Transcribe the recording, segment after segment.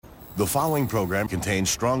The following program contains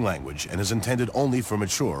strong language and is intended only for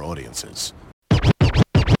mature audiences. Get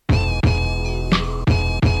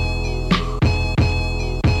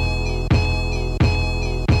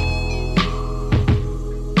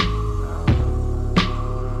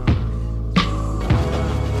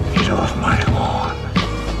off my lawn.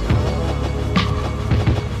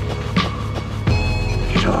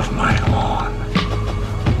 Get off my lawn.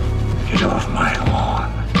 Get off my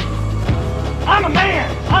lawn. I'm a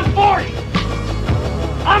man. I'm 40.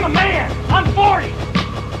 I'm a man. I'm 40.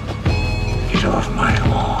 Get off my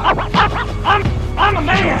lawn. I'm a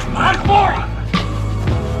man. I'm 40.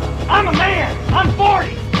 I'm a man. I'm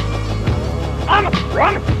 40. I'm a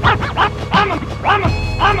man. I'm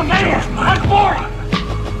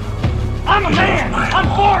 40. I'm a man. I'm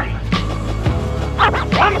 40.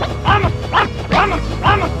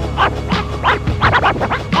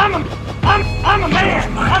 I'm a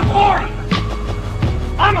man. I'm 40.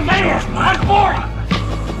 I'm a man. I'm 40.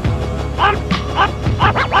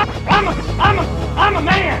 I'm a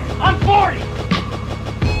man. I'm 40.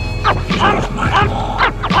 Get off my lawn.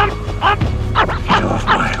 Get off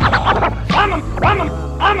my lawn. I'm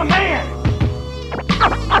a man.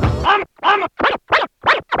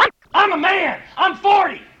 I'm a man. I'm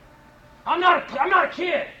 40. I'm not a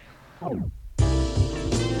kid.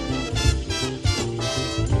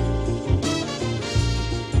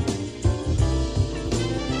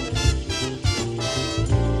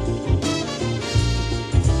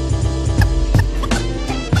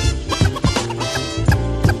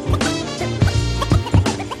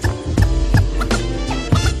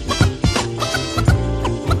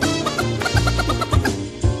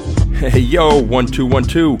 Hey yo,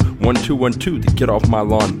 1212, 1212, the Get Off My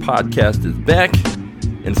Lawn podcast is back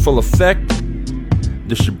in full effect.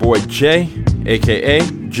 This your boy Jay, aka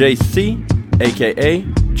JC, aka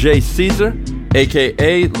J Caesar,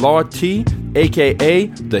 aka Law T, aka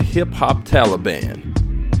the Hip Hop Taliban.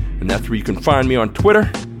 And that's where you can find me on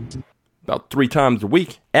Twitter about 3 times a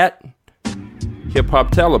week at Hip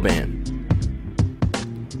Hop Taliban.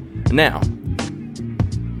 Now,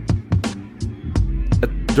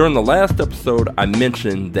 during the last episode, I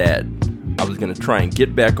mentioned that I was going to try and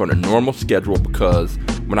get back on a normal schedule because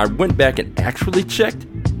when I went back and actually checked,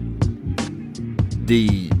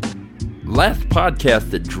 the last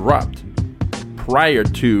podcast that dropped prior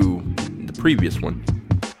to the previous one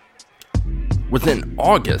was in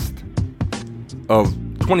August of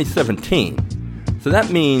 2017. So that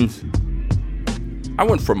means I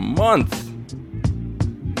went for months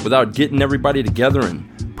without getting everybody together and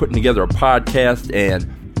putting together a podcast, and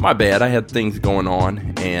my bad, I had things going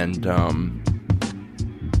on, and,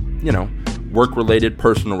 work-related,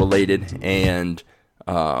 personal-related, and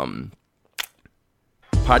podcast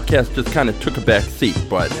just kind of took a back seat.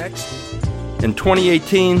 But in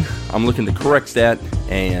 2018, I'm looking to correct that,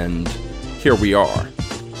 and here we are.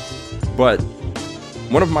 But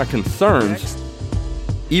one of my concerns,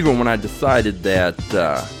 even when I decided that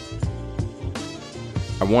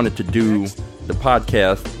I wanted to do the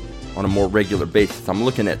podcast on a more regular basis, I'm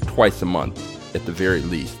looking at twice a month at the very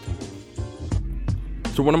least.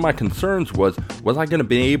 So one of my concerns was I going to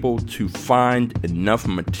be able to find enough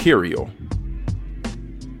material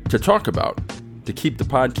to talk about, to keep the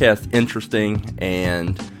podcast interesting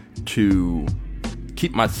and to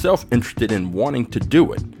keep myself interested in wanting to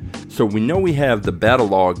do it. So we know we have the battle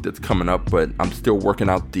log that's coming up, but I'm still working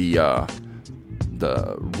out the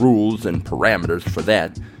rules and parameters for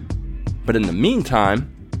that. But in the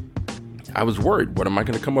meantime, I was worried, what am I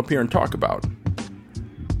going to come up here and talk about?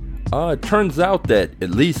 It turns out that,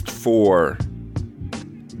 at least for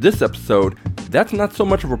this episode, that's not so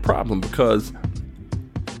much of a problem because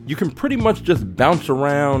you can pretty much just bounce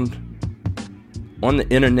around on the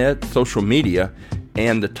internet, social media,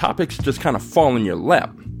 and the topics just kind of fall in your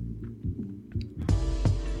lap.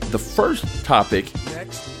 The first topic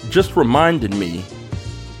just reminded me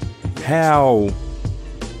how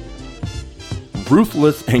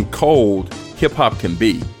ruthless and cold hip-hop can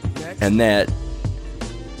be, and that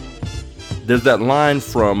there's that line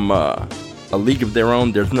from A League of Their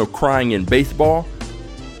Own, there's no crying in baseball.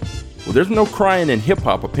 Well, there's no crying in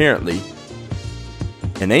hip-hop apparently,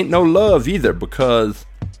 and ain't no love either, because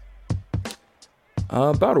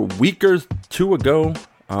about a week or 2 ago,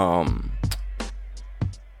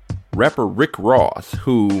 rapper Rick Ross,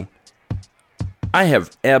 who I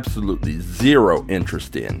have absolutely zero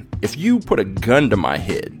interest in. If you put a gun to my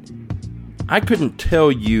head, I couldn't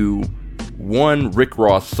tell you one Rick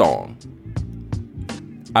Ross song.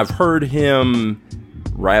 I've heard him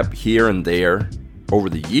rap here and there over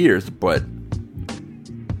the years, but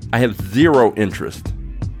I have zero interest.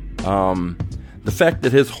 the fact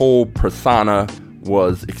that his whole persona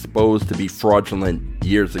was exposed to be fraudulent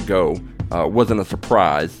years ago wasn't a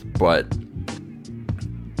surprise, but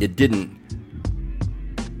it didn't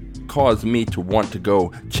cause me to want to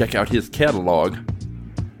go check out his catalog.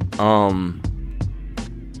 And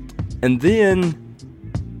then,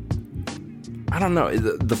 I don't know,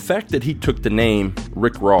 the fact that he took the name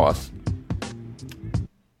Rick Ross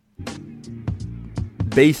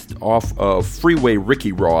based off of Freeway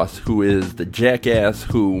Ricky Ross, who is the jackass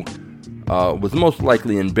who was most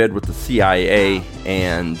likely in bed with the CIA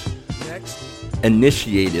and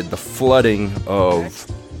initiated the flooding of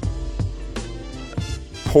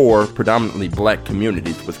poor, predominantly black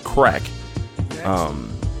communities with crack.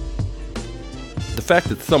 The fact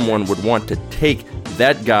that someone would want to take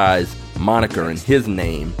that guy's moniker and his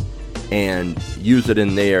name and use it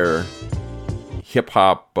in their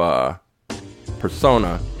hip-hop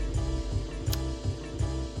persona,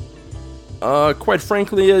 quite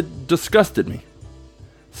frankly, it disgusted me.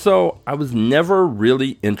 So I was never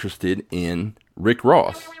really interested in Rick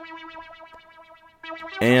Ross.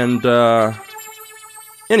 And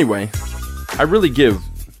anyway, I really give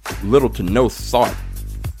little to no thought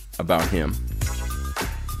about him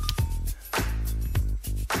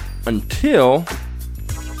until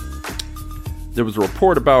there was a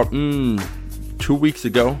report about 2 weeks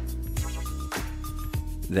ago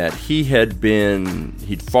that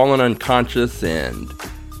he'd fallen unconscious and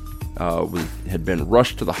had been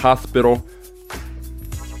rushed to the hospital.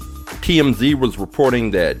 TMZ was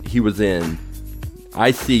reporting that he was in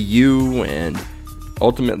ICU and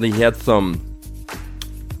ultimately he had some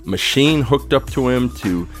machine hooked up to him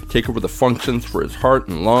to take over the functions for his heart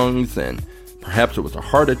and lungs, and perhaps it was a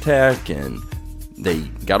heart attack, and they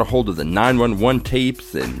got a hold of the 911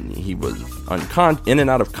 tapes, and he was in and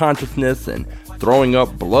out of consciousness and throwing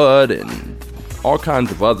up blood and all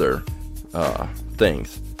kinds of other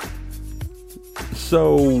things.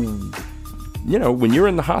 So, you know, when you're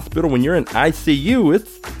in the hospital, when you're in ICU,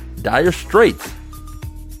 it's dire straits.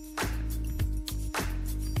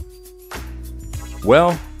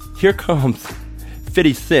 Well, here comes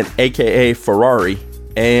 50 Cent, aka Ferrari,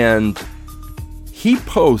 and he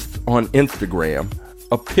posts on Instagram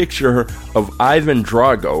a picture of Ivan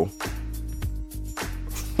Drago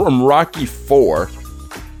from Rocky IV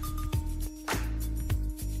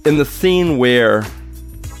in the scene where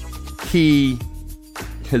he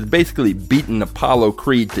has basically beaten Apollo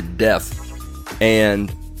Creed to death,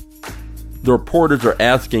 and the reporters are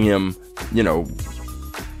asking him, you know,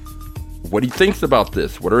 what he thinks about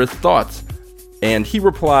this, what are his thoughts, and he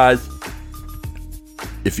replies,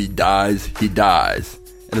 if he dies, he dies.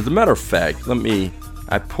 And as a matter of fact,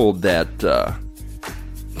 I pulled that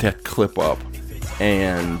clip up,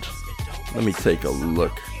 and let me take a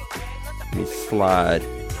look. Let me slide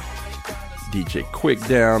DJ Quick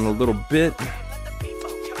down a little bit,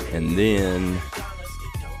 and then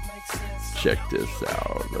check this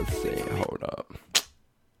out. Let's see, hold up.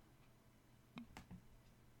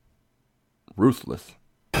 Ruthless.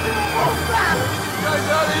 The winner,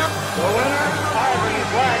 Ivan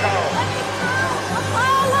Drago.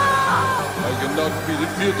 I cannot be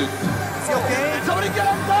defeated. Is he okay? Somebody get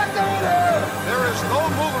him back down here! There is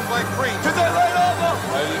no movement by Creed. To the right over!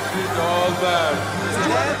 I defeat all that.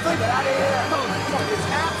 Get out of here! It's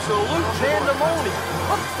absolute pandemonium.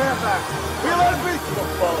 Stand back. We let him beat you.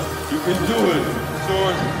 You can do it,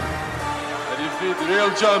 son. I defeat the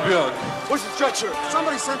real champion. Where's the stretcher?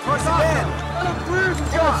 Somebody sent for us again. Let him breathe, for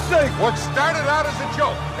God's sake. What started out as a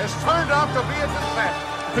joke has turned out to be a disaster.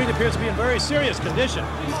 Creed appears to be in very serious condition.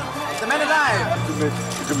 The man alive. You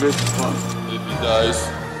can make it fun. If he dies,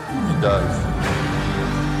 he dies.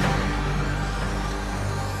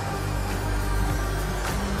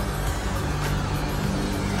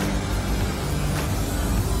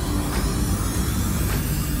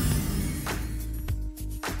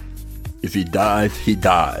 If he dies, he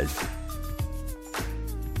dies.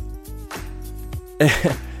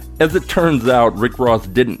 As it turns out, Rick Ross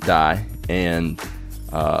didn't die, and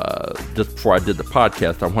just before I did the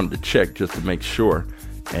podcast, I wanted to check just to make sure,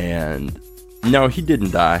 and no, he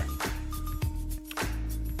didn't die,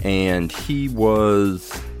 and he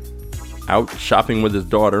was out shopping with his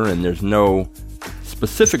daughter, and there's no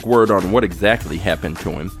specific word on what exactly happened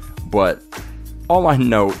to him, but all I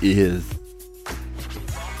know is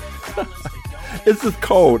it's just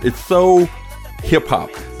cold. It's so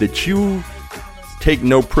hip-hop that you take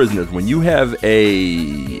no prisoners. When you have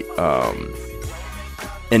an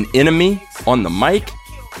enemy on the mic,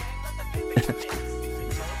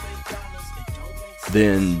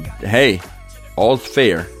 then hey, all's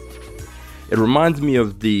fair. It reminds me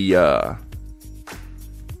of the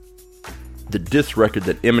the diss record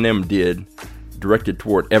that Eminem did, directed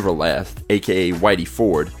toward Everlast, aka Whitey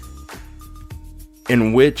Ford,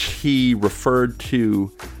 in which he referred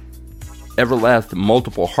to Everlast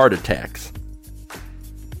multiple heart attacks.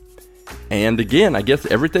 And again, I guess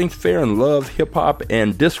everything's fair in love, hip-hop,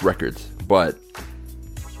 and diss records, but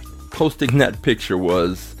posting that picture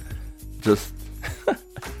was just...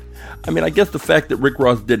 I mean, I guess the fact that Rick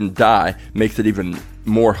Ross didn't die makes it even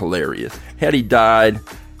more hilarious. Had he died,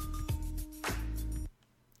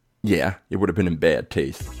 yeah, it would have been in bad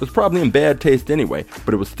taste. It was probably in bad taste anyway,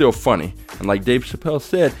 but it was still funny. And like Dave Chappelle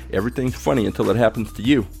said, everything's funny until it happens to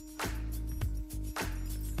you.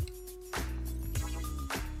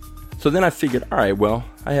 So then I figured, all right, well,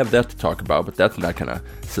 I have that to talk about, but that's not going to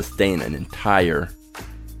sustain an entire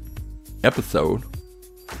episode.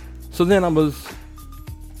 So then I was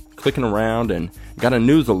clicking around and got a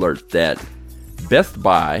news alert that Best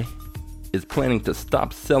Buy is planning to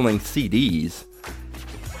stop selling CDs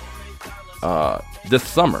this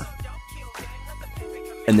summer.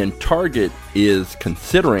 And then Target is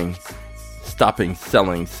considering stopping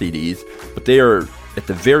selling CDs, but they are at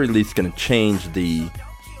the very least going to change the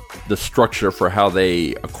structure for how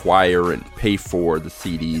they acquire and pay for the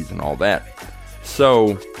CDs and all that.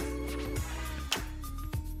 So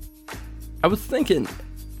I was thinking,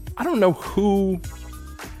 I don't know who...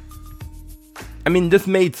 I mean, this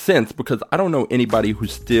made sense because I don't know anybody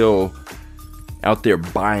who's still out there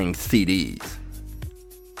buying CDs.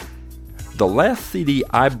 The last CD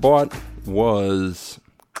I bought was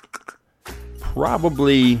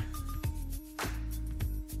probably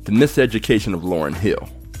The Miseducation of Lauryn Hill.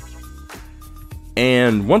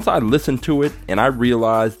 And once I listened to it and I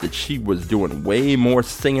realized that she was doing way more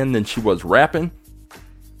singing than she was rapping,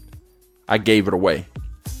 I gave it away.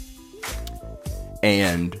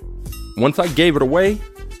 And once I gave it away,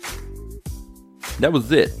 that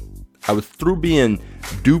was it. I was through being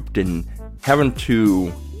duped and having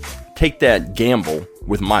to take that gamble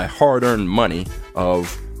with my hard-earned money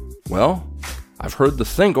of, well, I've heard the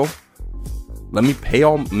single. Let me pay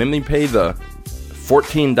the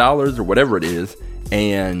 $14 or whatever it is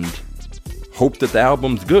and hope that the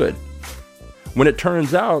album's good. When it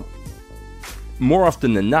turns out, more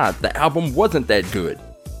often than not, the album wasn't that good.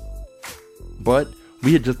 But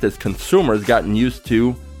we had just as consumers gotten used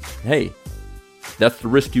to, hey, that's the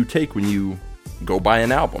risk you take when you go buy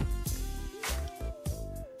an album.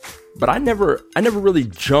 But I never really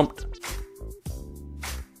jumped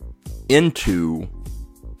into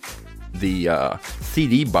the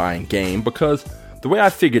CD buying game because the way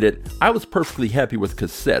I figured it, I was perfectly happy with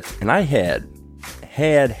cassettes, and I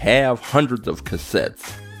have hundreds of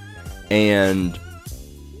cassettes. And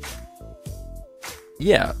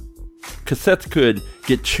yeah, cassettes could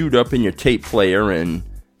get chewed up in your tape player, and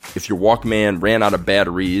if your Walkman ran out of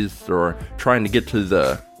batteries or trying to get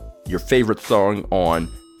to your favorite song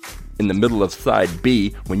in the middle of side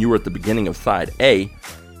B when you were at the beginning of side A,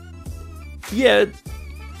 yeah, it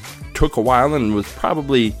took a while and was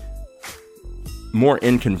probably more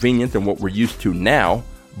inconvenient than what we're used to now,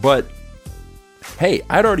 but hey,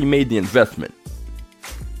 I'd already made the investment.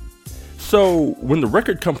 So when the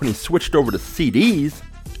record company switched over to CDs,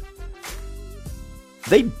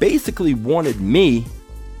 they basically wanted me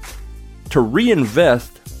to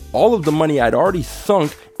reinvest all of the money I'd already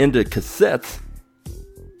sunk into cassettes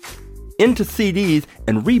into CDs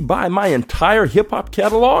and rebuy my entire hip-hop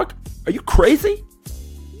catalog? Are you crazy?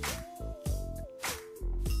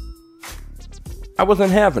 I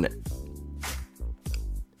wasn't having it.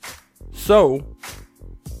 So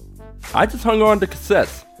I just hung on to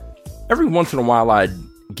cassettes. Every once in a while I'd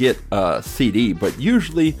get a CD, but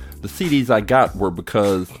usually the CDs I got were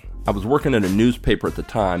because I was working at a newspaper at the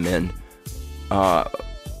time, and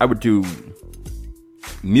I would do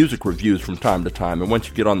music reviews from time to time, and once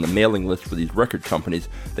you get on the mailing list for these record companies,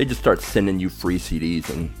 they just start sending you free CDs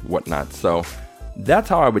and whatnot. So that's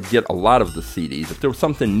how I would get a lot of the CDs. If there was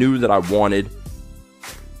something new that I wanted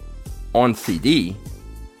on CD,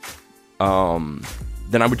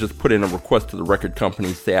 then I would just put in a request to the record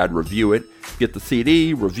company, say I'd review it, get the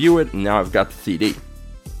CD, review it, and now I've got the CD.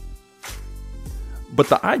 But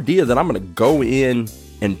the idea that I'm going to go in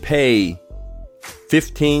and pay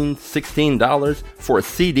 $15, $16 for a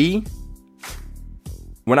CD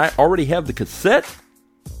when I already have the cassette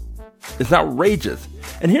is outrageous.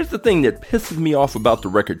 And here's the thing that pisses me off about the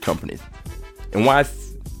record companies and why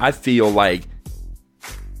I feel like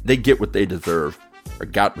they get what they deserve, or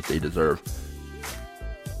got what they deserve.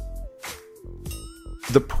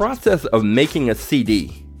 The process of making a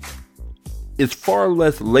CD is far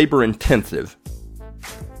less labor intensive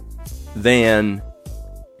than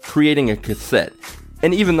creating a cassette.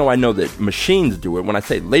 And even though I know that machines do it, when I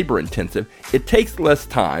say labor intensive, it takes less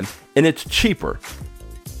time and it's cheaper.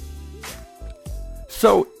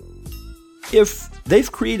 So if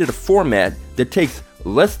they've created a format that takes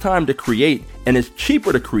less time to create and is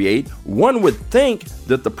cheaper to create, one would think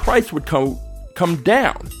that the price would come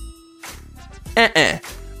down.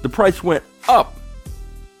 The price went up.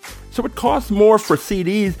 So it costs more for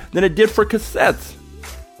CDs than it did for cassettes.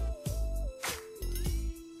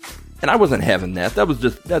 And I wasn't having that.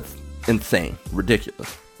 That's insane,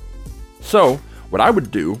 ridiculous. So what I would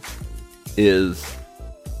do is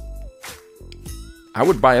I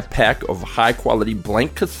would buy a pack of high quality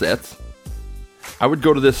blank cassettes. I would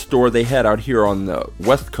go to this store they had out here on the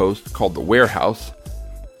West Coast called The Warehouse.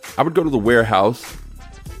 I would go to The Warehouse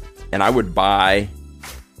and I would buy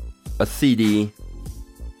a CD,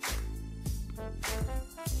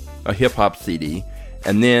 a hip hop CD,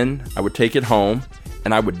 and then I would take it home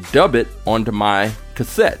and I would dub it onto my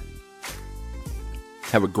cassette.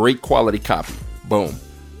 Have a great quality copy. Boom.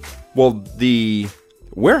 Well, the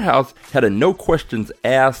Warehouse had a no questions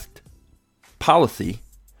asked policy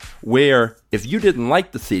where if you didn't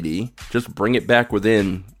like the CD, just bring it back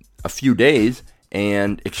within a few days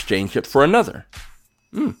and exchange it for another.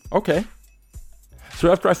 Okay.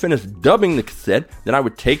 So after I finished dubbing the cassette, then I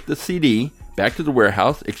would take the CD back to the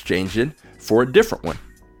Warehouse, exchange it for a different one.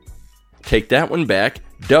 Take that one back,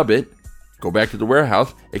 dub it, go back to the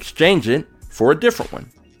Warehouse, exchange it for a different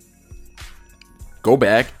one. Go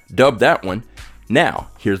back, dub that one. Now,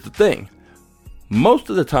 here's the thing. Most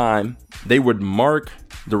of the time, they would mark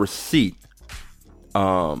the receipt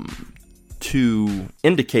to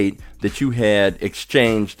indicate that you had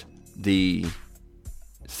exchanged the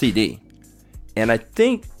CD. And I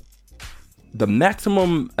think the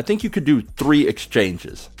maximum, I think you could do 3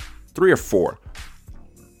 exchanges, 3 or 4.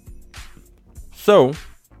 So,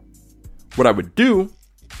 what I would do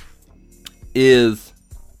is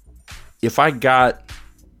if I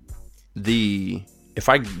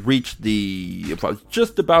was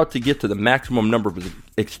just about to get to the maximum number of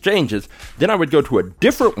exchanges, then I would go to a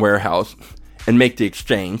different warehouse and make the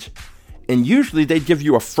exchange. And usually they give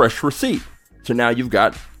you a fresh receipt. So now you've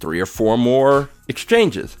got 3 or 4 more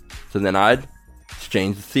exchanges. So then I'd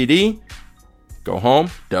exchange the CD, go home,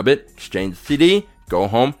 dub it, exchange the CD, go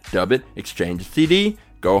home, dub it, exchange the CD,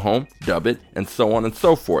 go home, dub it, and so on and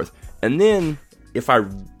so forth. And then if I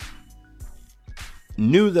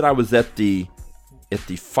knew that I was at the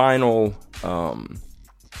final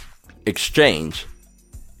exchange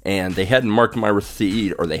and they hadn't marked my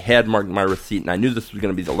receipt, or they had marked my receipt and I knew this was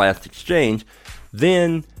going to be the last exchange,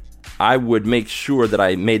 then I would make sure that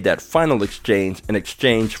I made that final exchange an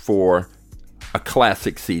exchange for a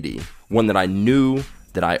classic CD, one that I knew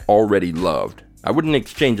that I already loved. I wouldn't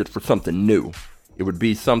exchange it for something new. It would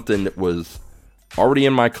be something that was already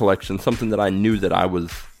in my collection, something that I knew that I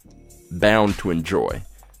was bound to enjoy.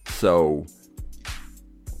 So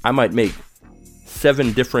I might make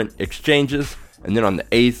 7 different exchanges, and then on the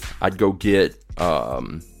 8th, I'd go get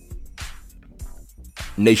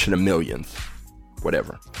Nation of Millions,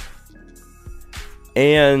 whatever.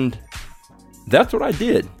 And that's what I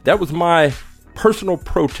did. That was my personal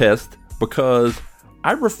protest, because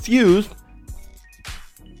I refused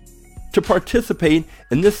to participate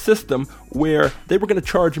in this system where they were going to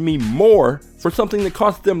charge me more for something that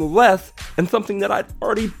cost them less and something that I'd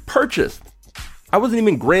already purchased. I wasn't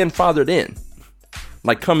even grandfathered in.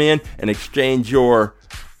 Like, come in and exchange your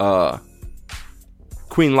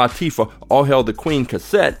Queen Latifah All Hail the Queen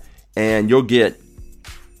cassette and you'll get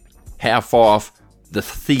half off the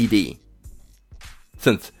CD,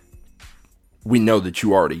 since we know that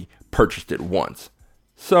you already purchased it once.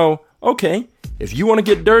 So, okay, if you want to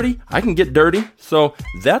get dirty, I can get dirty. So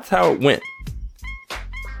that's how it went.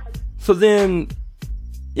 So then,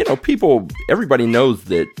 everybody knows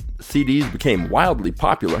that CDs became wildly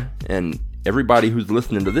popular, and everybody who's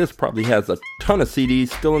listening to this probably has a ton of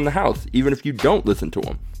CDs still in the house, even if you don't listen to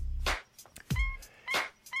them.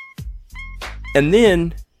 And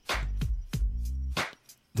then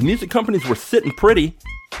the music companies were sitting pretty,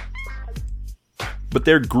 but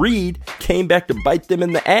their greed came back to bite them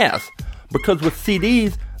in the ass, because with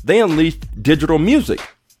CDs, they unleashed digital music.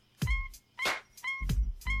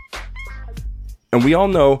 And we all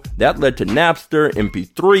know that led to Napster,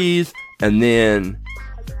 MP3s, and then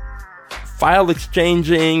file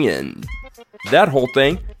exchanging and that whole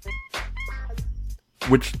thing,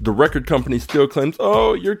 which the record company still claims,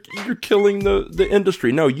 oh, you're killing the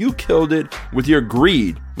industry. No, you killed it with your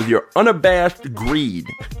greed, with your unabashed greed.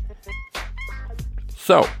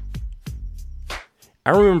 So, I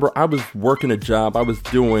remember I was working a job. I was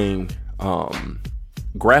doing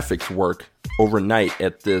graphics work overnight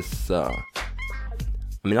at this, I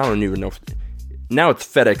don't even know if, now it's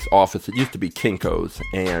FedEx office. It used to be Kinko's.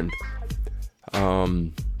 And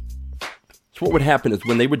so what would happen is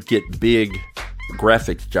when they would get big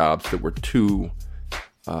graphics jobs that were that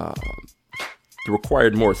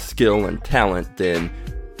required more skill and talent than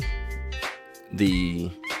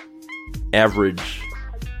the average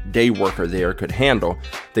day worker there could handle,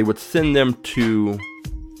 they would send them to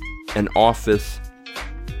an office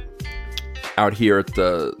out here at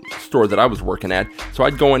the store that I was working at. So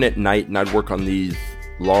I'd go in at night and I'd work on these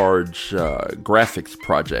large graphics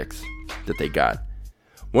projects that they got.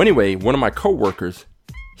 Well, anyway, one of my coworkers,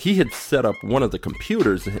 he had set up one of the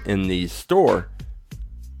computers in the store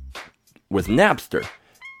with Napster.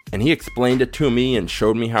 And he explained it to me and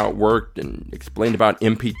showed me how it worked and explained about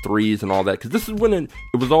MP3s and all that. Because this is when it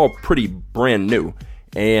was all pretty brand new.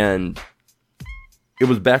 And it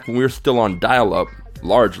was back when we were still on dial-up,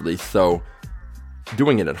 largely. So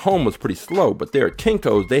doing it at home was pretty slow. But there at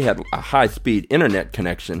Kinko's, they had a high-speed internet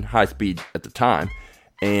connection. High-speed at the time.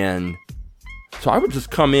 And so I would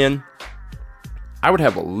just come in. I would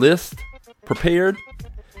have a list prepared.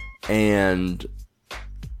 And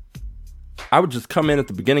I would just come in at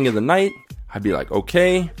the beginning of the night. I'd be like,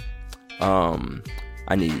 okay,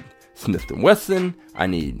 I need Smith & Wesson. I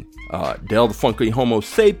need Del the Funky Homo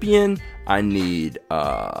Sapien. I need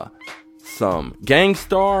some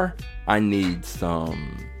Gangstar. I need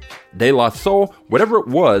some De La Soul. Whatever it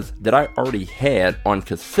was that I already had on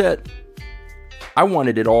cassette, I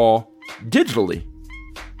wanted it all digitally.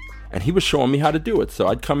 And he was showing me how to do it. So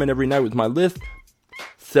I'd come in every night with my list,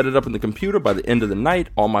 set it up in the computer. By the end of the night,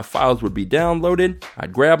 all my files would be downloaded.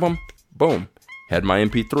 I'd grab them. Boom. Had my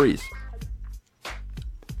MP3s.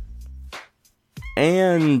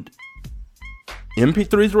 And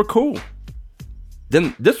MP3s were cool.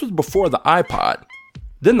 Then this was before the iPod.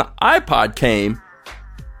 Then the iPod came,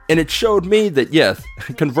 and it showed me that, yes,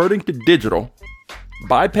 converting to digital,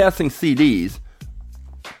 bypassing CDs,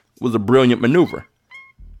 was a brilliant maneuver.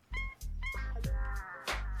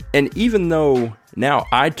 And even though now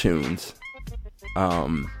iTunes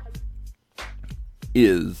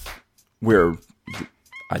is where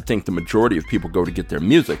I think the majority of people go to get their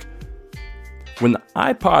music, when the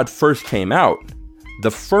iPod first came out,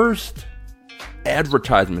 the first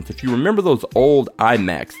advertisements, if you remember those old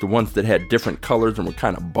iMacs, the ones that had different colors and were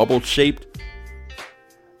kind of bubble shaped,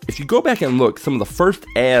 if you go back and look, some of the first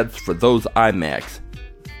ads for those iMacs,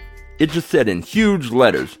 it just said in huge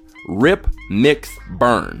letters, "Rip, Mix,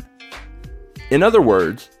 Burn." In other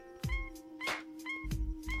words,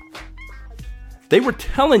 they were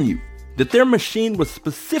telling you that their machine was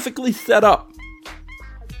specifically set up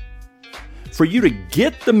for you to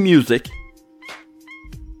get the music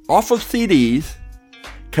off of CDs,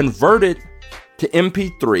 convert it to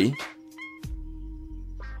MP3,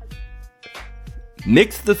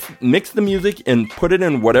 mix the music and put it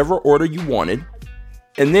in whatever order you wanted,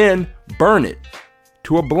 and then burn it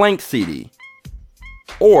to a blank CD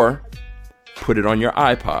or put it on your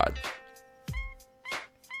iPod.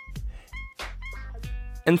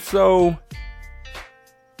 And so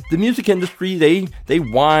the music industry, they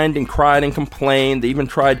whined and cried and complained. They even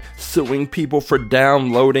tried suing people for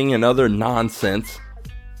downloading and other nonsense.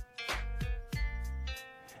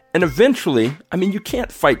 And eventually, you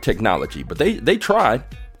can't fight technology, but they tried.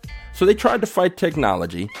 So they tried to fight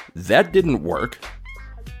technology. That didn't work.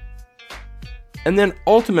 And then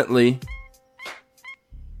ultimately,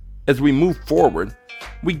 as we move forward,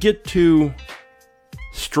 we get to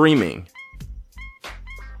streaming.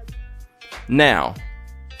 Now,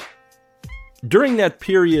 during that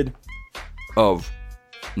period of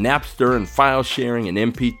Napster and file sharing and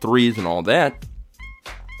MP3s and all that,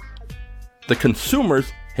 the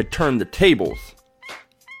consumers had turned the tables.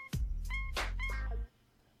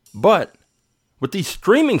 But with these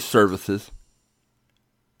streaming services,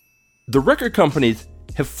 the record companies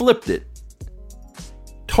have flipped it.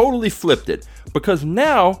 Totally flipped it. Because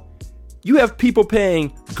now you have people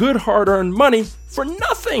paying good hard-earned money for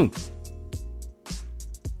nothing.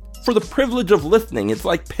 For the privilege of listening. It's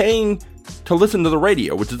like paying to listen to the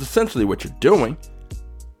radio, which is essentially what you're doing.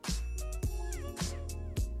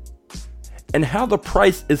 And how the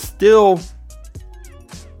price is still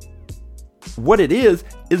what it is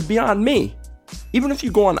beyond me. Even if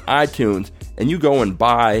you go on iTunes and you go and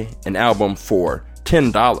buy an album for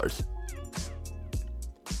 $10,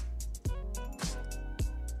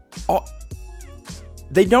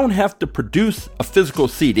 they don't have to produce a physical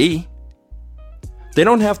CD. They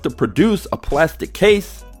don't have to produce a plastic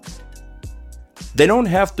case. They don't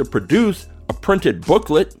have to produce a printed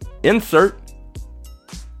booklet insert.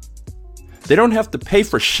 They don't have to pay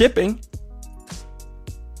for shipping.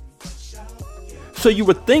 So you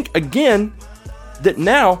would think, again, that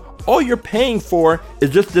now all you're paying for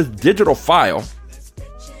is just this digital file.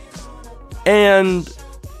 And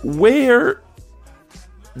where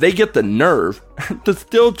they get the nerve to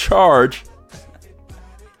still charge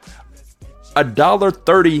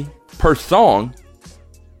 $1.30 per song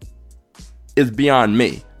is beyond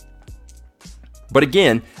me. But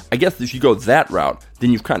again, I guess if you go that route,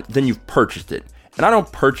 then you've purchased it. And I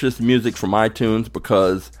don't purchase music from iTunes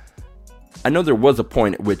because I know there was a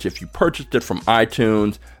point at which if you purchased it from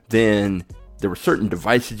iTunes, then there were certain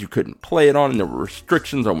devices you couldn't play it on and there were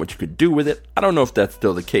restrictions on what you could do with it. I don't know if that's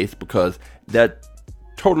still the case because that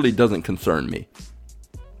totally doesn't concern me.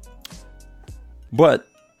 But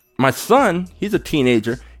my son, he's a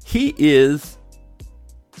teenager. He is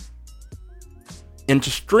into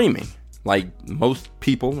streaming, like most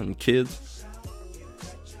people and kids.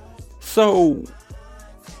 So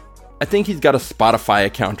I think he's got a Spotify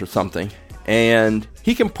account or something, and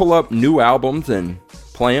he can pull up new albums and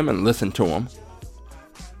play them and listen to them.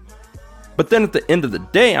 But then at the end of the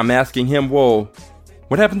day, I'm asking him, well,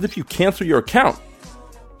 what happens if you cancel your account?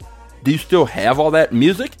 Do you still have all that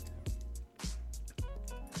music?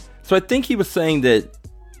 So I think he was saying that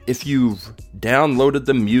if you've downloaded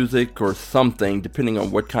the music or something, depending on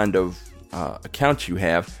what kind of account you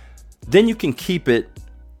have, then you can keep it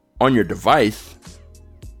on your device.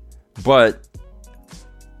 But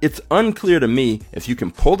it's unclear to me if you can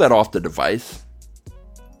pull that off the device.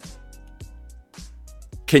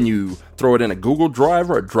 Can you throw it in a Google Drive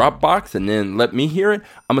or a Dropbox and then let me hear it?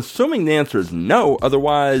 I'm assuming the answer is no.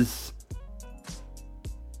 Otherwise,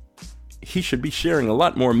 he should be sharing a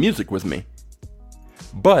lot more music with me.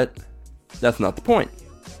 But that's not the point.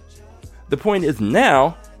 The point is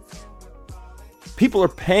now, people are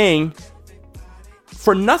paying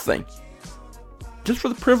for nothing. Just for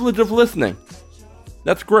the privilege of listening.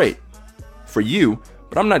 That's great for you,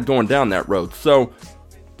 but I'm not going down that road. So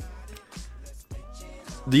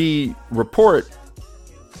the report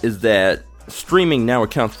is that streaming now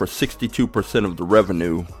accounts for 62% of the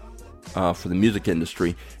revenue for the music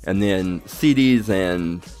industry, and then CDs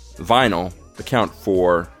and vinyl account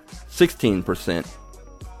for 16%.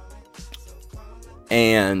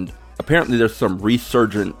 And apparently there's some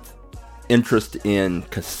resurgent interest in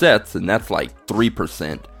cassettes, and that's like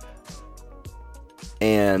 3%.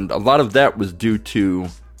 And a lot of that was due to,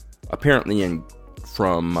 apparently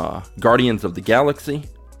from Guardians of the Galaxy.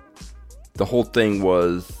 The whole thing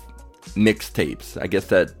was mixtapes.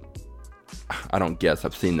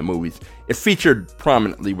 I've seen the movies. It featured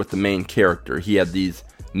prominently with the main character. He had these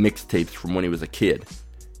mixtapes from when he was a kid.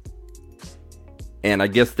 And I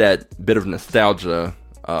guess that bit of nostalgia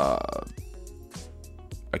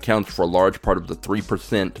accounts for a large part of the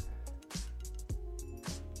 3%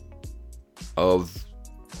 of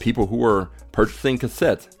people who are purchasing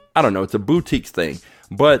cassettes. I don't know, it's a boutique thing.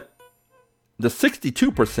 But the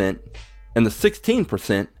 62% and the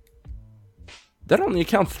 16%, that only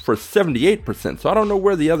accounts for 78%. So I don't know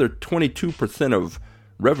where the other 22% of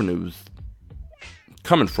revenue's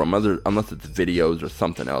coming from, unless it's videos or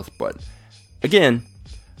something else. But again,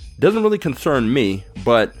 doesn't really concern me,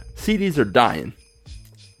 but CDs are dying.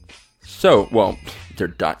 So, well, they're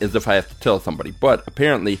dying as if I have to tell somebody. But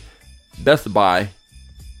apparently, Best Buy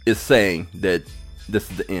is saying that this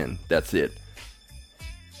is the end. That's it.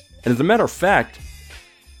 And as a matter of fact,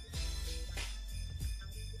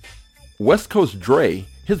 West Coast Dre,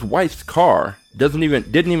 his wife's car didn't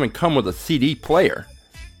even come with a CD player.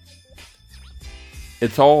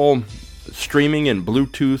 It's all streaming and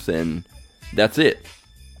Bluetooth, and that's it.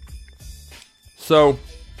 So,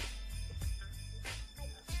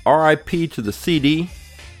 R.I.P. to the CD.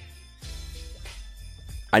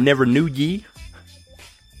 I never knew ye.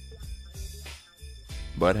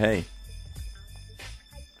 But hey.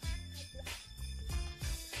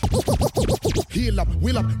 Heal up,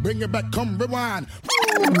 wheel up, bring it back, come rewind.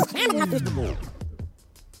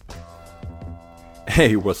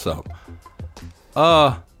 Hey, what's up?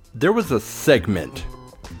 There was a segment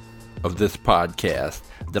of this podcast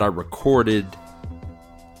that I recorded,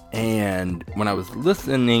 and when I was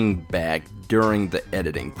listening back during the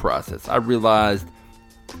editing process, I realized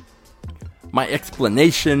my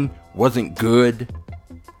explanation wasn't good.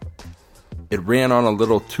 It ran on a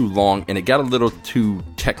little too long, and it got a little too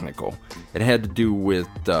technical. It had to do with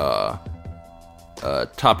a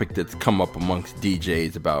topic that's come up amongst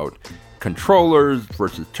DJs about controllers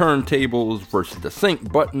versus turntables versus the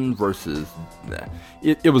sync button versus...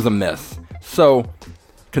 It was a mess. So,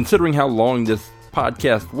 considering how long this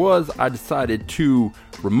podcast was, I decided to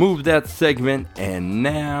remove that segment, and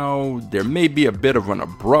now there may be a bit of an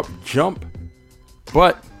abrupt jump,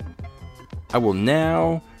 but I will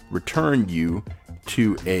now return you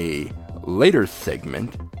to a later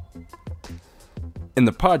segment in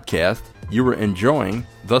the podcast you were enjoying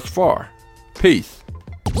thus far. Peace.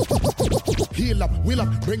 Heal up, wheel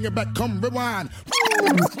up, bring it back, come rewind.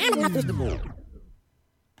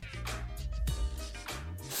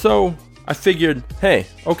 So I figured, hey,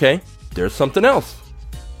 okay, there's something else.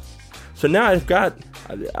 So now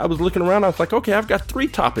I was looking around, I was like, okay, I've got 3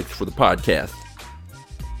 topics for the podcast.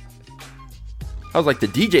 I was like, the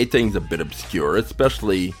DJ thing's a bit obscure,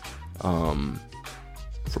 especially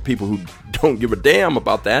for people who don't give a damn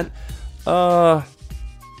about that. But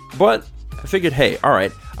I figured, hey, all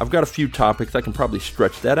right, I've got a few topics. I can probably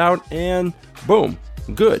stretch that out, and boom,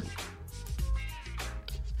 good.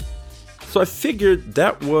 So I figured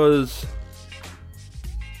that was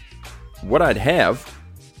what I'd have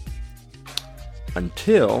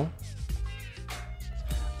until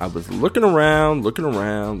I was looking around.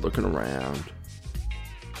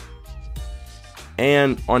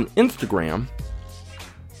 And on Instagram,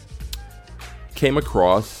 came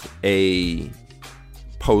across a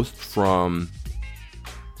post from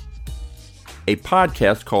a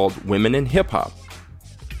podcast called Women in Hip Hop.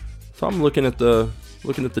 So I'm looking at the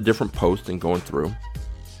different posts and going through.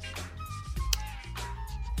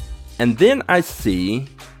 And then I see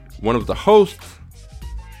one of the hosts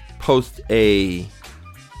post a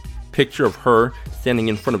picture of her standing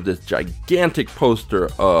in front of this gigantic poster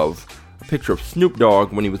of a picture of Snoop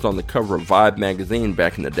Dogg when he was on the cover of Vibe magazine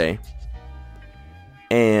back in the day.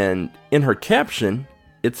 And in her caption,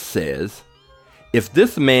 it says, "If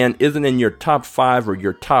this man isn't in your top 5 or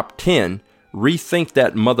your top 10, rethink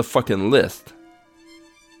that motherfucking list."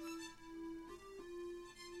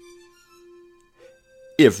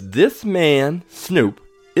 If this man, Snoop,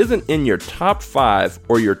 isn't in your top 5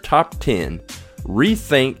 or your top 10,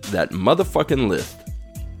 rethink that motherfucking list.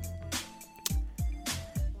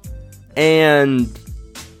 And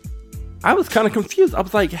I was kind of confused. I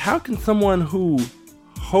was like, how can someone who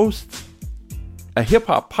hosts a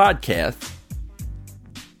hip-hop podcast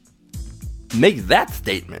make that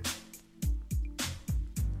statement?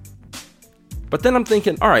 But then I'm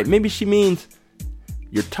thinking, all right, maybe she means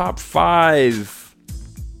your top 5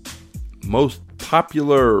 most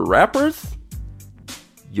popular rappers?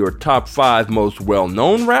 Your top 5 most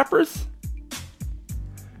well-known rappers?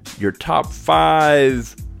 Your top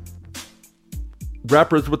 5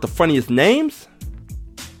 rappers with the funniest names?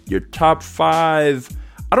 Your top 5...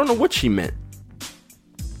 I don't know what she meant.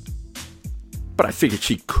 But I figured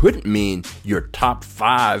she couldn't mean your top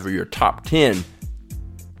 5 or your top 10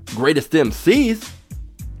 greatest MCs.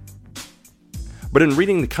 But in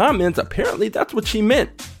reading the comments, apparently that's what she meant.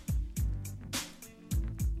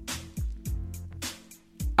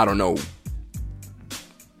 I don't know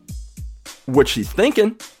what she's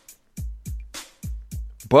thinking,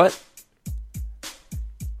 but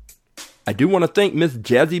I do want to thank Miss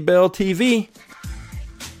Jazzy Bell TV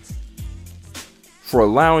for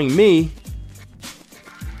allowing me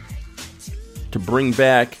to bring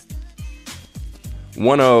back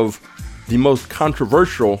one of the most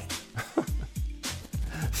controversial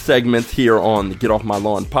segments here on the Get Off My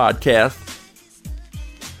Lawn podcast,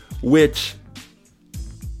 which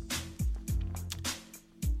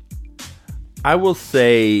I will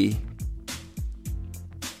say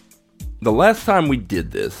the last time we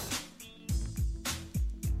did this,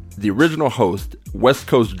 the original host, West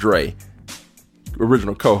Coast Dre,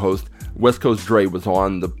 original co-host, West Coast Dre, was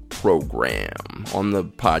on the program, on the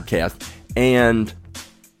podcast, and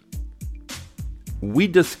we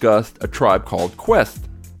discussed A Tribe Called Quest.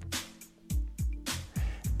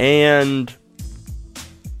 And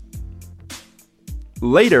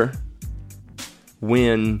later,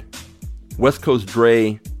 when West Coast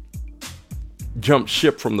Dre jumped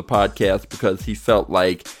ship from the podcast because he felt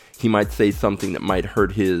like he might say something that might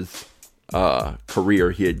hurt his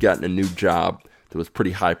career. He had gotten a new job that was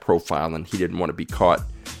pretty high profile, and he didn't want to be caught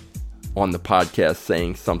on the podcast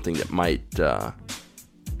saying something that might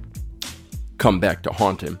come back to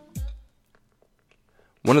haunt him.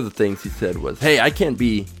 One of the things he said was, "Hey, I can't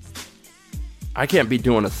be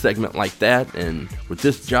doing a segment like that, and with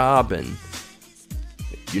this job, and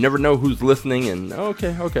you never know who's listening." And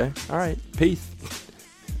okay, all right, peace.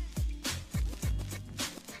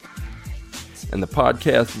 And the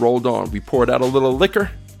podcast rolled on. We poured out a little liquor,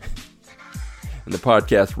 and the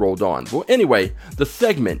podcast rolled on. Well, anyway, the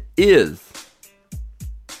segment is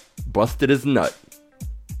Busted His Nut.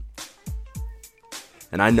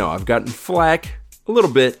 And I know I've gotten flack a little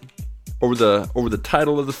bit over the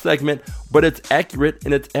title of the segment, but it's accurate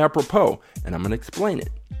and it's apropos, and I'm going to explain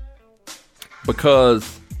it.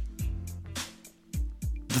 Because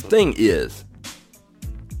the thing is,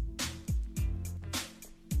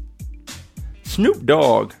 Snoop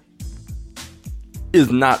Dogg is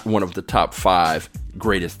not one of the top 5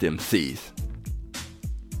 greatest MCs.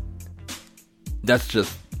 That's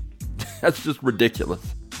just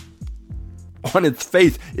ridiculous. On its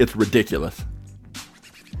face, it's ridiculous.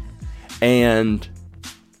 And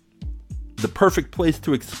the perfect place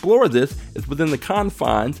to explore this is within the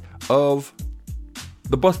confines of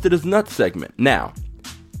the Busted His Nuts segment. Now,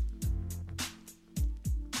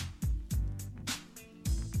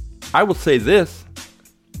 I will say this.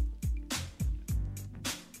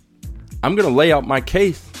 I'm going to lay out my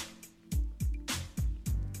case.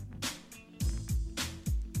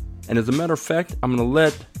 And as a matter of fact, I'm going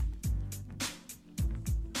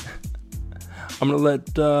to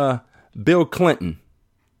let Bill Clinton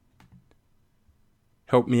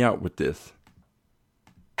help me out with this.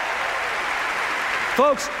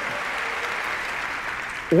 Folks,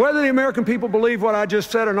 whether the American people believe what I just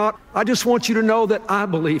said or not, I just want you to know that I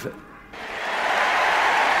believe it.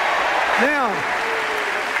 Now,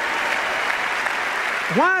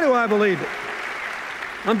 why do I believe it?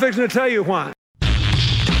 I'm fixing to tell you why. Bust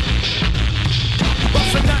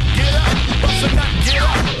a nut, get up. Bust a nut, get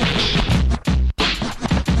up.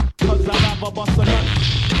 'Cause I have a bust a nut.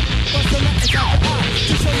 Bust a nut, it's out the eye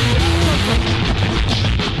to show you where I come from.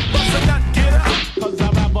 Bust a nut, get up. 'Cause I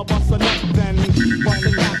have a bust a nut, then bust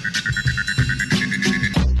a nut.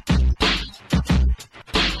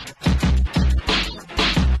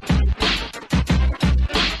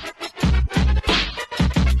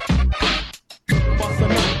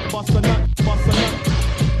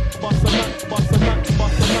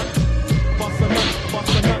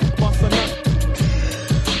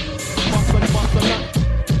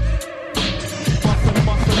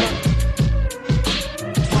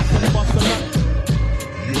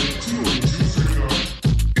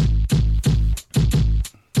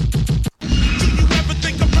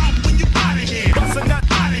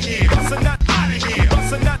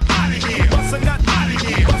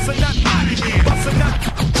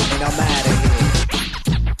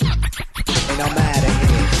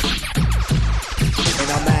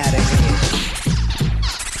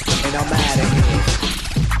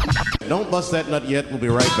 Don't bust that nut yet. We'll be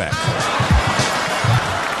right back.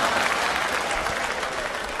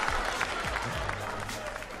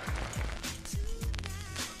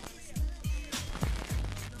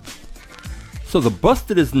 So the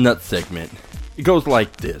Busted His Nuts segment, it goes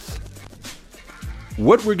like this.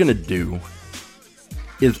 What we're going to do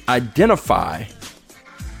is identify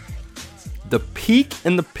the peak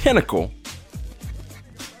and the pinnacle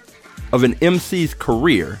of an MC's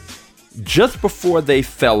career just before they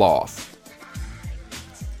fell off.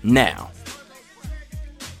 Now,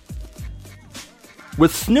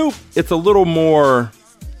 with Snoop, it's a little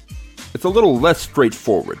less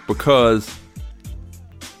straightforward because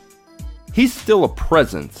he's still a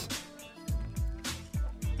presence.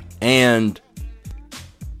 And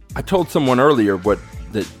I told someone earlier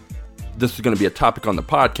that this is going to be a topic on the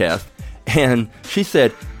podcast, and she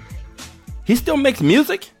said, he still makes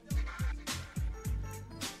music?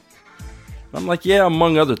 I'm like, yeah,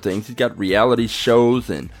 among other things. He's got reality shows,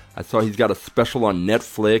 and I saw he's got a special on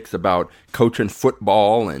Netflix about coaching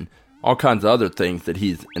football and all kinds of other things that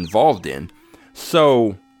he's involved in.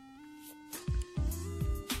 So,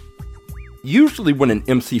 usually when an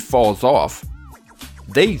MC falls off,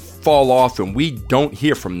 they fall off and we don't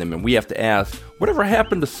hear from them, and we have to ask, whatever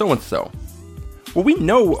happened to so-and-so? Well, we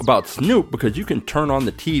know about Snoop because you can turn on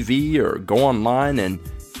the TV or go online and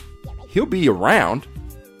he'll be around.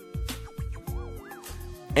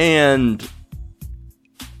 And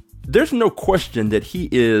there's no question that he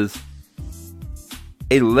is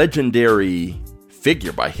a legendary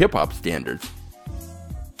figure by hip-hop standards.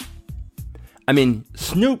 I mean,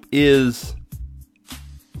 Snoop is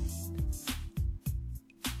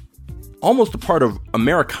almost a part of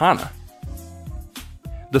Americana.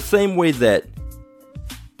 The same way that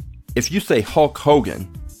if you say Hulk Hogan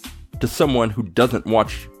to someone who doesn't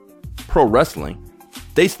watch pro wrestling,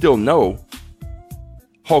 they still know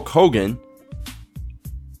Hulk Hogan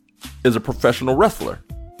is a professional wrestler.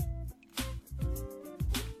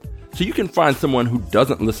 So you can find someone who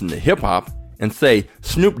doesn't listen to hip-hop and say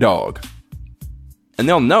Snoop Dogg, and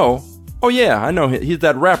they'll know, oh yeah, I know he's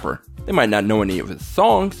that rapper. They might not know any of his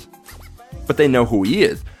songs, but they know who he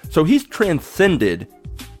is. So he's transcended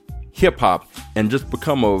hip-hop and just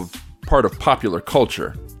become a part of popular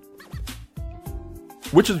culture,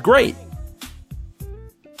 which is great.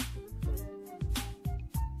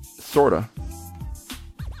 Sorta.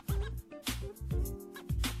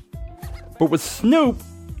 But with Snoop,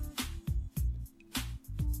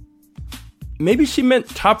 maybe she meant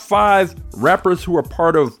top 5 rappers who are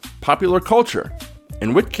part of popular culture,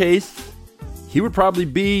 in which case he would probably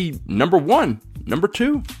be number 1, number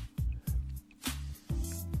 2.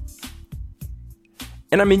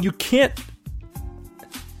 And I mean, you can't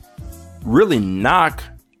really knock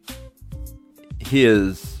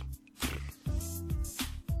his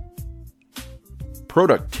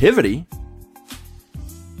productivity.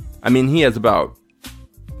 I mean, he has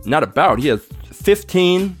he has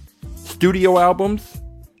 15 studio albums,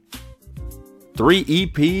 3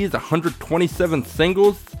 EPs, 127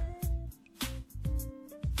 singles.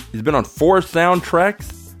 He's been on 4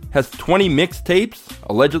 soundtracks, has 20 mixtapes,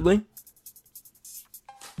 allegedly.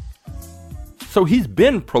 So he's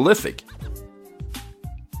been prolific.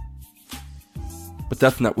 But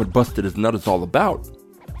that's not what Busted His Nut is all about.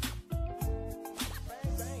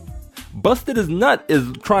 Busted His Nut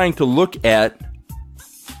is trying to look at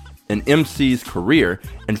an MC's career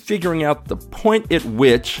and figuring out the point at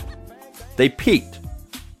which they peaked.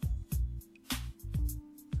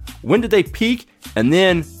 When did they peak? And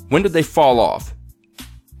then when did they fall off?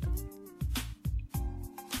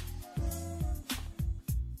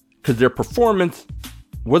 Because their performance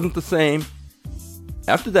wasn't the same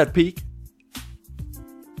after that peak.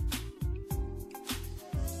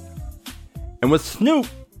 And with Snoop,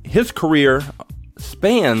 his career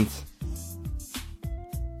spans,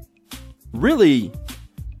 really,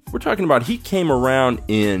 we're talking about he came around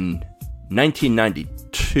in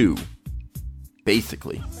 1992,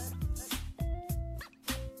 basically.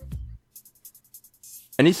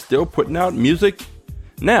 And he's still putting out music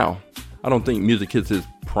now. I don't think music is his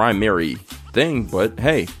primary thing, but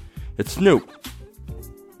hey, it's Snoop.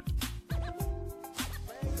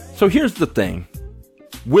 So here's the thing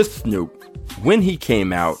with Snoop. When he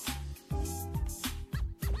came out,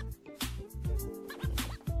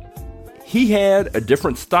 he had a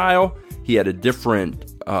different style, he had a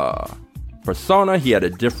different persona, he had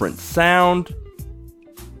a different sound,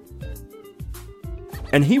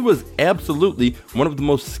 and he was absolutely one of the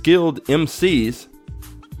most skilled MCs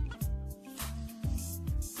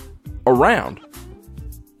around.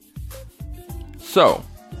 So,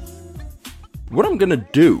 what I'm gonna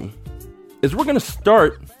do is we're gonna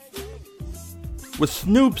start with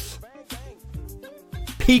Snoop's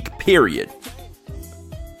peak period,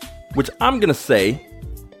 which I'm gonna say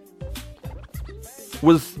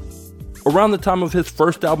was around the time of his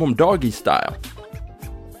first album, Doggy Style.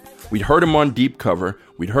 We'd heard him on Deep Cover,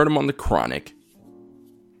 we'd heard him on The Chronic,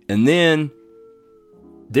 and then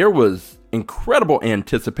there was incredible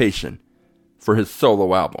anticipation for his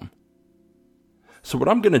solo album. So what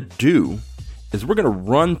I'm gonna do is we're gonna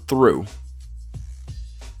run through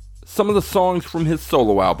some of the songs from his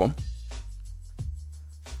solo album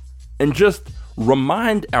and just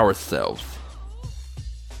remind ourselves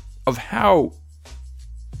of how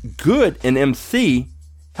good an MC,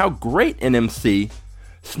 how great an MC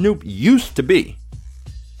Snoop used to be.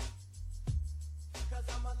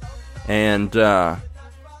 And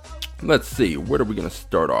let's see, what are we going to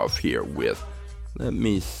start off here with? Let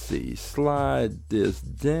me see, slide this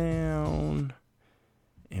down.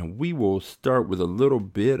 And we will start with a little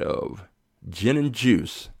bit of Gin and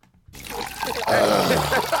Juice. I'm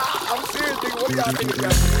serious, nigga. What do y'all think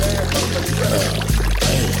about this?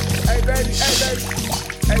 Hey, baby.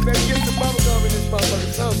 Hey, baby, get some bubble gum in this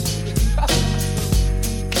motherfucker.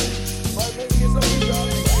 Alright, baby, get some of y'all.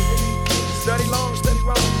 Study long, study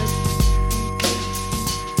wrong, baby.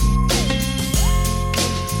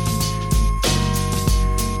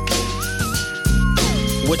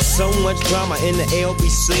 With so much drama in the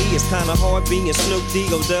LBC, it's kinda hard being Snoop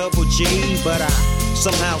D-O double G. But I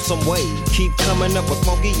somehow, some way, keep coming up with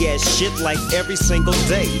funky ass shit like every single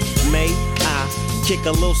day. May I kick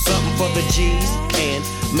a little something for the G's and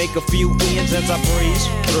make a few ends as I breeze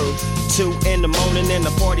through 2 in the morning and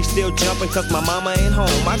the party still jumping cause my mama ain't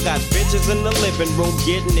home. I got bitches in the living room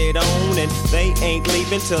getting it on and they ain't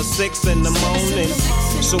leaving till 6 in the morning.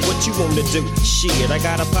 So what you wanna do? Shit, I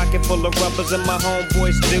got a pocket full of rubbers and my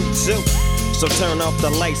homeboys do too. So turn off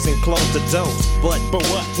the lights and close the doors. But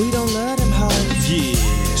what? We don't love them hoes. Yeah.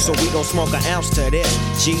 So we gon' smoke an ounce to this.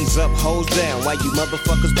 G's up, hoes down, while you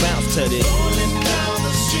motherfuckers bounce to this. Rolling down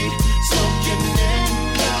the street, smoking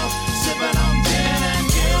in out, sipping on gin and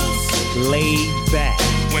juice. Laid back.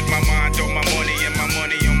 With my mind on my money and my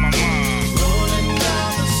money on my mind. Rolling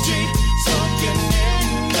down the street, smoking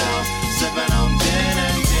in out, sipping on gin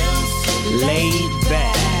and juice. Laid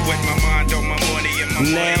back. With my mind on my money and my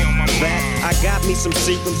money on my mind. Back, I got me some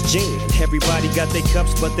Seagram's gin. Everybody got their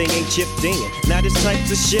cups, but they ain't chipped in. Now this type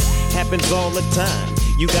of shit happens all the time.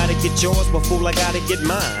 You gotta get yours, but fool, I gotta get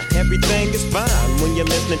mine. Everything is fine when you're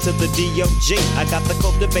listening to the D.O.G. I got the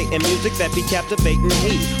cultivating music that be captivating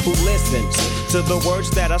he who listens to the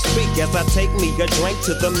words that I speak as I take me a drink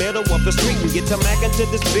to the middle of the street and get to mackin' to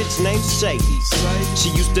this bitch named Shady.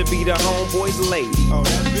 She used to be the homeboy's lady.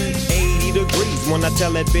 80 degrees when I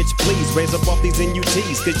tell that bitch, please raise up off these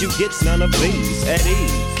NUTs, cause you get none of these at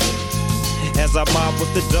ease. As I mob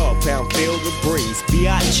with the dog pound, feel the breeze.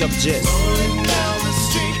 Biatch, I'm just rolling down the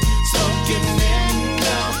street, smoking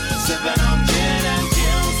window, sipping on gin and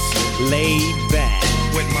juice. Laid back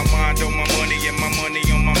with my mind on my money and my money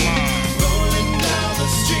on my mind. Rolling down the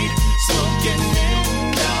street, smoking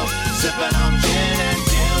window, sipping on gin and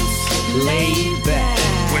juice. Laid back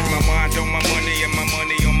with my mind on my money and my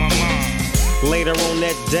money on my mind. Later on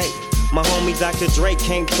that day, my homie Dr. Dre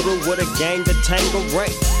came through with a gang to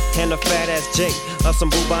Tangeray and a fat ass Jake of some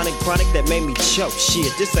bubonic chronic that made me choke.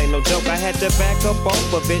 Shit, this ain't no joke. I had to back up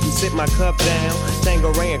off of it and sit my cup down.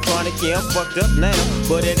 Tangeray and chronic, yeah, I'm fucked up now,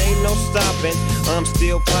 but it ain't no stopping. I'm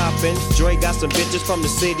still popping. Dre got some bitches from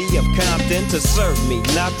the city of Compton to serve me,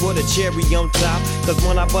 not with a cherry on top. Cause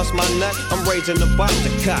when I bust my nut, I'm raising the bar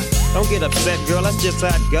to cock. Don't get upset, girl, that's just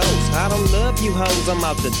how it goes. I don't love you hoes, I'm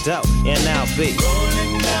out the dough, and I'll be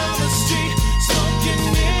rolling down the street, smoking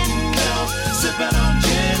window, sipping on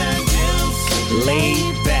gin and juice.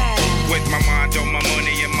 Laid back with my mind on my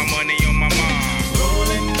money and my money on my mind.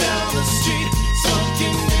 Rolling down the street,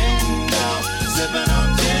 smoking window, sipping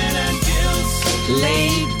on gin and juice.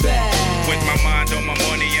 Laid back with my mind on my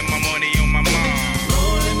money and my money on my mind.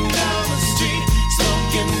 Rolling down the street,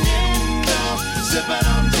 smoking window, sipping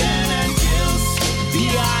on gin and juice.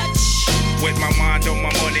 Biatch with my mind on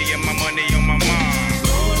my money and my money on my mind.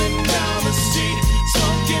 Rolling down the street,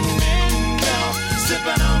 smoking window,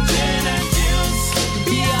 sipping on gin and juice.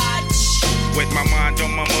 Biatch with my mind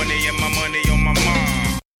on my money and my money on my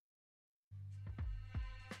mind.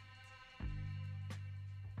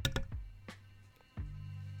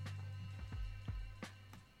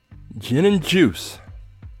 Gin and juice.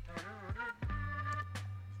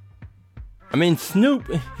 I mean, Snoop,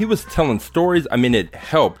 he was telling stories. I mean, it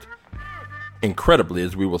helped incredibly,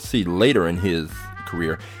 as we will see later in his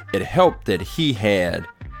career. It helped that he had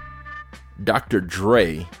Dr.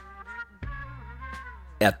 Dre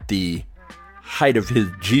at the height of his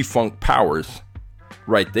G-Funk powers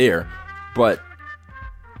right there. But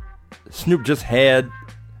Snoop just had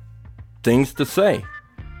things to say.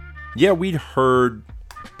 Yeah, we'd heard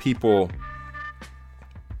people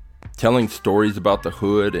telling stories about the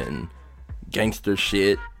hood and gangster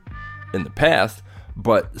shit in the past,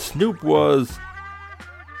 but Snoop was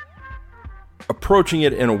approaching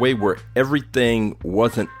it in a way where everything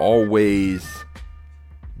wasn't always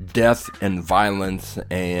death and violence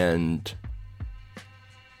and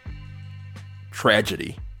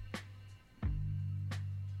tragedy.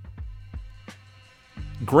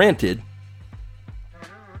 Granted,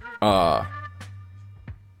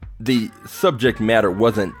 the subject matter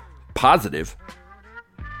wasn't positive,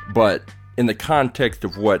 but in the context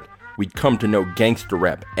of what we'd come to know gangster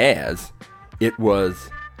rap as, it was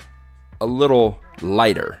a little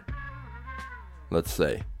lighter, let's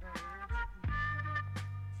say.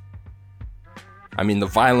 I mean, the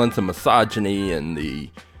violence and misogyny and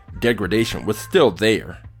the degradation was still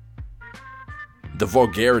there. The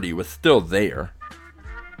vulgarity was still there.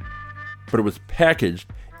 But it was packaged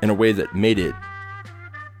in a way that made it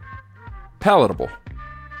palatable.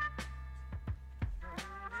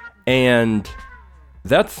 And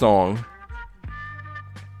that song,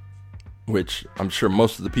 which I'm sure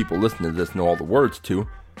most of the people listening to this know all the words to,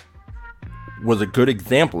 was a good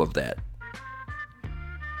example of that.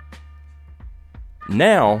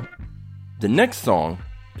 Now, the next song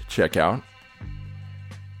to check out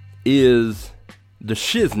is The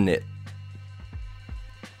Shiznit.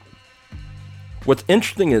 What's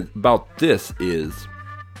interesting about this is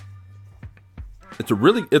it's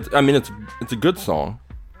a good song,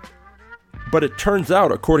 but it turns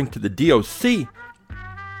out, according to the DOC,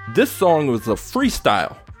 this song was a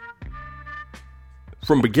freestyle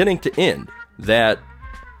from beginning to end. That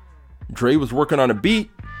Dre was working on a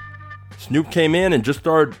beat, Snoop came in and just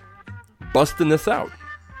started busting this out.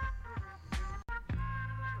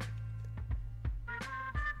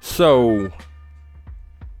 So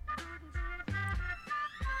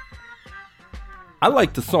I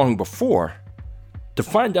liked the song before. To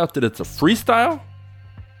find out that it's a freestyle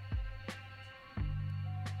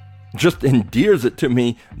just endears it to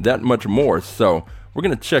me that much more. So we're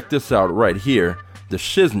going to check this out right here. The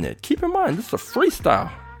Shiznit. Keep in mind, this is a freestyle.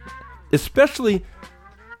 Especially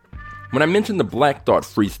when I mentioned the Black Thought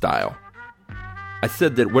freestyle. I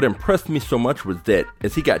said that what impressed me so much was that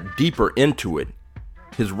as he got deeper into it,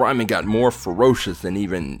 his rhyming got more ferocious and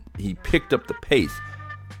even he picked up the pace.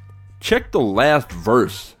 Check the last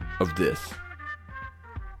verse of this.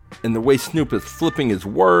 And the way Snoop is flipping his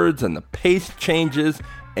words and the pace changes,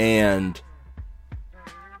 and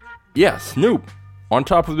yeah, Snoop on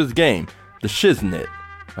top of his game. The shiznit.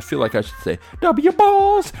 I feel like I should say W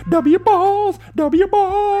balls, W balls, W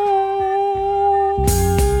balls.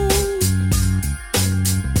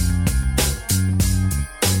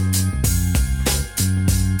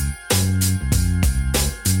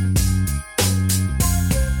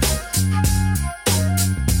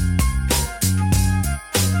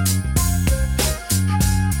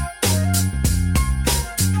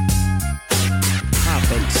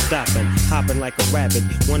 Hopping like a rabbit.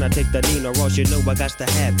 When I take the Nina Ross, you know I got to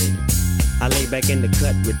have it. I lay back in the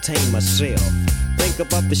cut, retain myself. Think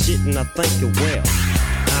about the shit and I think it well.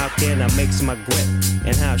 How can I mix my grip?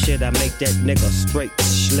 And how should I make that nigga straight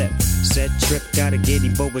slip? Set trip, gotta get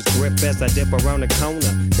him for his grip as I dip around the corner.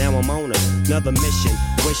 Now I'm on another mission,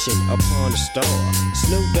 wishing upon a star.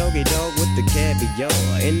 Snoop Doggy Dogg with the caviar.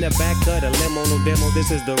 In the back of the limo, no demo, this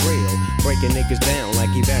is the real. Breaking niggas down like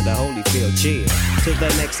Evander Holyfield. Chill till the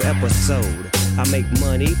next episode. I make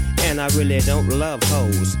money and I really don't love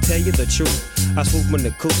hoes. Tell you the truth, I swoop in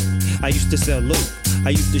the coop. I used to sell loot, I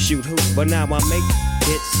used to shoot hoop, but now I make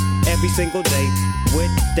hits every single day with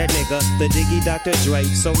that nigga, the Diggy Dr. Dre.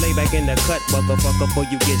 So lay back in the cut, motherfucker, before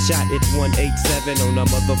you get shot. It's 187 on the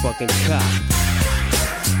motherfucking cop.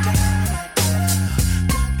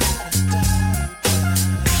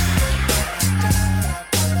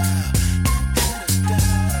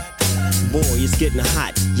 Boy, it's getting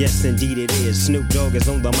hot, yes indeed it is. Snoop Dogg is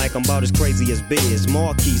on the mic, I'm about as crazy as Biz.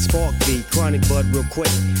 Marquis, Spark B, Chronic Bud real quick.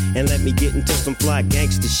 And let me get into some fly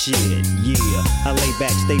gangster shit. Yeah, I lay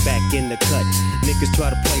back, stay back in the cut. Niggas try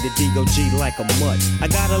to play the D.O.G. like a mutt. I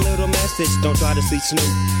got a little message, don't try to see Snoop.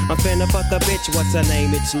 I'm finna fuck a bitch, what's her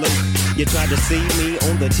name? It's Luke. You try to see me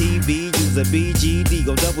on the TV, use a BG,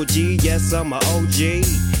 D-O-double-G, yes I'm a OG.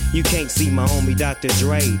 You can't see my homie Dr.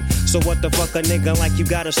 Dre. So what the fuck a nigga like you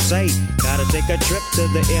gotta say? Gotta take a trip to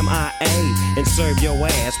the MIA and serve your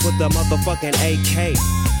ass with the motherfucking AK.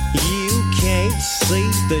 You can't see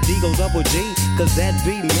the D-O-double-G, cause that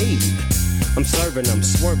be me. I'm serving them,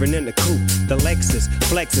 swerving in the coupe. The Lexus,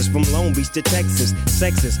 flexes from Long Beach to Texas.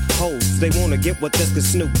 Sexist hoes, they wanna get with this cause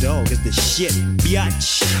Snoop Dogg is the shit,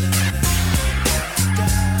 biatch.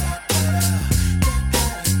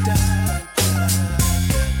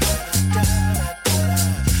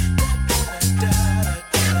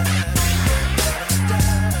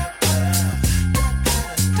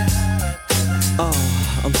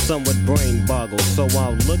 I'm somewhat brain boggled, so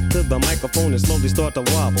I'll look to the microphone and slowly start to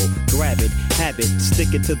wobble. Grab it, habit,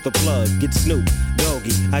 stick it to the plug. Get Snoop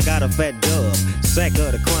Doggy, I got a fat dub. Sack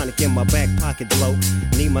of the Chronic in my back pocket low.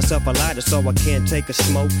 Need myself a lighter so I can't take a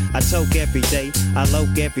smoke. I toke every day, I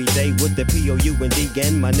loke every day with the P-O-U-N-D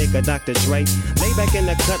and my nigga Dr. Dre. Lay back in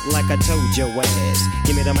the cut like I told your ass.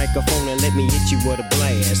 Give me the microphone and let me hit you with a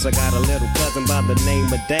blast. I got a little cousin by the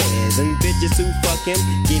name of Daz, and bitches who fuck him,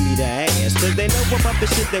 give me the ass. Cause they know about the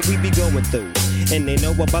shit that we be going through, and they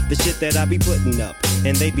know about the shit that I be putting up,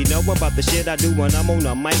 and they be know about the shit I do when I'm on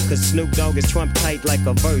the mic. Cause Snoop Dogg is Trump tight like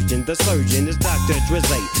a virgin. The surgeon is Dr.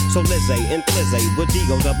 Drizzy, so Lizzie and Flizzy with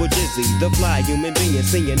D-O-double-Jizzy, the fly human being.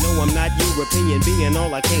 See, you know I'm not European, being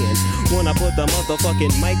all I can when I put the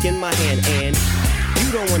motherfucking mic in my hand. And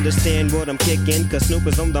you don't understand what I'm kicking, cause Snoop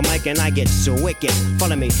is on the mic and I get so wicked.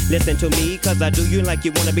 Follow me, listen to me, cause I do you like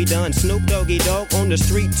you wanna be done. Snoop Doggy Dogg on the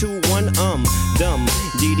street, 2-1, dumb,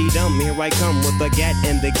 dee-dee-dum. Here I come with the gat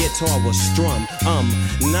and the guitar was strum.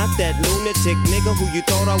 Not that lunatic nigga who you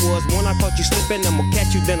thought I was. When I caught you slipping, I'ma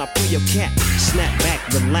catch you, then I pull your cat. Snap back,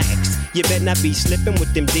 relax. You better not be slipping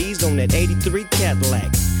with them D's on that 83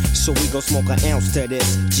 Cadillac. So we gon' smoke an ounce to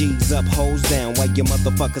this. G's up, hoes down, while you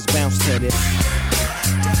motherfuckers bounce to this.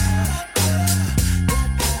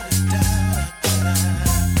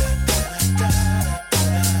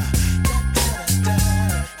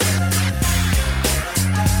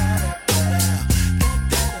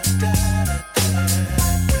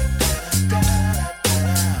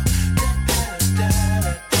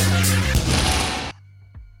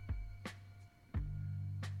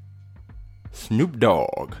 Snoop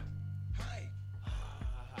Dogg.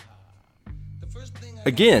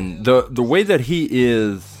 Again, the way that he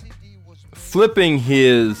is flipping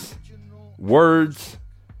his words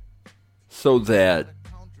so that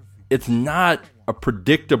it's not a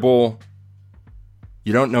predictable,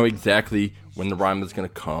 you don't know exactly when the rhyme is going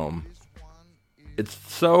to come. It's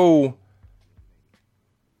so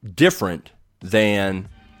different than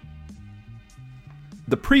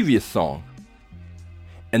the previous song.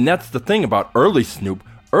 And that's the thing about early Snoop.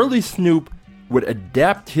 Early Snoop would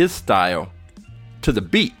adapt his style to the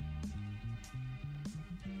beat,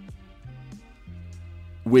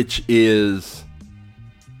 which is,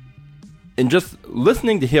 and just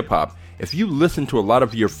listening to hip hop, if you listen to a lot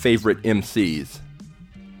of your favorite MCs,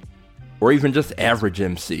 or even just average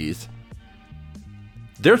MCs,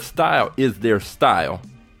 their style is their style,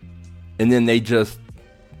 and then they just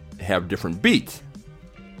have different beats.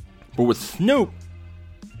 But with Snoop,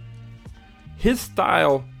 his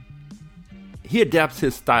style, he adapts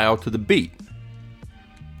his style to the beat.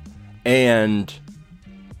 And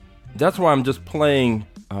that's why I'm just playing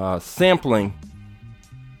sampling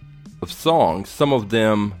of songs. Some of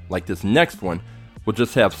them, like this next one, will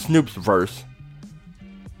just have Snoop's verse,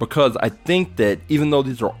 because I think that even though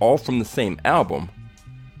these are all from the same album,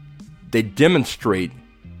 they demonstrate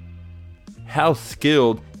how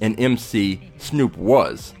skilled an MC Snoop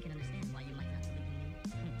was.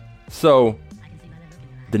 So,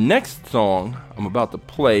 the next song I'm about to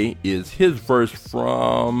play is his verse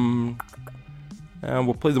from, and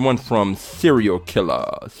we'll play the one from Serial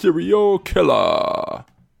Killer. Serial Killer.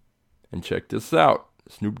 And check this out.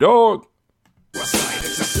 Snoop Dogg. Suicide,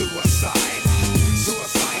 it's a suicide.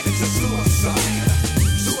 Suicide, it's a suicide.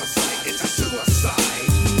 Suicide, it's a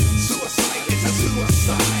suicide. Suicide, it's a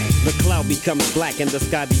suicide. The cloud becomes black and the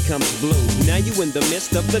sky becomes blue. Now you in the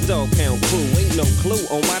midst of the Dog Pound crew. Ain't no clue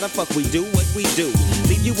on why the fuck we do what we do.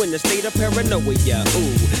 Leave you in the state of paranoia,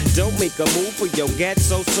 ooh. Don't make a move for your gat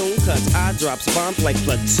so soon, cause I drops bombs like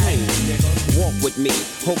platoon. Walk with me,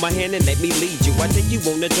 hold my hand and let me lead you. I take you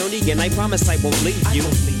on a journey and I promise I won't leave you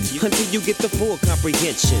until you get the full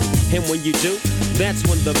comprehension. And when you do, that's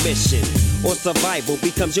when the mission or survival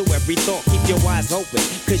becomes your every thought. Keep your eyes open,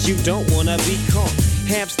 cause you don't wanna be caught.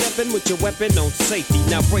 Half stepping with your weapon on safety.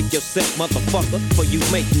 Now break yourself, motherfucker, for you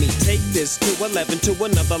make me take this to 11 to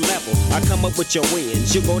another level. I come up with your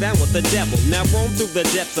wins, you go down with the devil. Now roam through the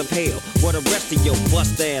depths of hell, where the rest of your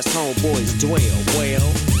bust-ass homeboys dwell. Well,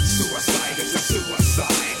 suicide is a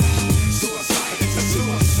suicide. Suicide is a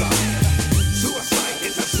suicide. Suicide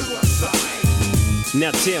is a suicide.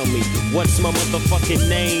 Now tell me, what's my motherfucking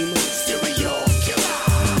name? Serial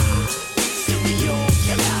killer. Serial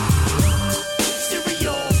killer.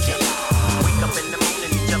 Serial killer. Wake up in the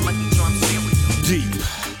morning, you're lucky charm cereal.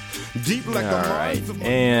 Deep like the Alright,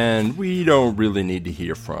 and we don't really need to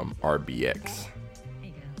hear from RBX.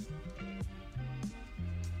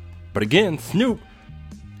 But again, Snoop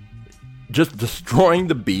just destroying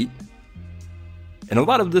the beat. And a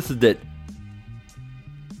lot of this is that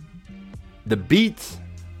the beats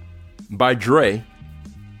by Dre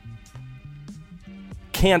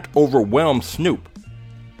can't overwhelm Snoop.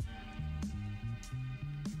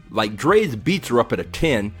 Like, Dre's beats are up at a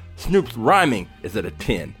 10, Snoop's rhyming is at a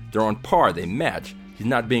 10. They're on par, they match. He's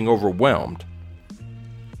not being overwhelmed.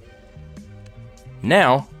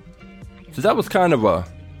 Now, so that was kind of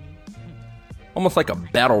almost like a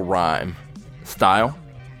battle rhyme style.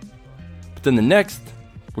 But then the next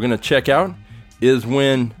we're gonna check out is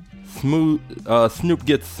when Snoop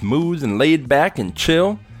gets smooth and laid back and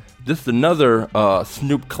chill. This is another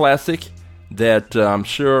Snoop classic that I'm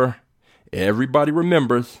sure everybody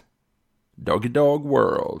remembers. Doggy Dogg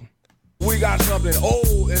World. We got something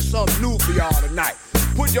old and something new for y'all tonight.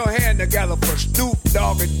 Put your hand together for Snoop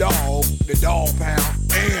Doggy Dogg, the Dog Pound,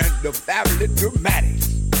 and the Fabulous Dramatics.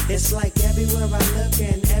 It's like everywhere I look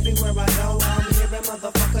and everywhere I go, I'm hearing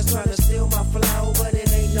motherfuckers trying to steal my flow, but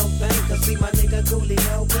it ain't no thing, cause see my nigga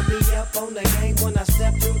Coolio could be up on the game when I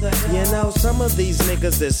step through the door. You know, some of these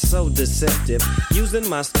niggas is so deceptive, using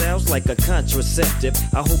my styles like a contraceptive.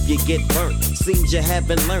 I hope you get burnt, seems you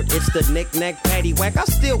haven't learned. It's the knick-knack, paddywhack, I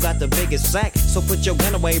still got the biggest sack. So put your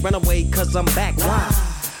gun away, run away, cause I'm back. Why?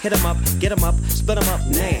 Hit 'em up, get 'em up, split 'em up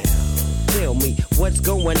now. Tell me what's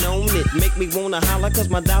going on, it make me wanna holler, cause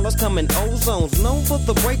my dollars come in ozones. Known for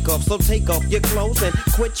the break off, so take off your clothes and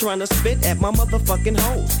quit trying to spit at my motherfucking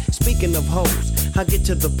hoes. Speaking of hoes, I get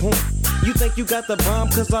to the point. You think you got the bomb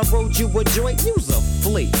cause I wrote you a joint? You's a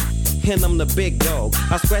flea. And I'm the big dog.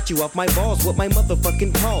 I scratch you off my balls with my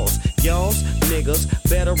motherfucking paws. Y'all's niggas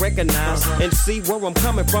better recognize and see where I'm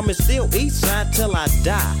coming from. It's still east side till I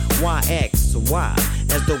die. Why X, why?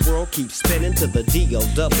 As the world keeps spinning to the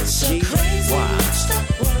D-O-double-G. It's a crazy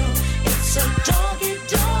mixed-up world. It's a doggy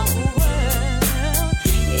dog world.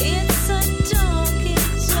 It's a doggy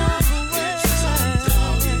dog world. It's a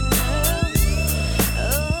doggy dog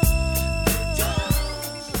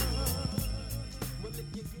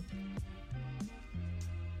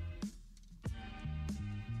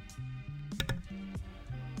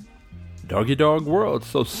world. Doggy Dog World.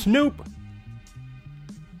 So Snoop,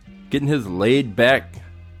 getting his laid back,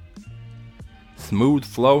 smooth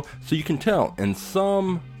flow. So you can tell in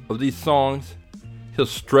some of these songs, he'll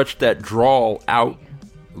stretch that drawl out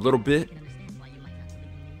a little bit,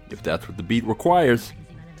 if that's what the beat requires.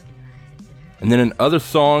 And then in other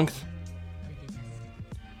songs,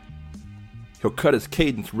 he'll cut his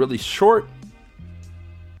cadence really short,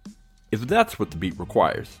 if that's what the beat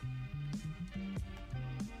requires.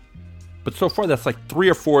 But so far, that's like 3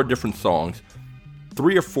 or 4 different songs,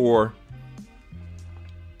 3 or 4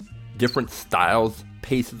 different styles,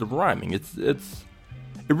 paces of rhyming. It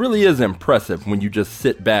really is impressive when you just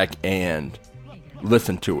sit back and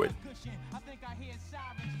listen to it.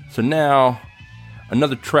 So now,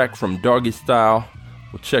 another track from Doggy Style.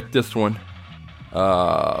 We'll check this one.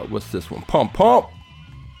 What's this one? Pump Pump.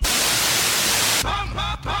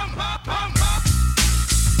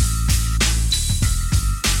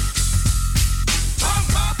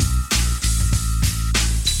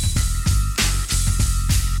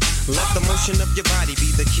 Let the motion of your body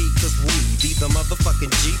be the key, cause we be the motherfucking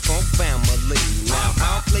G-Funk family. Now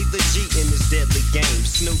I'll play the G in this deadly game.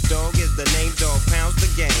 Snoop Dogg is the name, Dog pounds the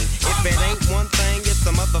game. If it ain't one thing, it's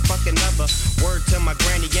the motherfucking other. Word to my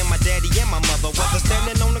granny and my daddy and my mother. Whether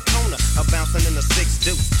standing on the corner or bouncing in a 6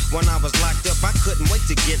 deuce. When I was locked up, I couldn't wait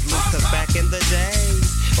to get loose, cause back in the days,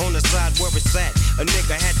 on the side where it's at, a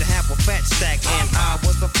nigga had to have a fat stack, and I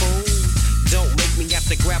was a fool. Don't make me have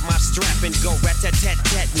to grab my strap and go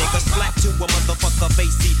rat-tat-tat-tat, nigga. Slap to a motherfucker,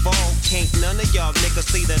 facey fall. Can't none of y'all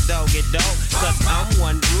niggas see the doggy dog, cause I'm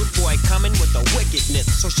one rude boy coming with the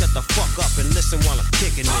wickedness. So shut the fuck up and listen while I'm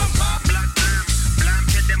kicking this. Blood blam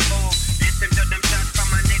to them ball. Listen to them shots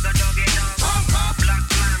from my nigga doggy dog. Blood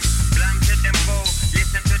blam to them ball.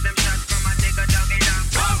 Listen to them shots from my nigga doggy dog.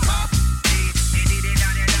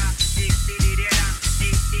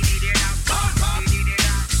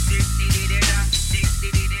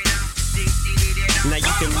 Now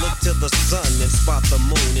you can look to the sun and spot the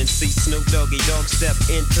moon and see Snoop Doggy Dogg step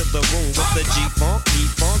into the room with the G-Funk,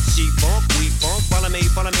 E-Funk, G-Funk, we funk. Follow me,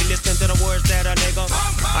 listen to the words that a nigga.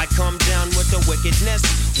 I come down with the wickedness.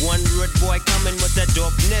 One rude boy coming with the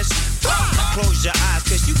dopeness. Close your eyes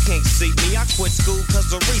cause you can't see me. I quit school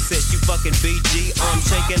cause of recess, you fucking BG. I'm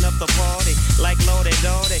shaking up the party like Lordy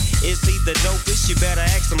Dordy. Is he the dopest? You better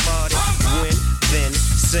ask somebody. When, then,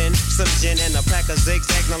 send some gin and a pack of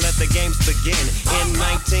zigzag. Now let the games begin. In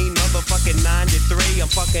 1993,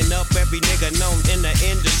 I'm fucking up every nigga known in the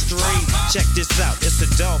industry. Check this out, it's a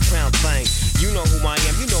dog pound thing. You know who I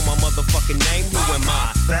am, you know my motherfucking name. Who am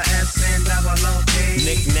I? The S-N-double-O-P.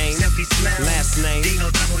 Nickname, last name,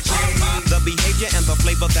 D-O-double-G. The behavior and the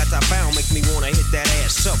flavor that I found makes me wanna hit that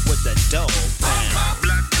ass up with the dog pound.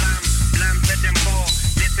 Blood blam to them ball.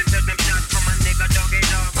 Listen to them shots from my nigga doggy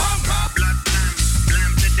dog. Blood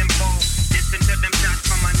blam to them ball. Listen to them shots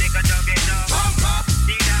from my nigga doggy dog.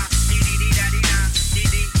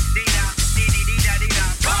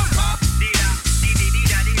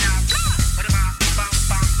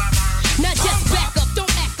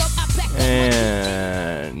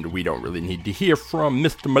 And we don't really need to hear from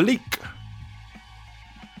Mr. Malik.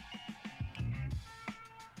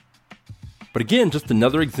 But again, just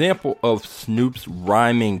another example of Snoop's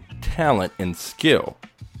rhyming talent and skill.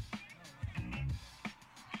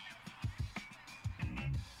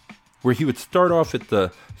 Where he would start off at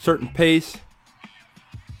the certain pace,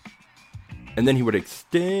 and then he would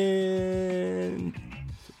extend.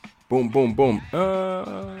 Boom, boom, boom.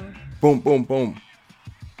 Boom, boom, boom.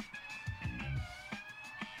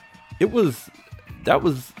 That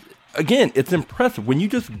was, again, it's impressive when you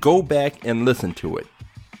just go back and listen to it.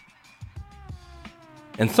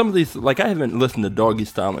 And some of these, like I haven't listened to Doggy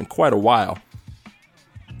Style in quite a while.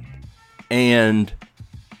 And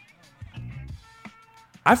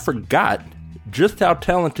I forgot just how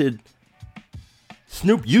talented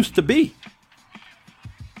Snoop used to be.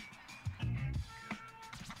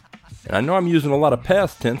 And I know I'm using a lot of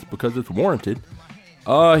past tense because it's warranted.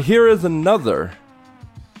 Here is another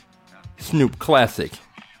Snoop classic.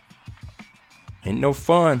 Ain't no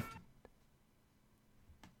fun.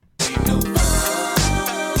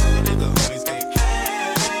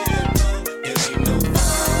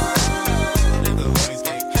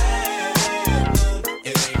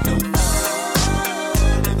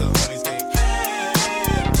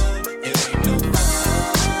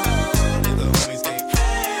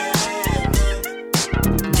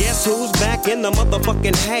 In the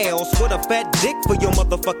motherfucking house with a fat dick for your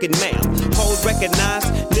motherfucking mouth. Hoes recognize,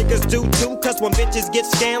 niggas do too, cause when bitches get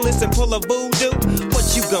scandalous and pull a voodoo, what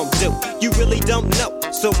you gon' do? You really don't know.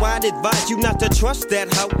 So I'd advise you not to trust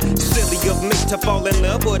that hoe. Silly of me to fall in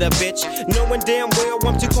love with a bitch, knowing damn well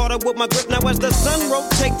I'm too caught up with my grip. Now as the sun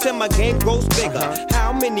rotates and my game grows bigger,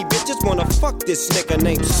 how many bitches wanna fuck this nigga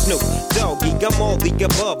named Snoop Doggy? I'm all the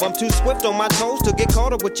above. I'm too swift on my toes to get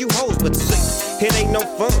caught up with you hoes. But see, it ain't no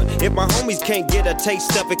fun if my homies can't get a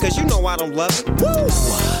taste of it, cause you know I don't love it. Woo!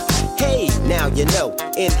 Hey, now you know.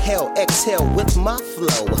 Inhale, exhale with my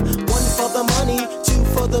flow. 1 for the money, 2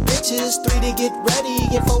 for the bitches, 3 to get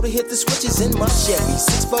ready, and 4 to hit the switches in my Chevy.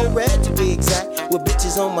 6 for red to be exact, with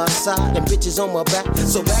bitches on my side and bitches on my back.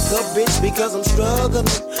 So back up, bitch, because I'm struggling.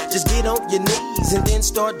 Just get on your knees and then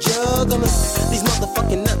start juggling these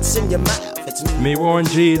motherfucking nuts in your mouth. It's me, Warren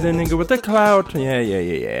G, the nigga with the clout.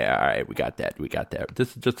 Yeah. All right, we got that. This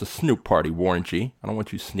is just a Snoop party, Warren G. I don't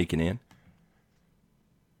want you sneaking in.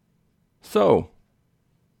 So,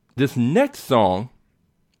 this next song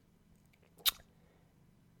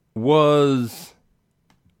was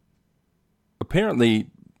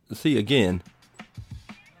apparently, see again,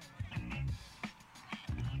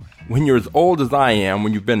 when you're as old as I am,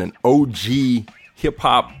 when you've been an OG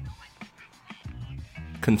hip-hop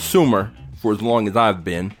consumer for as long as I've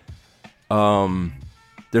been,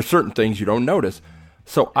 there's certain things you don't notice.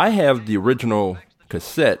 So I have the original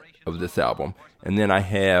cassette of this album, and then I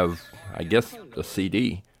have, I guess, a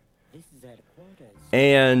CD.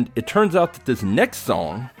 And it turns out that this next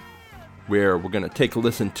song, where we're going to take a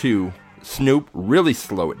listen to Snoop really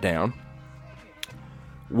slow it down,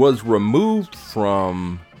 was removed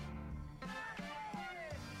from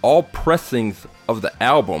all pressings of the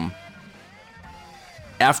album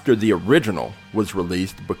after the original was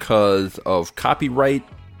released because of copyright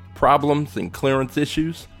problems and clearance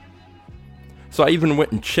issues. So I even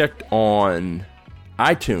went and checked on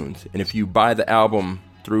iTunes, and if you buy the album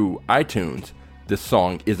through iTunes, this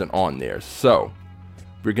song isn't on there. So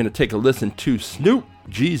we're going to take a listen to Snoop,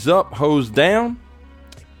 G's Up, Hoes Down.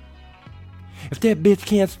 If that bitch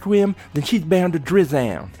can't swim, then she's bound to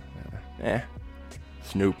drizzle.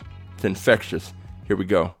 Snoop, it's infectious. Here we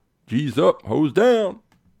go. G's up, hoes down.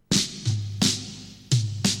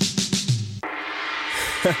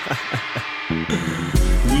 Yeah,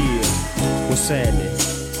 what's happening?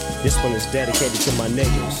 This one is dedicated to my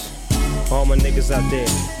niggas. All my niggas out there.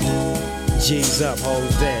 G's up,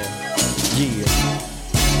 hoes down. Yeah.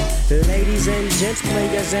 Ladies and gents,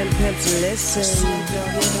 players and pimps, listen.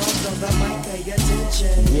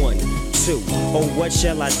 1, 2, oh what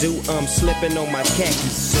shall I do? I'm slipping on my khaki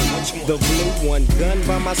suit. The blue one, gun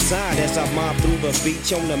by my side as I mob through the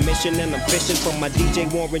beach on a mission, and I'm fishing for my DJ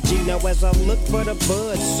Warren G. Now as I look for the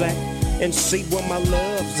bud sack and see where my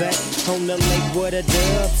love's at, on the lake where the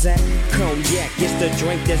dove's at. Cognac is the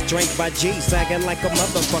drink that's drank by G, sagging like a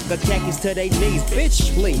motherfucker, khakis to they knees.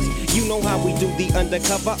 Bitch, please, you know how we do the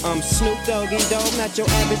undercover. I'm Snoop Doggy Dogg, not your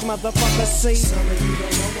average motherfucker. See, some of you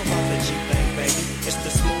don't know about the G thing, baby. It's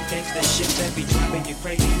the smooth gangsta shit that be driving you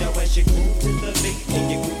crazy. Now as you groove to the beat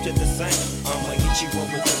and you groove to the sound, I'ma hit you up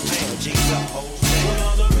with the pound. G's up, hoes down. When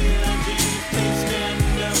all the real G's, please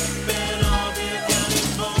stand up and all be accounted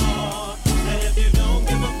for. And if you don't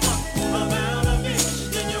give a fuck about a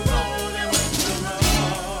bitch, then you're rolling with the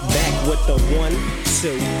roll. Back with the 1,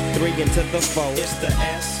 2, 3 into the 4. It's the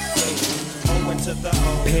S, O into the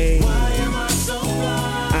O. P. Why am I so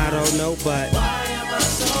fly? I don't know, but why am I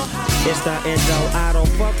so high? It's the endo, I don't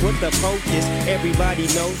fuck with the focus. Everybody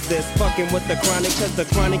knows this, fucking with the chronic, cause the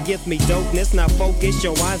chronic gives me dopeness. Now focus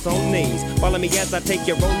your eyes on these. Follow me as I take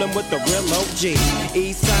you rolling with the real OG.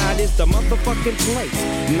 East side is the motherfucking place,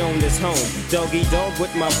 known as home. Doggy dog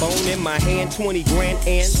with my bone in my hand, 20 grand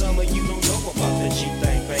and some of you don't know about the G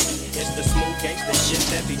thing, baby. It's the smooth gangsta shit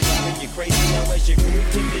that be driving you crazy. Now as you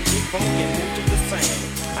groove to the G-funk and move to the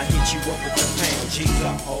sound, I hit you up with the pound. G's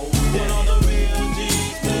up, hoes down. When all the real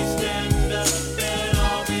G's, please stand up and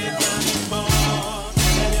all be accounted for.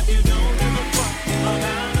 And if you don't give a fuck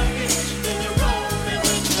about a bitch, then you're rolling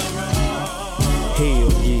with the roll. Hell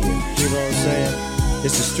yeah, you know what I'm saying?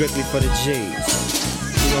 This is strictly for the G's.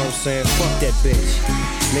 You know what I'm saying? Fuck that bitch.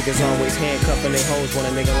 Niggas always handcuffing their hoes when a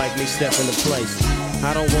nigga like me step into place.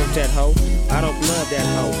 I don't want that hoe, I don't love that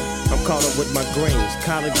hoe. I'm caught up with my greens,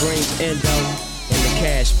 collard greens, endo, and the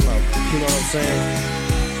cash flow. You know what I'm saying?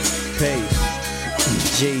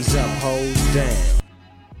 Peace. G's up, hoes down.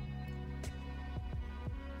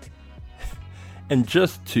 And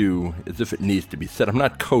just to, as if it needs to be said, I'm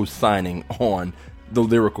not co-signing on the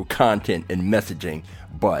lyrical content and messaging,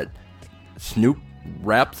 but Snoop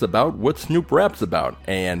raps about what Snoop raps about.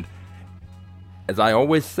 And as I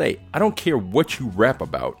always say, I don't care what you rap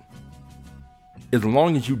about, as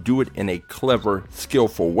long as you do it in a clever,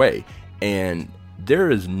 skillful way. And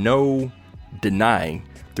there is no denying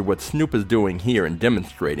that what Snoop is doing here and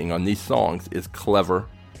demonstrating on these songs is clever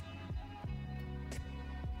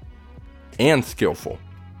and skillful.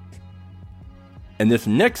 And this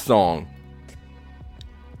next song,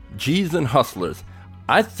 G's and Hustlers,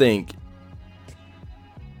 I think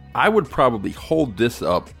I would probably hold this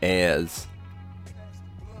up as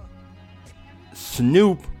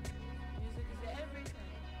Snoop.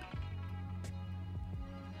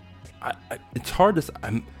 It's hard to say.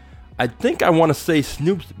 I think I want to say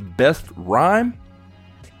Snoop's best rhyme.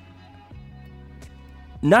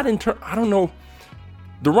 Not in turn. I don't know.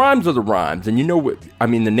 The rhymes are the rhymes, and you know what? I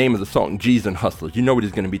mean, the name of the song, G's and Hustlers. You know what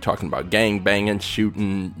he's going to be talking about: gang banging,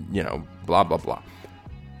 shooting, blah blah blah.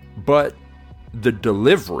 But the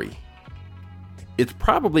delivery, it's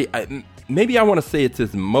probably maybe I want to say it's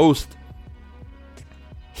his most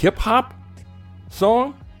hip hop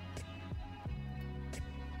song.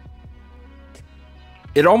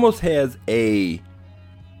 It almost has a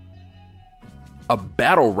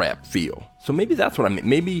battle rap feel. So maybe that's what I mean.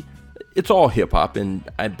 Maybe it's all hip hop, and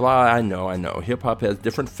I know. Hip hop has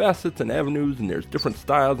different facets and avenues, and there's different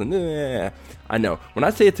styles, and I know. When I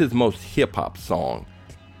say it's his most hip hop song,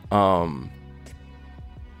 I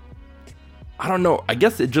don't know. I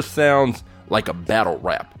guess it just sounds like a battle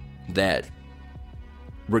rap that,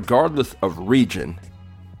 regardless of region,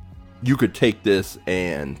 you could take this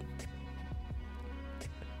and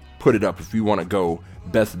put it up if you want to go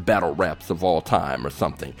best battle raps of all time or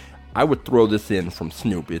something. I would throw this in from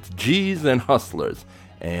Snoop. It's G's and Hustlers,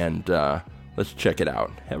 and let's check it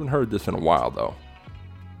out. Haven't heard this in a while though.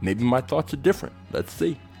 Maybe my thoughts are different. Let's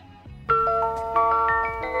see.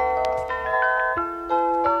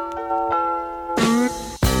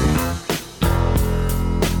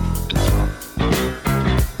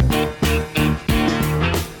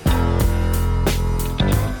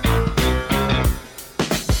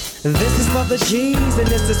 This is for the G's and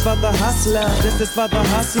this is for the hustlers. This is for the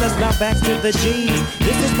hustlers, now back to the G's.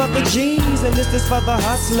 This is for the G's and this is for the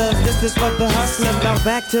hustlers. This is for the hustlers, now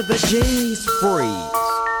back to the G's. Freeze.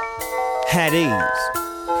 Had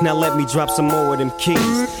ease. Now let me drop some more of them keys.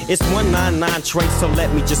 It's 199 trace, so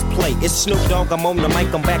let me just play. It's Snoop Dogg, I'm on the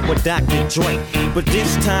mic, I'm back with Dr. Dre. But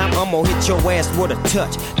this time I'm gonna hit your ass with a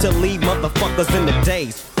touch to leave motherfuckers in the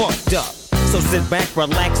days fucked up. So sit back,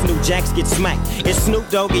 relax, New Jacks get smacked. It's Snoop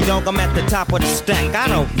Doggy Dogg, I'm at the top of the stack. I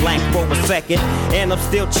don't lack for a second, and I'm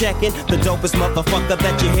still checking. The dopest motherfucker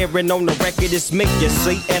that you're hearing on the record is me, you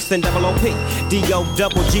see. S-N-O-O-P,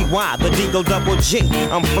 D-O-double-G-Y, the D-O-double-G.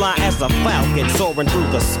 I'm fly as a falcon, soaring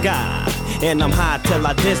through the sky. And I'm high till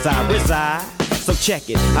I reside. So check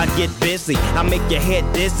it, I get busy, I make your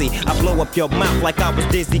head dizzy, I blow up your mouth like I was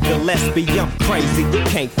Dizzy Gillespie. I'm crazy, you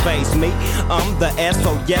can't face me. I'm the S,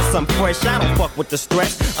 so yes, I'm fresh. I don't fuck with the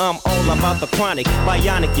stress. I'm all about the chronic,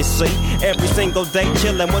 bionic, you see. Every single day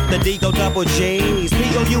chillin' with the D-O-double-G's.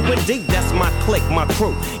 P-O-U-N-D, that's my clique, my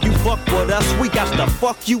crew. You fuck with us, we got to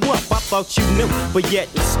fuck you up. I thought you knew, but yet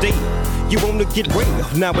and still you wanna get real,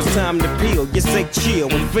 now it's time to peel. You say chill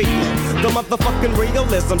and feel the motherfucking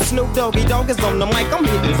realism. Snoop Doggy Dogg is on the mic, I'm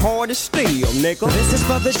hitting hard as steel, nigga. This is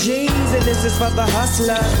for the G's and this is for the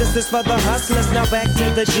hustlers. This is for the hustlers, now back to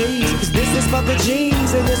the G's. This is for the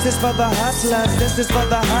G's and this is for the hustlers. This is for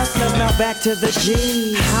the hustlers, now back to the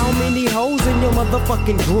G's. How many hoes in your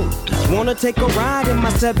motherfucking group wanna take a ride in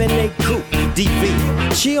my 7-8 coupe?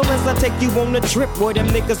 DV, chill as I take you on a trip where them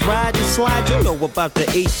niggas ride and slide. You know about the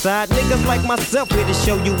east side, niggas like myself here to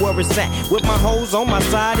show you where it's at. With my hoes on my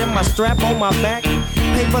side and my strap on my back.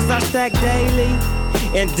 Papers I stack daily,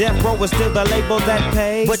 and Death Row is still the label that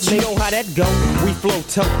pays. But you know how that go, we flow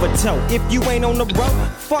toe for toe. If you ain't on the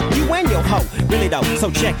road, fuck you and your hoe. Really though,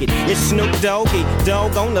 so check it, it's Snoop Doggy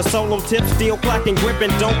Dogg on the solo tip, still clocking,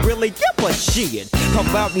 gripping, don't really give a shit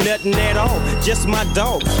about nothing at all. Just my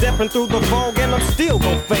dog, stepping through the fog, and I'm still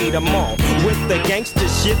gon' fade them all. With the gangster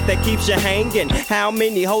shit that keeps you hanging. How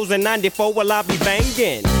many hoes in 94 will I be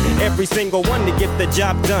banging? Every single one to get the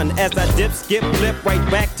job done. As I dip, skip, flip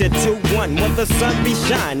right back to 2-1. When the sun be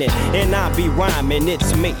shining and I be rhyming,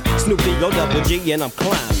 it's me, Snoop D-O-double-G, and I'm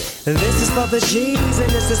climbing. This is for the G's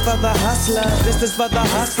and this is for the hustlers. This is for the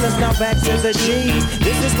hustlers, now back to the G's.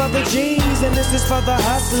 This is for the G's and this is for the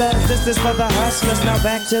hustlers. This is for the hustlers, now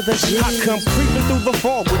back to the G's. I come creeping through the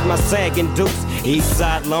fog with my sagging deuce.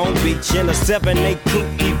 Eastside Long Beach in a 7-8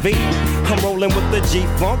 coupe EV. I'm rolling with the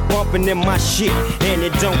G-Funk, bumping in my shit, and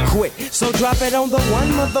it don't quit. So drop it on the one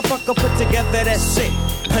motherfucker put together, that's it.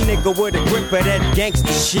 A nigga with a grip of that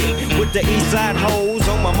gangster shit. With the Eastside hoes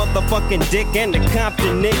on my motherfucking dick, and the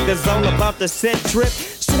Compton niggas on about the set trip.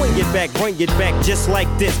 Swing bring it back just like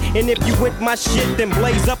this. And if you with my shit, then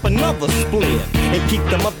blaze up another split. And keep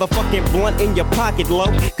the motherfucking blunt in your pocket low.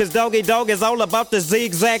 Cause Doggy Dog is all about the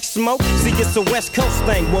zigzag smoke. See, it's a West Coast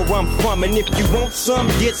thing where I'm from. And if you want some,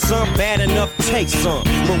 get some. Bad enough, take some.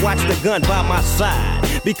 But watch the gun by my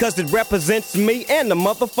side. Because it represents me and the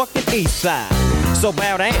motherfucking east side. So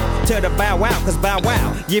bow down to the bow wow, cause bow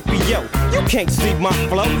wow, yippee yo, you can't see my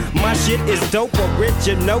flow. My shit is dope,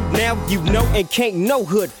 original, now you know, and can't no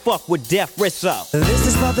hood fuck with Death Rizzo. This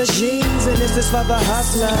is for the G's and this is for the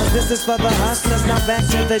hustlers. This is for the hustlers, now back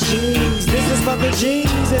to the G's. This is for the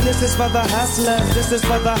G's and this is for the hustlers. This is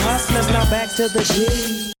for the hustlers, now back to the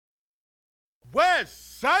G's.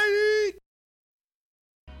 West Side!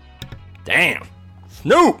 Damn.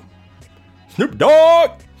 Snoop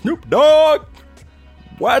Dogg.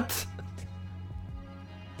 What?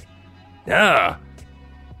 Yeah.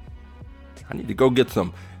 I need to go get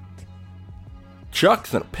some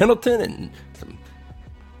Chucks and a Pendleton and some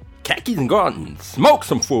khakis and go out and smoke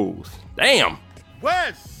some fools. Damn.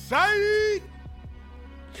 West Side!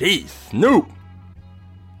 Jeez, Snoop.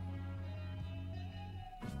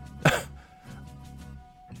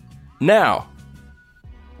 Now,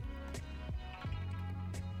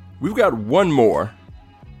 we've got one more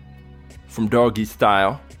from Doggy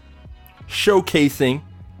Style, showcasing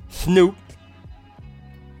Snoop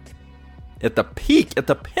at the peak, at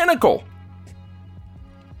the pinnacle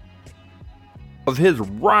of his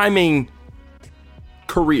rhyming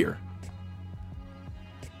career.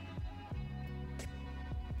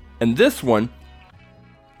 And this one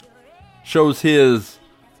shows his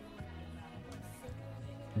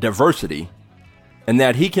diversity and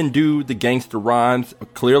that he can do the gangster rhymes.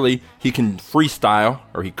 Clearly, he can freestyle,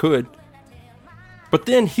 or he could. But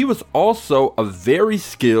then he was also a very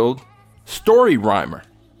skilled story rhymer.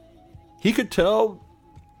 He could tell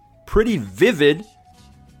pretty vivid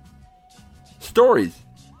stories,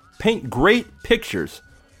 paint great pictures.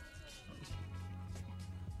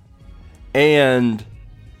 And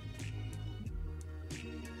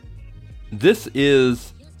this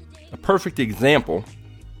is a perfect example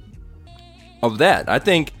of that. I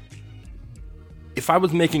think if I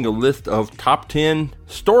was making a list of top 10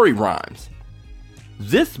 story rhymes,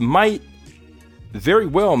 this might very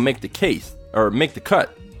well make the case, or make the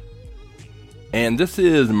cut. And this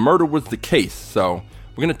is Murder Was the Case. So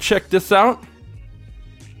we're going to check this out.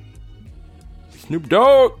 Snoop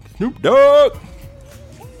Dogg.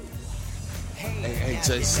 Hey,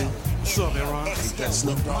 JC. What's up, Aaron? Ain't that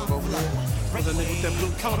Snoop Dogg over there? What's that nigga with that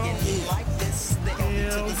blue coat on?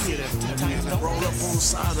 Hell yeah, man. Roll up on the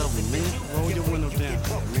side of him, man. Roll your window down.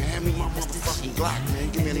 Man, hand me my motherfucking Glock, man.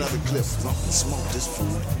 Give me another clip. Smoke this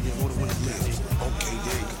food. Yeah, roll the window down. Okay,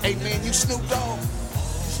 there you go. Hey, man, you Snoop Dogg?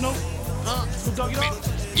 Snoop? Huh? Snoop Doggy Dogg?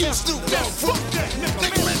 You Snoop Dogg? Fuck that,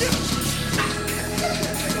 nigga, man.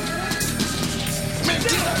 Man,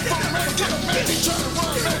 get that phone, man. Get it, man. He trying to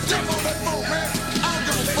run, man. Get on that phone, man. I don't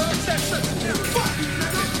give a fuck. Fuck,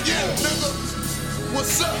 yeah, nigga.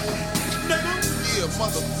 What's up? Nigga? Yeah,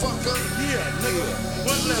 motherfucker. Yeah, nigga.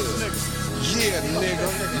 One left, nigga. Yeah, nigga.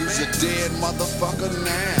 You's a dead motherfucker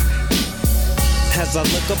now. As I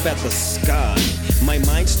look up at the sky, my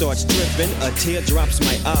mind starts tripping, a tear drops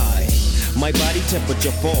my eye. My body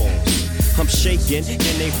temperature falls. I'm shaking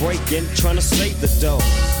and they breaking, trying to save the dough.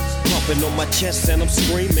 Pumping on my chest and I'm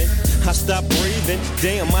screaming. I stop breathing,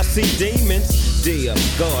 damn, I see demons. Dear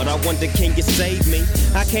God, I wonder, can you save me?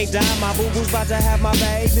 I can't die, my boo-boo's about to have my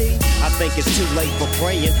baby. I think it's too late for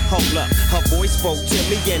praying. Hold up, her voice spoke to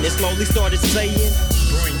me and it slowly started saying,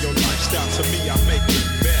 bring your lifestyle to me, I'll make it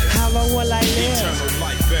better. How long will I live? Eternal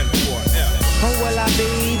life and forever. Or will I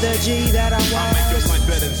be the G that I was? I'll make your life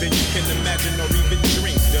better than you can imagine or even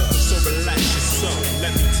dream of. So relax your soul,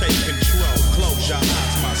 let me take control. Close your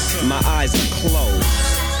eyes, my son. My eyes are closed.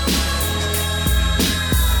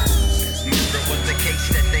 Murder was the case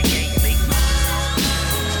that they gave me.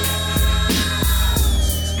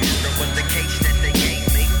 Murder was the case that they gave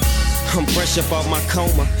me. I'm fresh up out my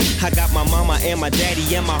coma. I got my mama and my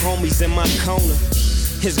daddy and my homies in my corner.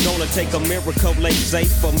 It's gonna take a miracle, they say,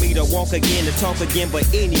 for me to walk again, to talk again. But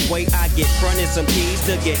anyway, I get fronted some keys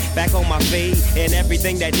to get back on my feet. And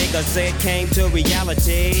everything that nigga said came to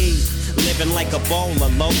reality. Living like a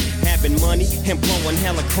baller low, having money and blowing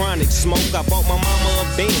hella chronic smoke. I bought my mama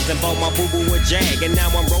a Benz and bought my boo-boo a Jag. And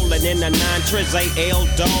now I'm rolling in a 9 Triz AL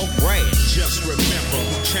Dog Red. Just remember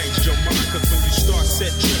who changed your mind, cause when you start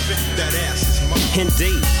set tripping, that ass is mine.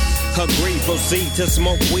 Indeed. Agree, proceed to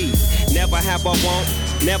smoke weed. Never have a want,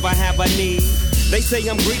 never have a need. They say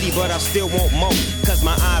I'm greedy, but I still want more. Cause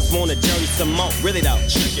my eyes wanna journey some more. Really though.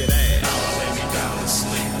 Check it out. Now I lay me down and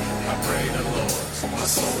sleep. I pray the Lord. a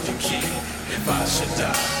soldier king. If I should die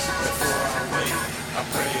before I wake, I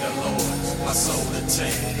pray the Lord my soul to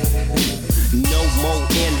take. No more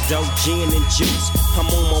endo, gin and juice. I'm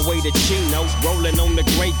on my way to Chino, rolling on the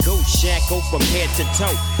Grey Goose. Shackle from head to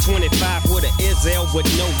toe. 25 with a Izzel with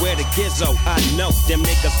nowhere to gizzo. I know them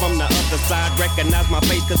niggas from the other side recognize my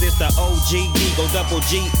face, cause it's the OG Eagle, double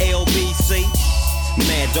G, LBC.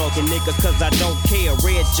 Mad dogging nigga cause I don't care.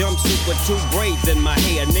 Red jumpsuit with 2 braids in my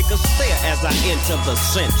hair. Niggas stare as I enter the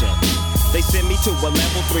center. They send me to a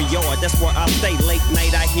level 3 yard. That's where I stay late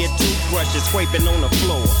night. I hear toothbrushes scraping on the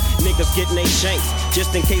floor. Niggas getting they shanks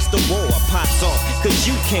just in case the war pops off. Cause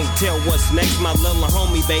you can't tell what's next. My little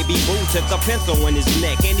homie baby boo took a pencil in his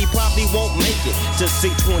neck, and he probably won't make it to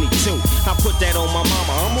C22. I put that on my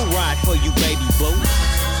mama. I'ma ride for you, baby boo.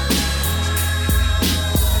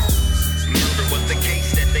 Murder was the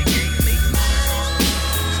case that they gave me.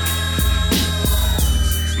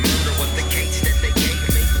 Murder was the case that they gave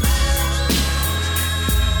me.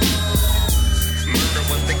 Murder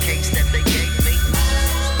was the case that they gave me.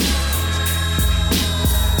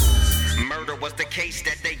 Murder was the case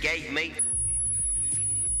that they gave me.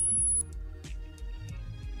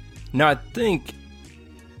 Now, I think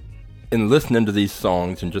in listening to these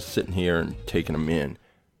songs and just sitting here and taking them in,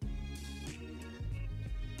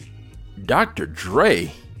 Dr.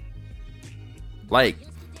 Dre, like,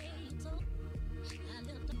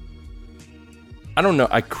 I don't know.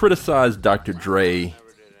 I criticized Dr. Dre.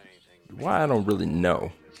 Why? I don't really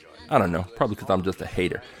know. I don't know. Probably because I'm just a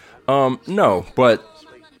hater. No, but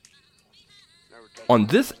on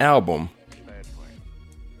this album,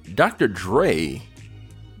 Dr. Dre,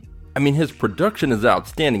 I mean, his production is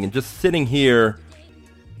outstanding, and just sitting here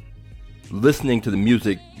listening to the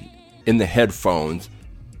music in the headphones,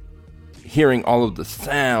 hearing all of the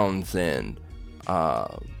sounds and the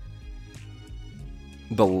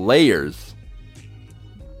layers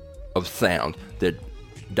of sound that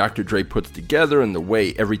Dr. Dre puts together, and the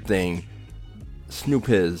way everything Snoop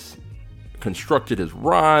has constructed his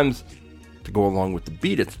rhymes to go along with the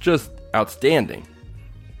beat, it's just outstanding.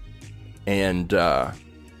 And I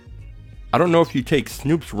don't know if you take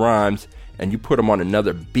Snoop's rhymes and you put them on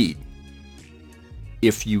another beat,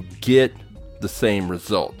 if you get the same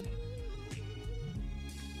result.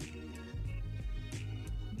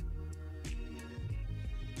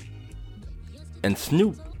 And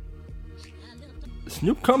Snoop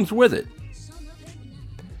comes with it.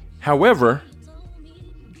 However,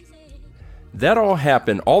 that all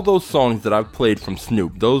happened, all those songs that I've played from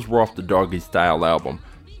Snoop, those were off the Doggy Style album.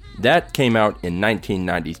 That came out in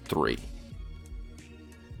 1993.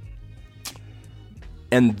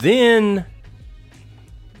 And then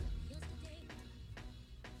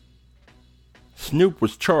Snoop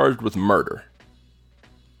was charged with murder.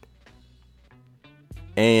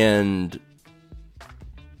 And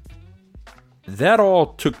that all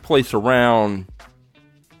took place around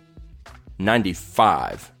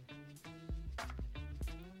 95.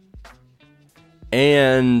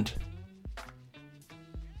 And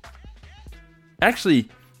actually,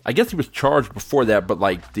 I guess he was charged before that, but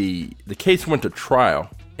like the case went to trial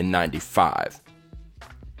in 95.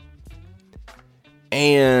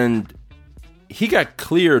 And he got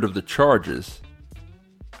cleared of the charges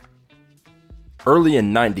early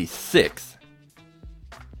in 96.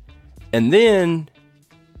 And then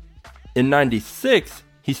in 96,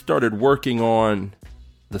 he started working on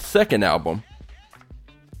the second album.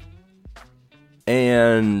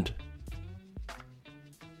 And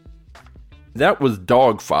that was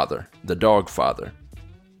Dogfather, the Dogfather.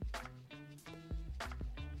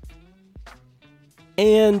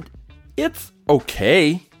 And it's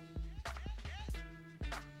okay.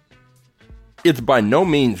 It's by no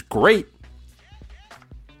means great,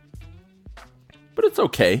 but it's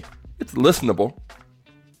okay. It's listenable.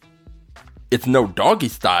 It's no Doggy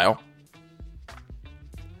Style,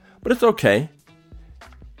 but it's okay.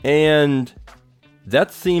 And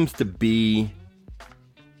that seems to be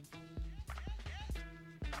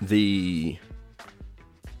the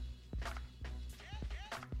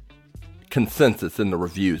consensus in the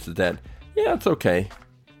reviews, is that, yeah, it's okay.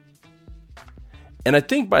 And I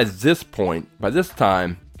think by this point, by this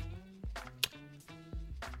time,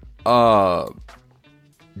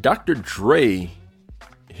 Dr. Dre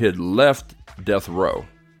had left Death Row.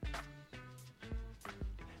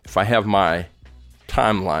 If I have my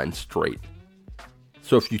timeline straight.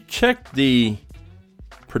 So if you check the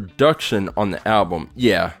production on the album,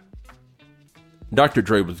 yeah, Dr.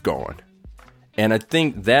 Dre was gone. And I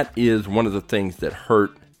think that is one of the things that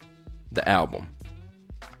hurt the album,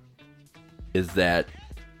 is that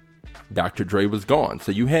Dr. Dre was gone.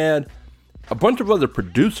 So you had a bunch of other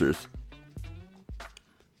producers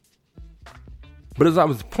But as I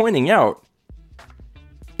was pointing out,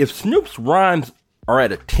 if Snoop's rhymes are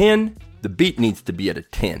at a 10, the beat needs to be at a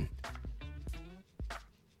 10.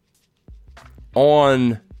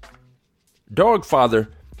 On Dogfather,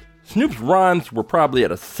 Snoop's rhymes were probably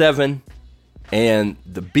at a 7, and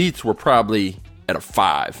the beats were probably at a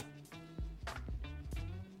 5.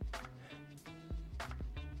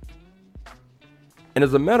 And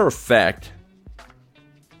as a matter of fact,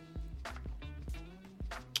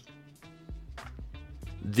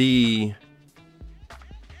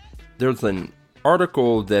 there's an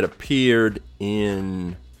article that appeared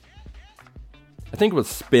in, I think it was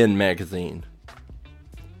Spin magazine.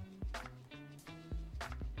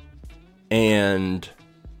 And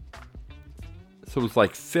so it was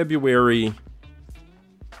like February,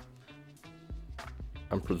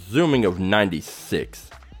 I'm presuming, of 96.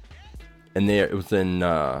 And there it was an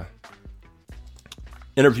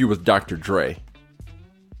interview with Dr. Dre.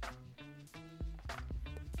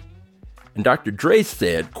 And Dr. Dre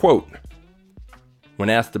said, quote, when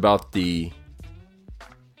asked about the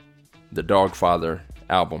Dogfather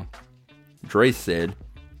album, Dre said,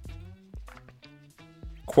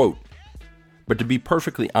 quote, but to be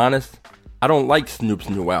perfectly honest, I don't like Snoop's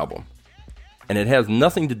new album. And it has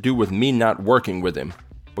nothing to do with me not working with him,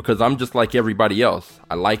 because I'm just like everybody else.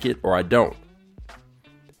 I like it or I don't.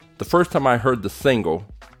 The first time I heard the single,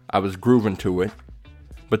 I was grooving to it,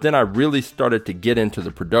 but then I really started to get into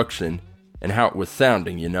the production and how it was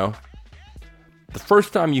sounding, you know? The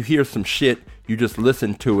first time you hear some shit, you just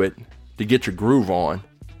listen to it to get your groove on.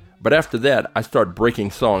 But after that, I start breaking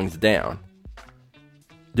songs down.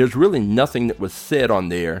 There's really nothing that was said on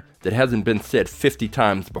there that hasn't been said 50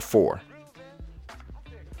 times before.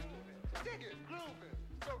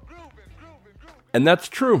 And that's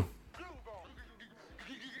true.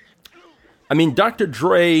 I mean, Dr.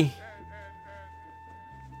 Dre,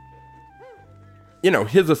 you know,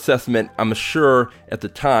 his assessment, I'm sure at the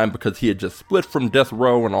time, because he had just split from Death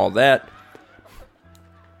Row and all that,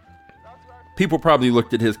 people probably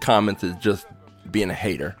looked at his comments as just being a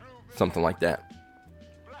hater, something like that.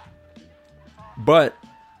 But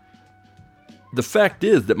the fact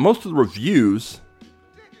is that most of the reviews,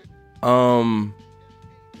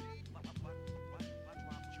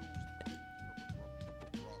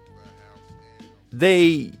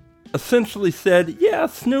 they essentially said, yeah,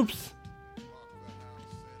 Snoop's,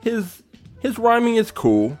 his rhyming is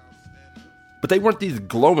cool, but they weren't these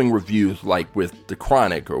glowing reviews like with The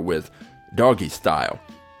Chronic or with Doggy Style.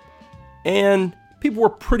 And people were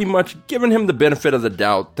pretty much giving him the benefit of the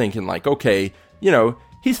doubt, thinking like, okay, you know,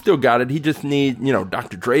 he still got it. He just need, you know,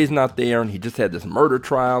 Dr. Dre's not there, and he just had this murder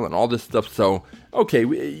trial and all this stuff. So, okay,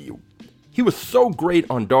 he was so great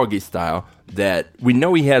on Doggy Style that we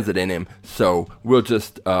know he has it in him. So we'll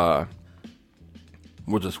just wait.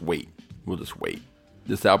 We'll just wait.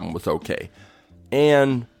 This album was okay.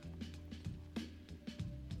 And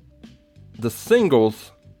the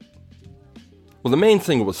singles, well, the main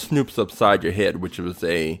single was Snoop's Upside Your Head, which was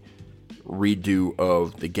a redo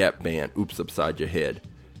of the Gap Band Oops Upside Your Head.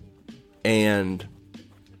 And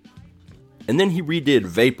then he redid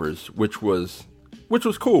Vapors, which was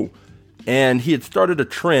cool. And he had started a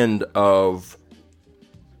trend of,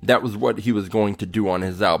 that was what he was going to do on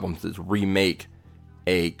his albums, is remake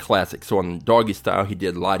a classic. So on Doggy Style, he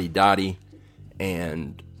did Lottie Dottie,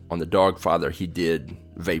 and on the Dogfather, he did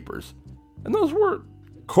Vapors. And those were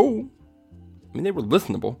cool. I mean, they were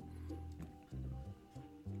listenable.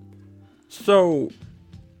 So,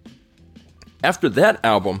 after that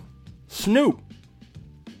album, Snoop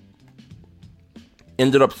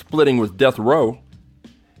ended up splitting with Death Row,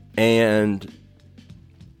 and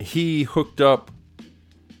he hooked up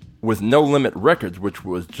with No Limit Records, which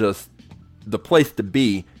was just the place to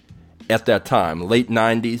be at that time, late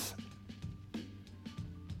 90s.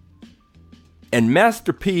 And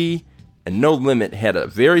Master P and No Limit had a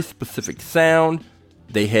very specific sound.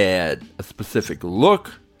 They had a specific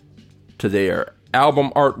look to their album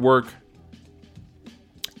artwork.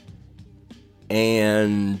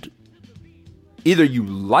 And either you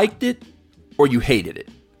liked it or you hated it.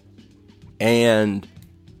 And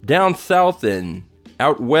down south and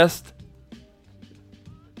out west,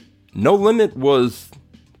 No Limit was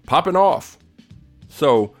popping off.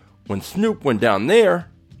 So when Snoop went down there,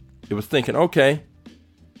 it was thinking, okay,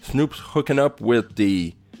 Snoop's hooking up with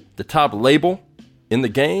the top label in the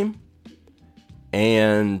game,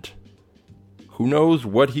 and who knows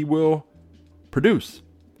what he will produce.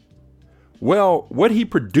 Well, what he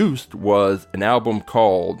produced was an album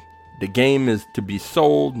called The Game Is to Be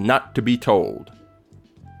Sold, Not to Be Told.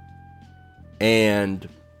 And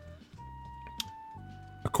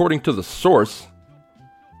according to The Source,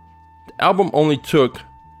 the Album only took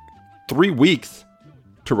 3 weeks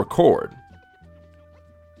to record.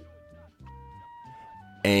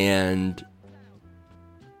 And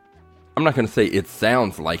I'm not going to say it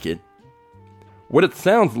sounds like it. What it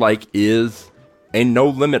sounds like is a No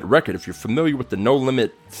Limit record. If you're familiar with the No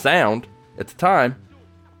Limit sound at the time,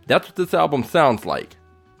 that's what this album sounds like.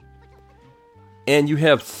 And you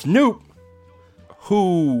have Snoop,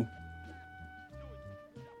 who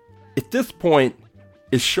at this point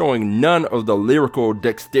is showing none of the lyrical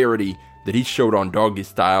dexterity that he showed on Doggy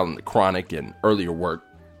Style and The Chronic and earlier work.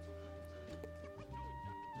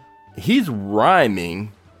 He's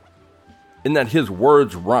rhyming in that his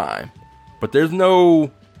words rhyme, but there's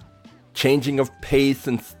no changing of pace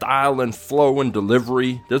and style and flow and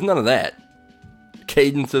delivery. There's none of that.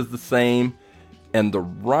 Cadence is the same, and the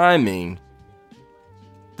rhyming,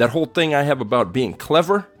 that whole thing I have about being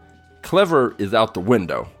clever is out the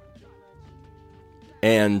window.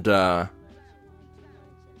 And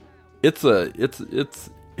it's sad.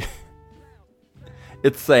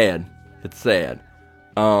 It's sad.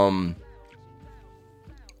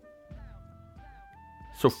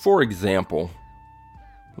 So for example,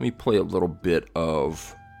 let me play a little bit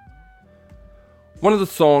of one of the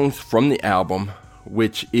songs from the album,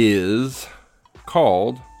 which is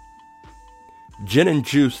called Gin and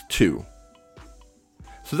Juice 2.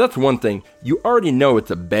 So that's one thing. You already know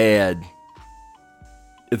it's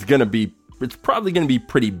probably gonna be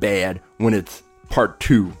pretty bad when it's part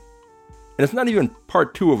 2. And it's not even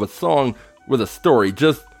part 2 of a song with a story,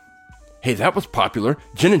 just, hey, that was popular.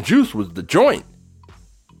 Gin and Juice was the joint.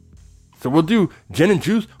 So we'll do Gin and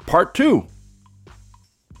Juice part 2.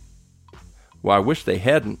 Well, I wish they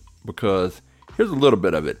hadn't, because here's a little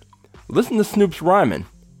bit of it. Listen to Snoop's rhyming.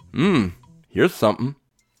 Here's something.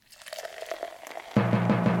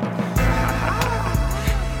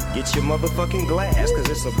 Get your motherfucking glass, cause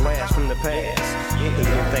it's a blast from the past. You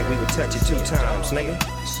didn't think we would touch it 2 times, nigga?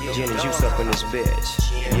 Gin and Juice up in this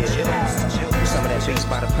bitch. Yeah. Some of that beats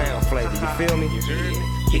by the pound flavor, you feel me?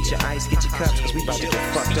 Get your ice, get your cups, cause we about to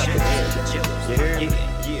get fucked up again. You hear me?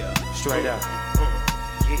 Yeah. Straight up.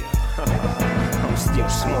 I'm still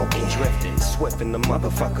smoking, drifting, swiffing the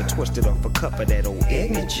motherfucker, twisted off a cup of that old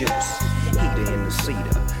ignorant juice. Heater in the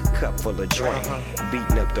cedar, cup full of drink,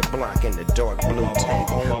 beating up the block in the dark blue tank.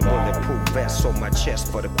 Bulletproof vest on my chest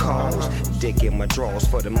for the cause, dick in my drawers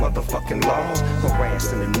for the motherfucking laws.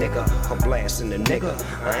 Harassing a nigga, or blasting a nigga.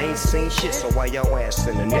 I ain't seen shit, so why y'all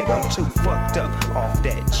asking a nigga? I'm too fucked up off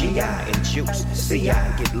that GI and juice. CI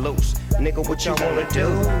get loose, nigga, what y'all wanna do?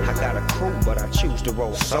 I got a crew, but I choose to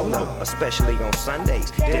roll solo, especially on Sundays,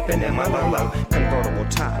 dipping in my Lolo. Convertible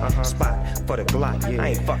top, spot for the Glock. I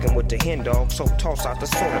ain't fucking with the hen dog, so toss out the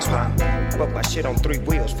soda pop. But my shit on 3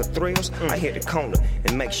 wheels for thrills. I hit the corner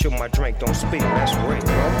and make sure my drink don't spill. That's real.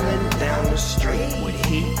 Rolling down the street with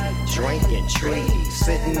heat, drinking trees,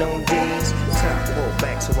 sitting on D's. Top roll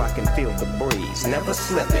back so I can feel the breeze. Never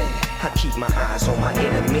slipping. I keep my eyes on my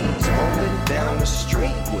enemies. Rolling down the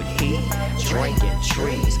street with heat, drinking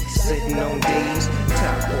trees, sitting on D's.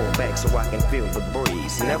 Top roll back so I can feel the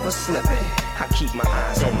breeze. Never slipping. I keep my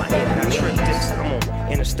eyes on my enemies. I trip this. I'm on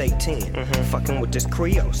Interstate 10. Fucking with this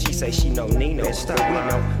Creole. She say she know Nino. We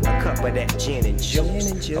know a cup of that gin and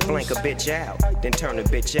juice. I blank a bitch out, then turn a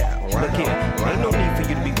bitch out. Look here, ain't no need for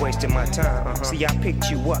you to be wasting my time. See, I picked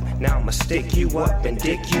you up. Now I'ma stick you up and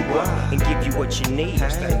dick you up and give you what you need,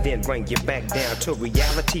 and then bring you back down to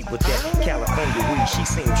reality with that California weed. She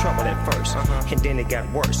seen trouble at first, and then it got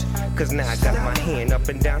worse. Cause now I got my hand up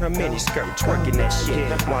and down her miniskirt, twerking that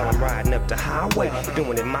shit while I'm riding up the highway,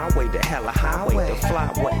 doing it my way, the hella highway, the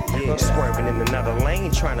flyway. Swerving in another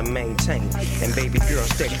lane, trying to maintain. And baby girl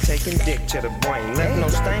steady taking dick to the brain. Left no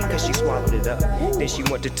stain cause she swallowed it up. Then she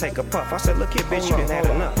went to take a puff. I said, look here, bitch, you done had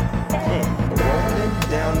enough. Rolling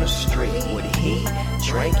down the street with heat,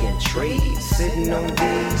 drinking trees, sitting on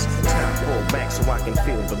D's. Top pull back so I can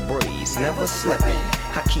feel the breeze. Never slipping.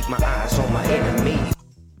 I keep my eyes on my enemies.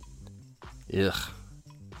 Ugh.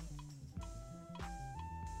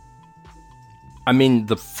 I mean,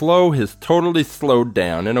 the flow has totally slowed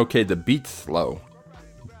down, and okay, the beat's slow,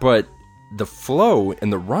 but the flow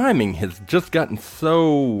and the rhyming has just gotten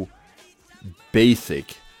so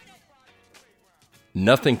basic.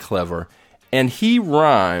 Nothing clever. And he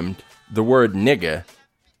rhymed the word nigga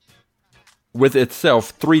with itself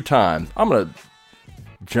 3 times. I'm going to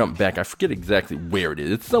jump back. I forget exactly where it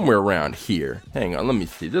is. It's somewhere around here. Hang on, let me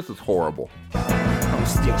see. This is horrible. I'm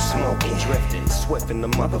still smoking, drifting, swift in the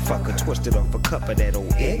motherfucker, twisted off a cup of that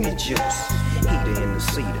old ignorant juice. Heater in the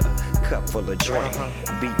cedar, cup full of drink,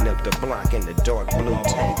 beating up the block in the dark blue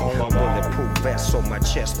tank. Bulletproof vest on my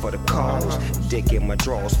chest for the cause, dick in my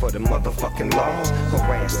drawers for the motherfucking laws.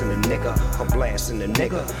 Harassing a nigga, I'm blasting a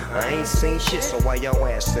nigga. I ain't seen shit, so why y'all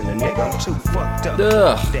asking a nigga? I'm too fucked up.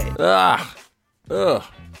 Ugh.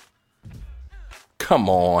 Come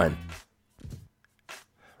on.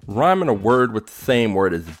 Rhyming a word with the same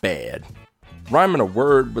word is bad. Rhyming a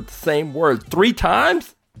word with the same word 3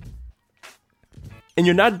 times? And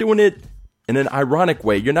you're not doing it in an ironic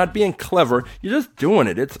way. You're not being clever. You're just doing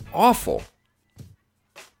it. It's awful.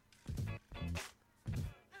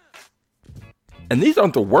 And these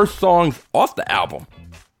aren't the worst songs off the album.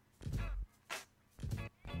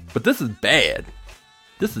 But this is bad.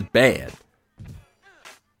 This is bad.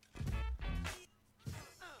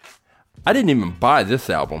 I didn't even buy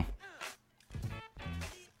this album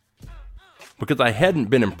because I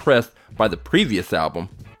hadn't been impressed by the previous album.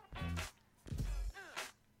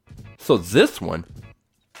 So this one,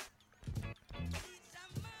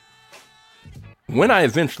 when I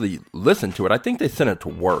eventually listened to it, I think they sent it to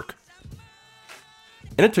work.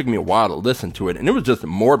 And it took me a while to listen to it, and it was just a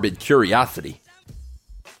morbid curiosity.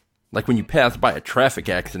 Like when you pass by a traffic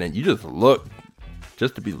accident, you just look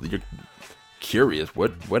just to be curious,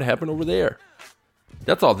 what happened over there?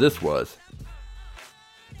 That's all this was.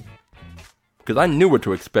 Because I knew what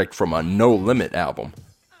to expect from a No Limit album.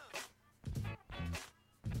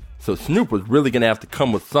 So Snoop was really going to have to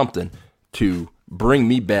come with something to bring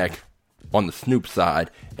me back on the Snoop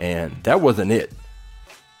side, and that wasn't it.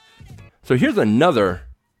 So here's another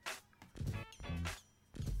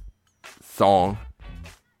song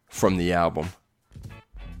from the album,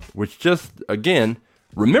 which just, again,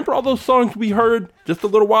 remember all those songs we heard just a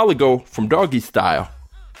little while ago from Doggy Style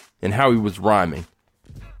and how he was rhyming?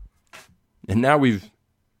 And now we've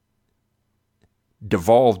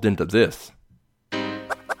devolved into this. Yo,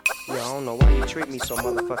 I don't know why you treat me so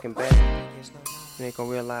motherfucking bad. You ain't gonna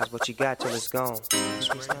realize what you got till it's gone.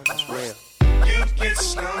 That's real. You get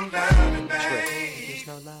slow down tonight.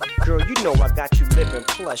 Girl, you know I got you living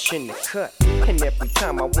plush in the cut. And every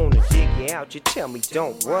time I wanna dig you out, you tell me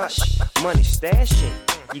don't rush. Money stashing,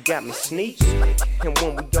 you got me sneaking. And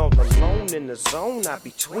when we all alone in the zone, I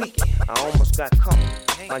be tweaking. I almost got caught,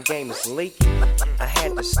 my game is leaking. I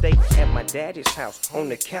had to stay at my daddy's house on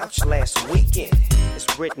the couch last weekend.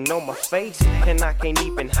 It's written on my face, and I can't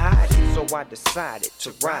even hide it. So I decided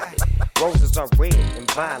to ride it. Roses are red and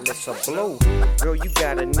violets are blue. Girl, you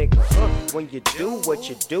got a nigga hooked when you do what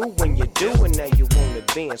you do when you do. And now you want the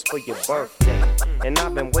Benz for your birthday. And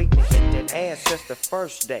I've been waiting to hit that ass since the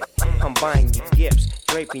first day. I'm buying you gifts,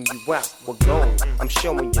 draping you out with gold. I'm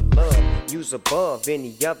showing you love, you's above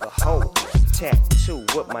any other hoe. Tattoo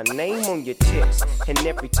with my name on your tips. And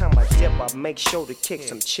every time I dip, I make sure to kick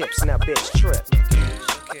some chips. Now bitch trip.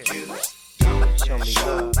 Show me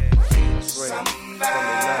love. It's real. Show me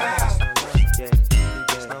love.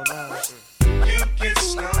 You get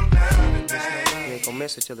slow down tonight. You ain't gon'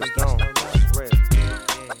 miss it till it's gone. It's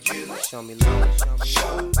real. Show me love.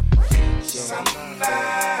 Show me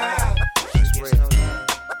love. It's real.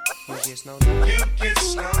 You get no love. You get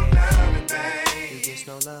slow down tonight. You get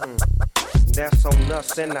no love. That's on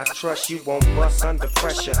us, and I trust you won't bust under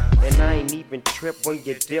pressure. And I ain't even trip when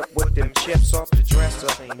you dip with them chips off the dresser.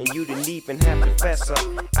 And you didn't even have to fess up.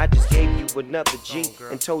 I just gave you another G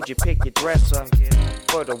and told you pick your dress up.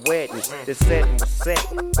 For the wedding, the setting was set.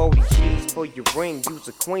 40 G's for your ring, you's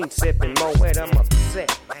a queen sipping Moet, I'm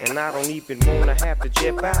upset. And I don't even wanna have to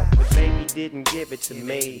jip out, but baby didn't give it to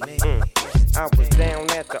me. I was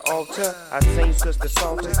down at the altar, I seen Sister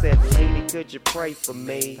Salter said, lady, could you pray for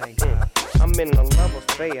me? I'm in a love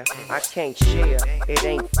affair, I can't share, it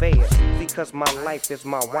ain't fair. Because my life is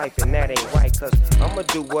my wife and that ain't right. Cause I'ma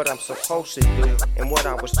do what I'm supposed to do and what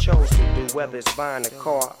I was chosen to do. Whether it's buying a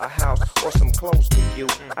car, a house, or some clothes to you,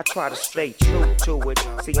 I try to stay true to it.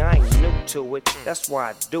 See, I ain't new to it, that's why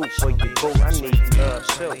I do for you, boo. I need love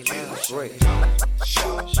too. Great.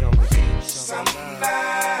 Show me some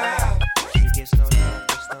love. You get no love,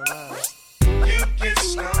 get no love. You get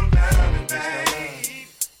slow down tonight.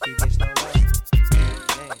 You get no love. You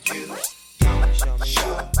show me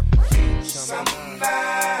love. Some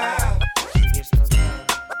love. You get no love.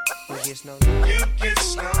 You get no love. You get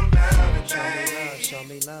slow down tonight. Show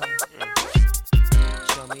me love.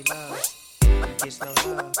 Show me love. You get no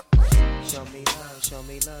love. Show me love. Show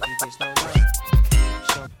me love. You get no love.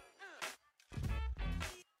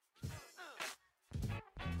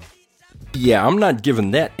 Yeah, I'm not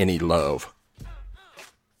giving that any love.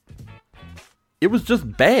 It was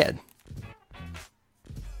just bad.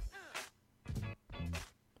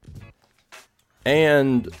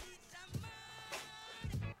 And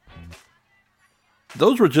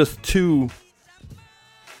those were just two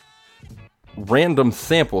random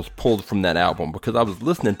samples pulled from that album because I was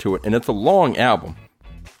listening to it, and it's a long album.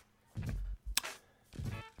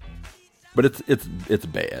 But it's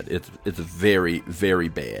bad. It's very, very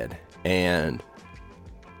bad. And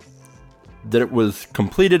that it was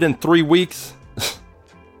completed in 3 weeks.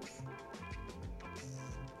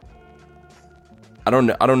 I don't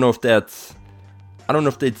know if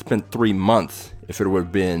they'd spent 3 months if it would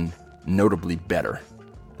have been notably better.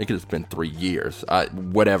 They could have spent 3 years.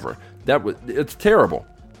 Whatever. It's terrible.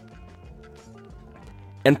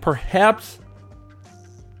 And perhaps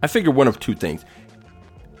I figure one of two things.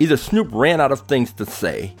 Either Snoop ran out of things to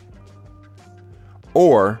say,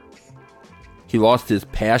 or he lost his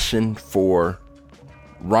passion for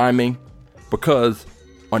rhyming, because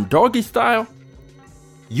on Doggy Style,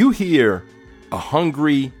 you hear a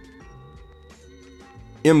hungry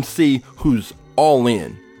MC who's all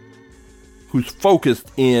in, who's focused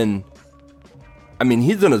in, I mean,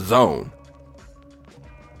 he's in a zone.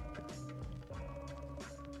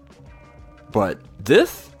 But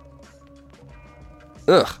this?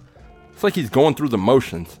 Ugh. It's like he's going through the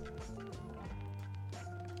motions.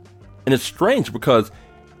 And it's strange because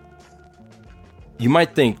you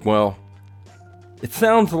might think, well, it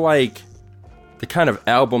sounds like the kind of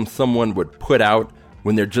album someone would put out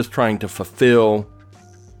when they're just trying to fulfill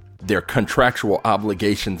their contractual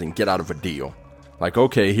obligations and get out of a deal. Like,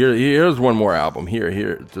 okay, here's one more album.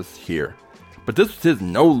 Here. But this was his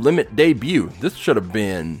No Limit debut. This should have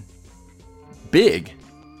been big.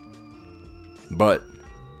 But,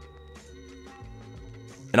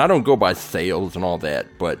 and I don't go by sales and all that,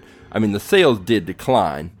 but I mean, the sales did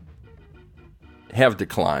have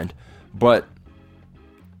declined, but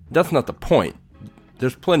that's not the point.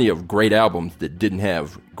 There's plenty of great albums that didn't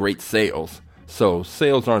have great sales, so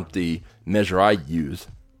sales aren't the measure I use.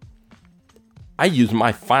 I use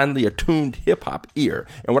my finely attuned hip-hop ear,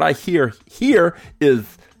 and what I hear here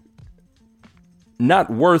is not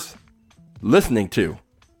worth listening to.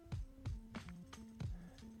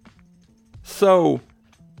 So,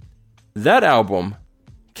 that album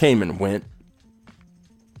came and went,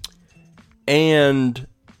 and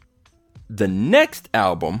the next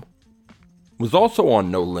album was also on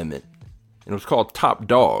No Limit, and it was called Top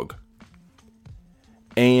Dog.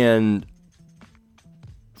 And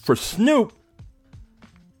for Snoop,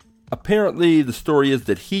 apparently the story is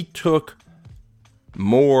that he took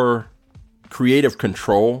more creative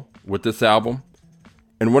control with this album.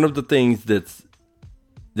 And one of the things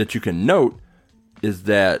that you can note is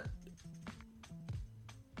that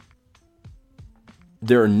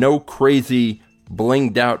there are no crazy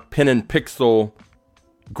blinged out pen and pixel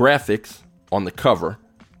graphics on the cover.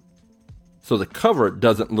 So the cover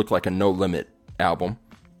doesn't look like a No Limit album.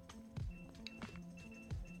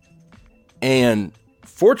 And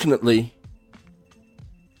fortunately,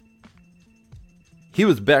 he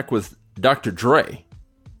was back with Dr. Dre.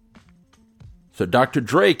 So Dr.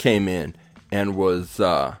 Dre came in and was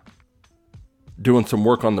doing some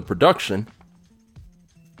work on the production,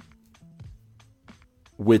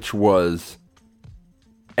 which was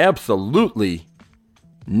absolutely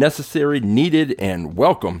necessary, needed, and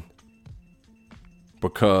welcome.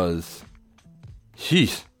 Because,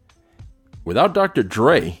 jeez, without Dr.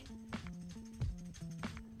 Dre,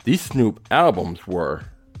 these Snoop albums were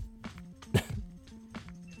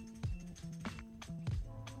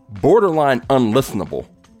borderline unlistenable.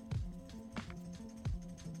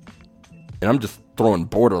 And I'm just throwing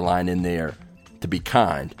borderline in there to be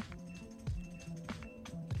kind.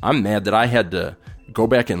 I'm mad that I had to go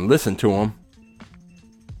back and listen to them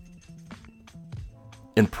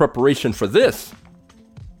in preparation for this.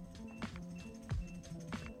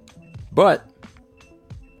 But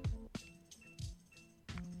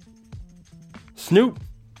Snoop,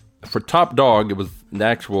 for Top Dog, it was the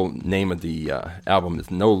actual name of the album is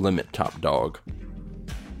No Limit Top Dog.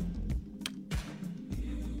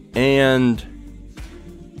 And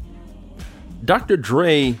Dr.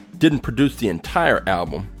 Dre didn't produce the entire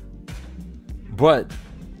album, but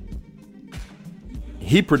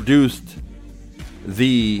he produced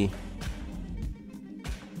the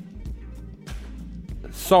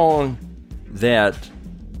song that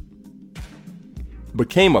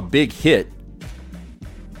became a big hit,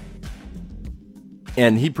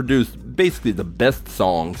 and he produced basically the best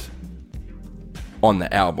songs on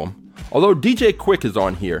the album. Although DJ Quick is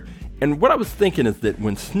on here, and what I was thinking is that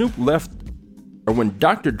when Snoop left, or when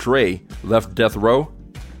Dr. Dre left Death Row,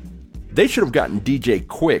 they should have gotten DJ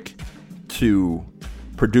Quick to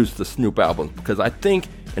produce the Snoop albums, because I think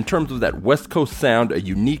in terms of that West Coast sound, a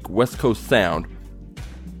unique West Coast sound,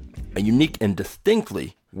 a unique and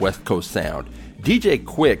distinctly West Coast sound. DJ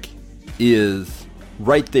Quick is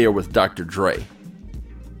right there with Dr. Dre.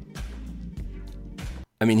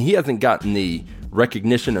 I mean, he hasn't gotten the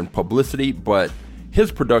recognition and publicity, but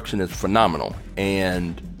his production is phenomenal.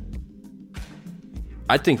 And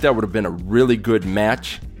I think that would have been a really good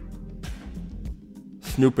match,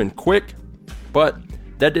 Snoop and Quick, but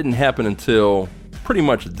that didn't happen until pretty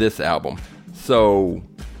much this album. So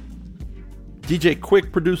DJ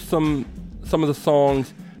Quick produced some of the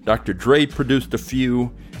songs, Dr. Dre produced a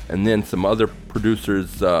few, and then some other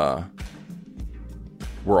producers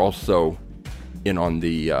were also in on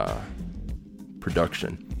the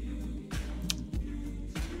production.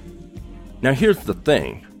 Now here's the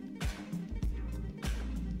thing.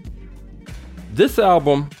 This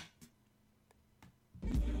album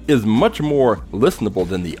is much more listenable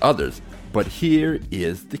than the others, but here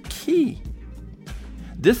is the key.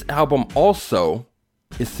 This album also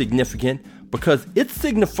is significant because it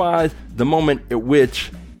signifies the moment at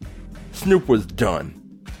which Snoop was done.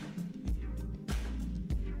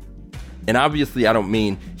 And obviously I don't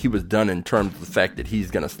mean he was done in terms of the fact that he's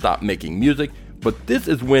going to stop making music, but this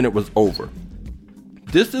is when it was over.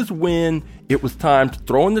 This is when it was time to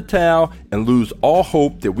throw in the towel and lose all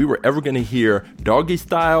hope that we were ever going to hear Doggy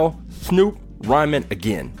Style Snoop rhyming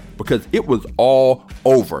again, because it was all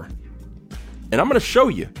over. And I'm going to show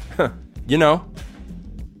you. You know,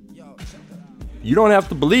 you don't have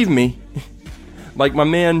to believe me. Like my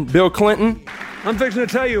man Bill Clinton. I'm fixing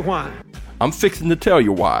to tell you why. I'm fixing to tell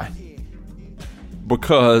you why.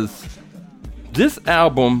 Because this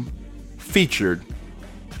album featured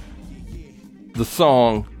the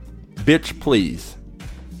song Bitch Please.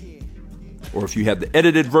 Or if you have the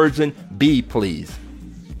edited version, Be Please.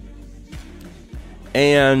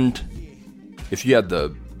 And if you have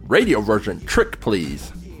the radio version, Trick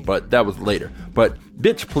Please. But that was later. But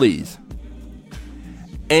Bitch Please.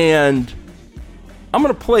 And I'm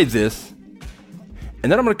going to play this.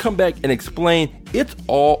 And then I'm going to come back and explain it's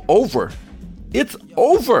all over. It's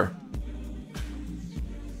over.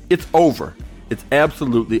 It's over. It's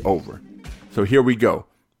absolutely over. So here we go.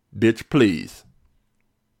 Bitch Please.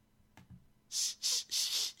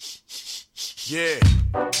 Yeah.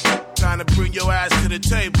 Time to bring your ass to the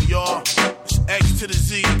table, y'all. It's X to the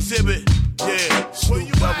Z exhibit. Yeah. Snoop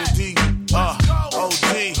Double D.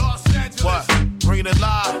 OG. What? Bringing it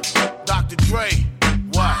live. Dr. Dre.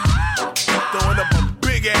 What? Throwing up a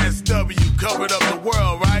big ass W. Covered up the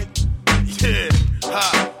world, right? Yeah.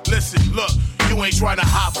 Listen, look. You ain't trying to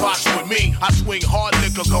hotbox with me. I swing hard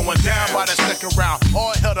liquor going down by the second round.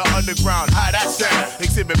 All hell to underground. How that sound?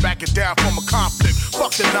 Exhibit backing down from a conflict.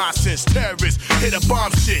 Fuck the nonsense. Terrorists hit a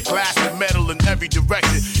bomb shit. Glass and metal in every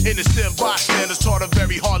direction. Innocent bystanders taught a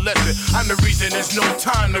very hard lesson. I'm the reason there's no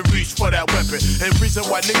time to reach for that weapon. And reason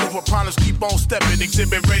why niggas with problems keep on stepping.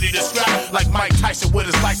 Exhibit ready to scrap like Mike Tyson with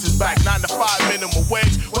his license back. 9 to 5 minimum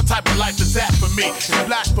wage. What type of life is that for me? It's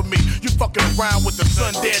blasphemy. You fucking around with the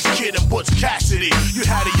Sundance Kid and Butch Cassidy. You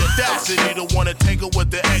had the audacity to wanna tangle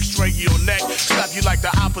with the X-ray in your neck. Slap you like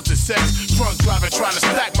the opposite sex. Drunk driving trying to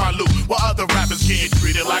stack my loot while other rappers getting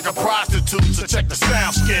treated like a prostitute. So check the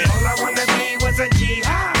sound skin. All I wanna be was a G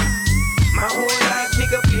high. My whole life,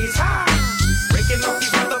 nigga, please high. Breaking off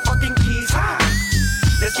these motherfucking keys high.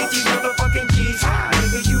 Let's get these motherfucking keys high.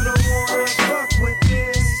 Nigga, you don't wanna fuck with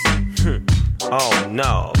this. Oh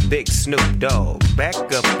no, Big Snoop Dogg, back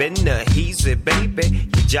up in the heezy, baby.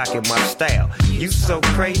 You jocking my style, you so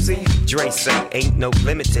crazy. Dre say ain't no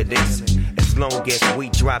limit to this. As long as we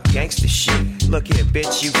drop gangsta shit. Look here,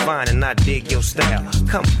 bitch, you fine and I dig your style.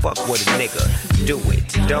 Come fuck with a nigga, do it,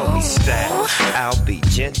 doggy style. I'll be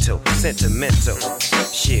gentle, sentimental.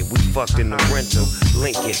 Shit, we fucked in the rental,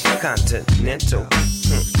 Lincoln Continental.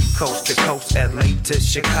 Coast to coast, LA to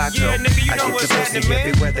Chicago. Yeah, nigga, you I know get what's the pussy happening, man.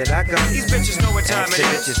 everywhere that I go. These bitches know what time Ask it the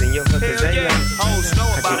is. bitches in your hood, cause they know. Hoes know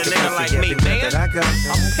about a nigga like me, man. I'm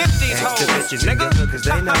pimp these Ask the hoes, bitches in your nigga. hood, cause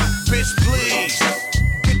they know. Bitch, please.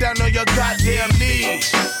 Get down on your goddamn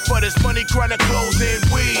knees. For this money, chronic clothes and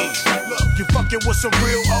weed. Look, you fucking with some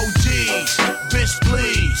real OGs. Bitch,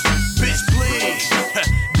 please. Bitch, please.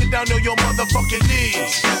 Get down on your motherfucking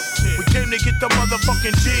knees. We came to get the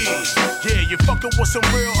motherfucking G's. Yeah, you fucking with some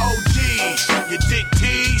real OGs. You dick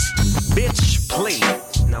tease. Bitch, please.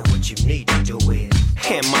 Now what you need to do is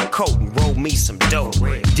hand my coat and roll me some dough.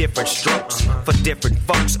 Different strokes for different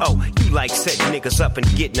folks. Oh, you like setting niggas up and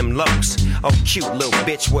getting them lows. Oh, cute little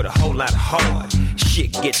bitch with a whole lot of heart.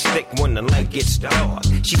 Shit gets thick when the light gets dark.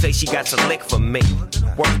 She say she got a lick for me,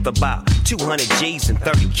 worth about 200 G's and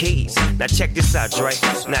 30 keys. Now check this out, Dre.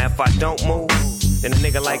 Now if I don't move, then a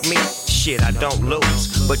nigga like me, shit, I don't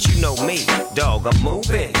lose. But you know me, dog, I'm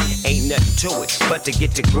moving. Ain't nothing to it but to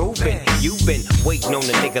get to grooving. You've been waiting on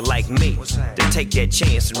a nigga like me to take that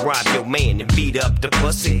chance and rob your man and beat up the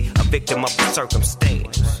pussy, a victim of the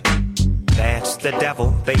circumstance. That's the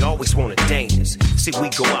devil, they always wanna dance. See, we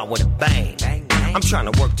go out with a bang. I'm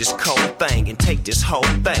trying to work this cold thing and take this whole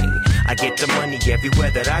thing. I get the money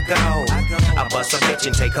everywhere that I go. I bust a bitch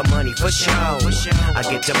and take her money for show. I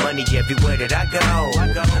get the money everywhere that I go.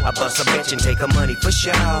 I bust a bitch and take her money for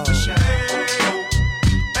show.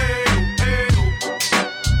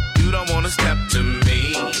 You don't wanna step to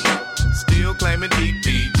me, still claiming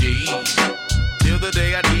DPG, till the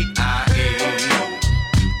day I DIA.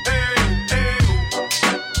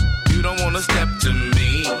 You don't wanna step to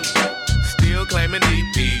me, still claiming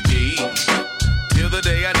DPG, till the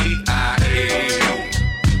day I DIA.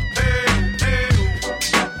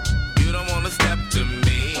 You don't wanna step to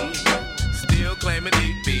me, still claiming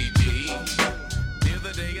DPG, till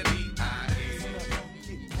the day I DIA.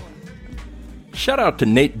 Shout out to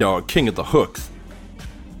Nate Dogg, king of the hooks.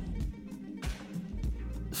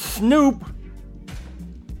 Snoop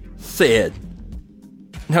said,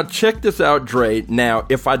 now check this out, Dre. Now,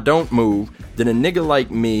 if I don't move, then a nigga like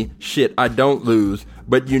me, shit, I don't lose.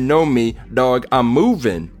 But you know me, dog, I'm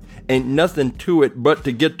moving. Ain't nothing to it but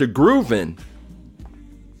to get to grooving.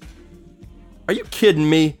 Are you kidding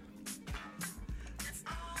me?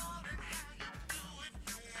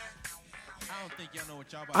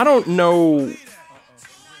 I don't know.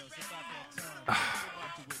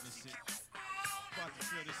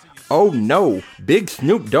 Oh no, Big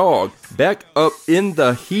Snoop Dogg, back up in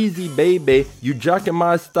the heezy baby, you jockin'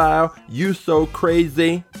 my style, you so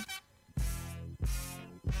crazy.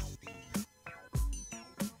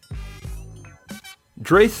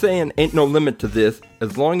 Dre saying ain't no limit to this,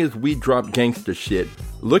 as long as we drop gangster shit.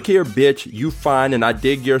 Look here bitch, you fine and I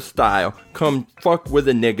dig your style, come fuck with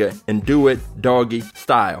a nigga and do it doggy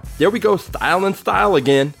style. There we go, style and style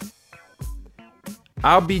again.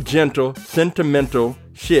 I'll be gentle, sentimental,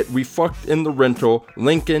 shit, we fucked in the rental,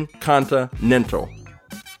 Lincoln Continental.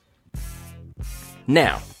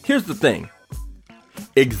 Now, here's the thing.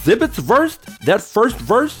 Exhibit's verse, that first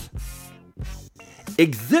verse,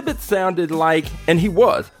 Exhibit sounded like, and he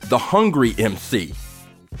was, the hungry MC.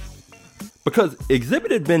 Because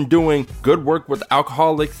Exhibit had been doing good work with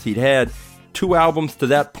Alcoholics. He'd had 2 albums to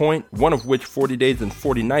that point, one of which, 40 Days and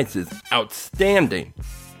 40 Nights, is outstanding.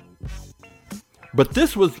 But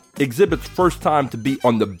this was Exhibit's first time to be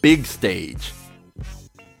on the big stage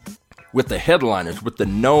with the headliners, with the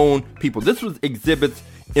known people. This was Exhibit's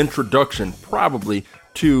introduction, probably,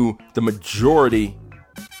 to the majority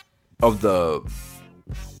of the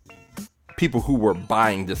people who were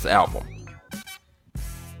buying this album.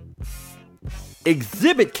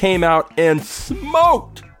 Exhibit came out and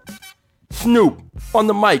smoked Snoop on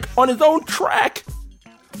the mic, on his own track.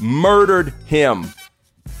 Murdered him.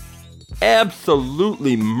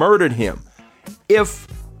 Absolutely murdered him. If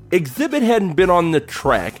Exhibit hadn't been on the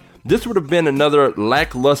track, this would have been another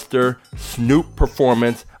lackluster Snoop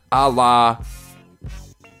performance, a la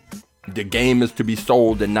The Game Is to Be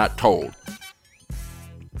Sold and Not Told.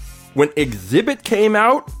 When Exhibit came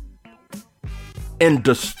out and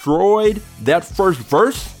destroyed that first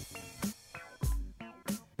verse,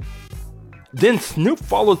 then Snoop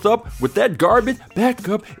follows up with that garbage, back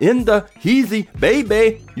up in the heezy,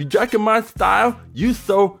 baby, you jacking my style, you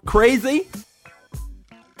so crazy.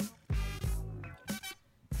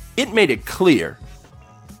 It made it clear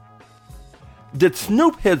that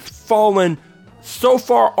Snoop has fallen so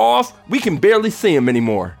far off, we can barely see him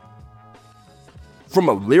anymore. From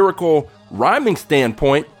a lyrical rhyming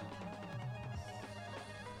standpoint,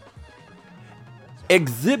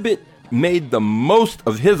 Exhibit made the most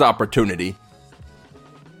of his opportunity.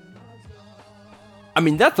 I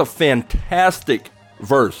mean, that's a fantastic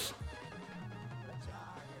verse.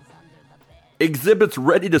 Exhibit's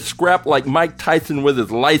ready to scrap like Mike Tyson with his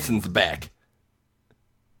license back.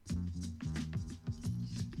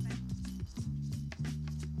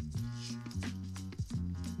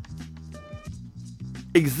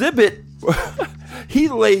 Exhibit, he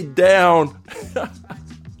laid down.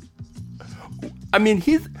 I mean,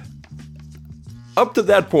 he's up to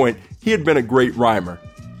that point, he had been a great rhymer.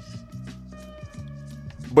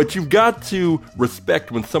 But you've got to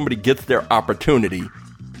respect when somebody gets their opportunity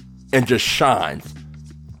and just shines.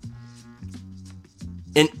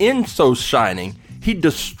 And in so shining, he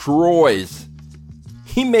destroys.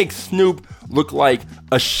 He makes Snoop look like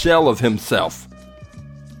a shell of himself.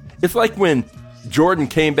 It's like when Jordan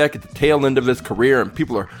came back at the tail end of his career and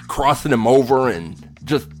people are crossing him over and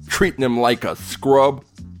just treating him like a scrub.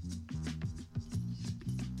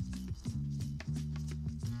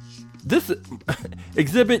 this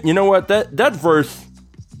Exhibit, you know what? That verse,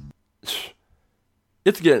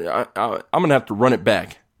 it's getting. I'm gonna have to run it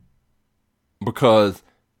back because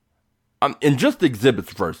I'm in just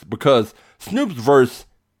Exhibit's verse, because Snoop's verse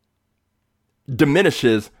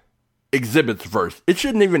diminishes Exhibit's verse. It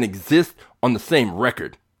shouldn't even exist on the same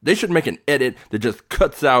record. They should make an edit that just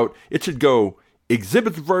cuts out. It should go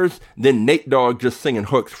Exhibit's verse, then Nate Dogg just singing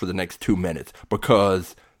hooks for the next 2 minutes,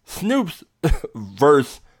 because Snoop's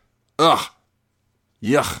verse,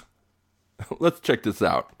 yuck. Let's check this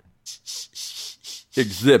out.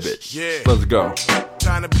 Exhibit. Yeah. Let's go.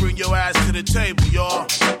 Trying to bring your ass to the table, y'all.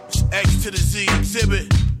 It's X to the Z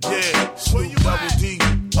Exhibit. Yeah. Snoop Double D.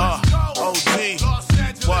 OG.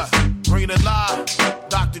 What? Bringing it live.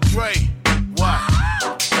 Dr. Dre. What?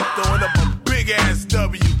 Throwing up a big ass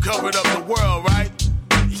W, covered up the world, right?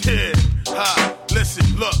 Yeah. Listen,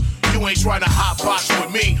 look. You ain't trying to hot box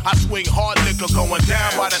with me. I swing hard liquor going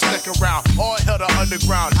down by the second round. All hell to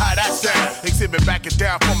underground. How that sound? Exhibit backing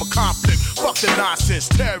down from a conflict. Fuck the nonsense.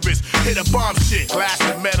 Terrorists hit a bomb shit. Glass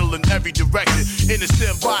and metal in every direction.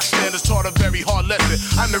 Innocent bystanders taught a very hard lesson.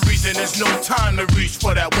 I'm the reason there's no time to reach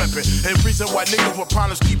for that weapon. And reason why niggas with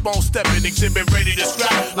problems keep on stepping. Exhibit ready to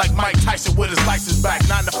scrap like Mike Tyson with his license back.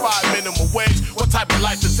 9 to 5 minimum wage. What type of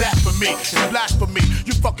life is that for me? It's blasphemy.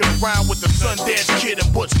 You fucking around with the Sundance Kid and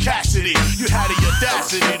Butch Cassidy. You had the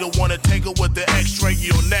audacity to wanna take her with the X-ray in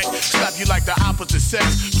your neck. Slap you like the opposite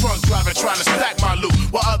sex. Drunk driving trying to stack my loot,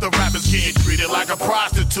 while other rappers getting treated like a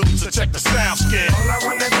prostitute. So check the sound skin. All I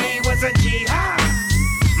wanna be was a jihad.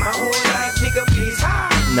 My whole life pick up these high.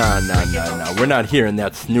 Nah. We're not hearing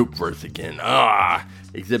that Snoop verse again.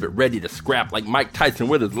 Exhibit ready to scrap like Mike Tyson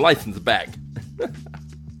with his license back.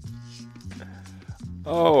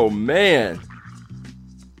 Oh, man.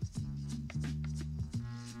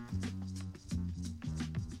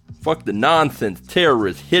 Fuck the nonsense,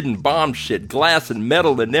 terrorists, hidden bomb shit, glass and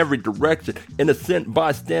metal in every direction. Innocent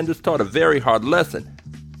bystanders taught a very hard lesson.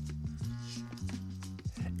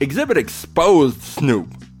 Exhibit exposed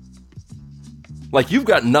Snoop. Like, you've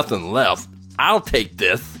got nothing left. I'll take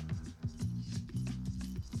this.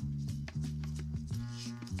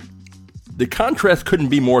 The contrast couldn't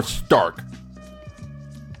be more stark.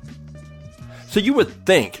 So you would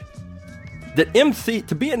think that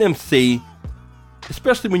to be an MC,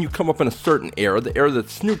 especially when you come up in a certain era, the era that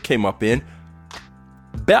Snoop came up in,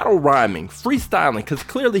 battle rhyming, freestyling, because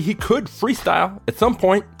clearly he could freestyle at some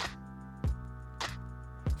point.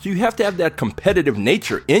 So you have to have that competitive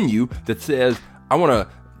nature in you that says, I want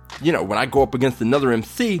to, when I go up against another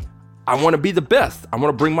MC, I want to be the best. I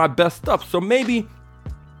want to bring my best stuff. So maybe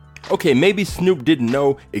Snoop didn't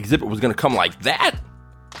know Exhibit was going to come like that.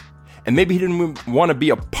 And maybe he didn't want to be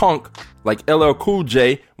a punk like LL Cool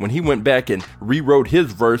J when he went back and rewrote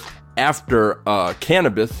his verse after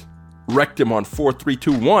Cannabis wrecked him on 4, 3,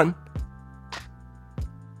 2, 1.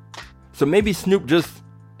 So maybe Snoop just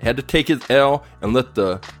had to take his L and let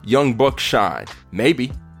the young buck shine.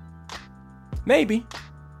 Maybe.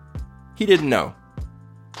 He didn't know.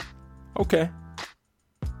 Okay.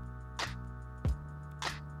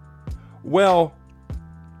 Well,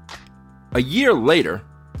 a year later,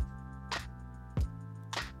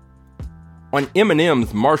 on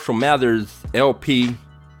Eminem's Marshall Mathers LP,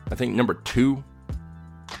 I think number 2,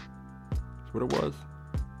 that's what it was,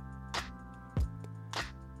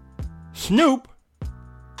 Snoop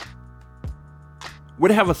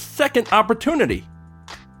would have a second opportunity.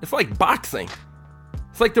 It's like boxing.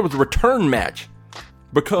 It's like there was a return match,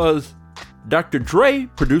 because Dr. Dre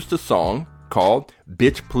produced a song called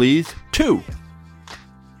Bitch Please 2.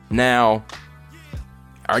 Now,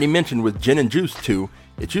 I already mentioned with Gin and Juice 2,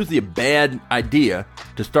 it's usually a bad idea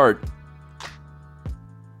to start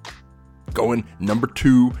going number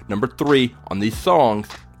 2, number 3 on these songs.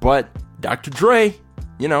 But Dr. Dre,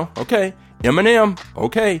 okay. Eminem,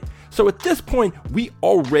 okay. So at this point, we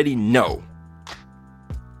already know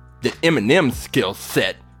that Eminem's skill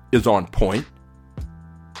set is on point.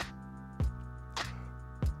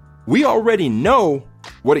 We already know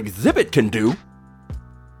what Exhibit can do.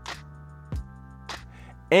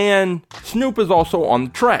 And Snoop is also on the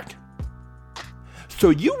track.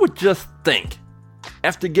 So you would just think,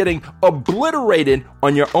 after getting obliterated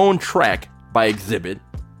on your own track by Exhibit,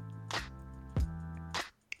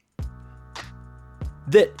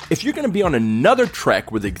 that if you're going to be on another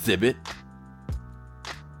track with Exhibit,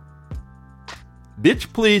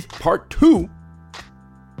 Bitch Please Part 2,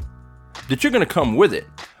 that you're going to come with it.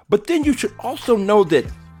 But then you should also know that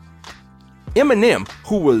Eminem,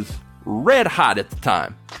 who was red hot at the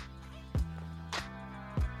time,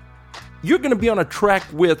 you're going to be on a track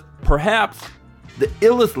with perhaps the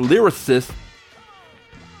illest lyricist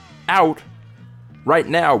out right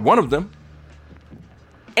now, one of them,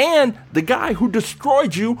 and the guy who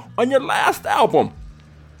destroyed you on your last album.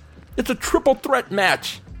 It's a triple threat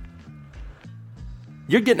match.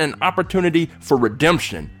 You're getting an opportunity for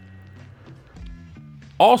redemption.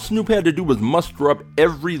 All Snoop had to do was muster up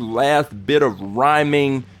every last bit of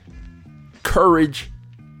rhyming, courage,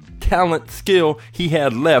 talent, skill he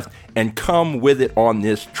had left and come with it on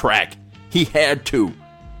this track. He had to.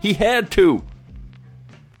 He had to.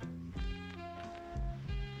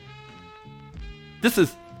 This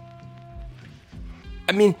is...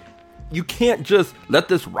 I mean, you can't just let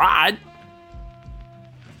this ride.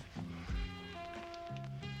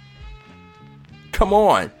 Come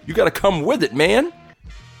on. You gotta come with it, man.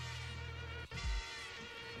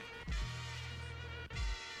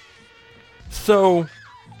 So,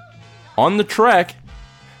 on the track,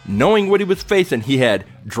 knowing what he was facing, he had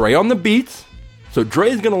Dre on the beats. So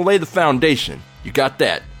Dre's gonna lay the foundation. You got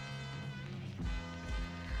that.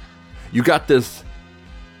 You got this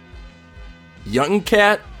young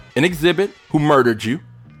cat in Exhibit who murdered you.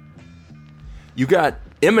 You got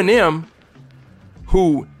Eminem,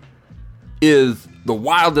 who is the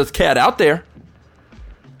wildest cat out there.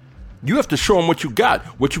 You have to show him what you got.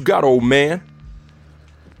 What you got, old man.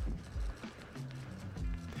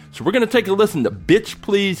 So we're going to take a listen to Bitch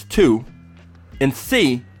Please 2 and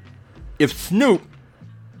see if Snoop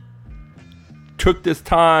took this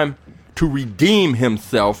time to redeem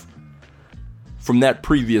himself from that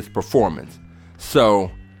previous performance.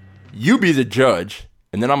 So you be the judge,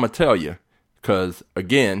 and then I'm going to tell you, because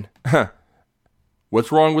again,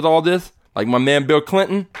 what's wrong with all this? Like my man Bill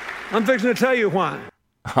Clinton? I'm fixing to tell you why.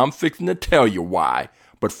 I'm fixing to tell you why.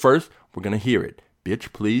 But first, we're going to hear it.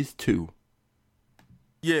 Bitch Please 2.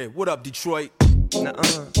 Yeah, what up, Detroit?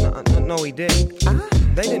 No, he didn't.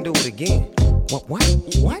 They didn't do it again. What?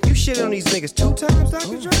 You shitted on these niggas 2 times,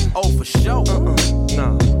 Dr. Dre? Oh, for sure.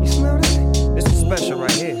 Nah. You smell that? This is special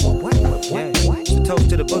right here. What? Yeah. It's a toast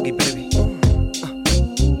to the boogie, baby.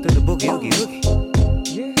 To the boogie, oogie.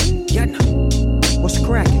 Yeah, no. What's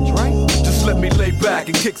cracking, Dre? Just let me lay back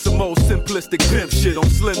and kick some old simplistic pimp shit on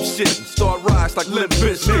slim shit and start rise like Limp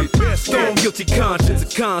Bizkit. Stone guilty conscience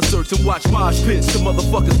at concerts and watch mosh pits. The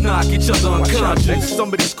motherfuckers knock each other unconscious.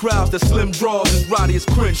 Some of these crowds that slim draws as rowdy as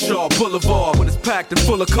Crenshaw Boulevard when it's packed and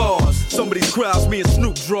full of cars. Some of these crowds me and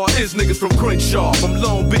Snoop draw is niggas from Crenshaw, from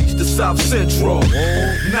Long Beach to South Central.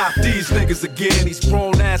 Not these niggas again, these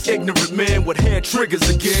grown ass ignorant men with hair triggers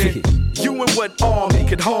again. You and what army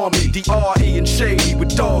could harm me? D.R.E. and Shady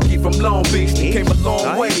with Doggy from Long Beach. They came a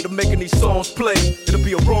long way to making these songs play. It'll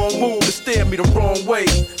be a wrong move to stare me the wrong way.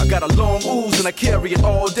 I got a long ooze and I carry it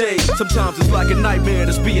all day. Sometimes it's like a nightmare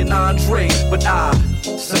just being Andre, but I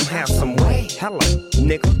somehow, some way. Hello,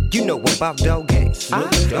 nigga, you know about dog games. Now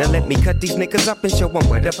let me cut these niggas up and show them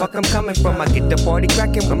where the fuck I'm coming from. I get the party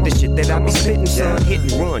cracking with the shit that I be spitting, son. Hit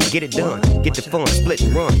and run, get it done. Get the fun, split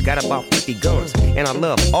and run. Got about 50 guns, and I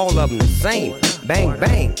love all of them the same. Bang,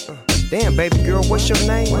 bang. Damn, baby girl, what's your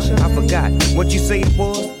name? I forgot what you say it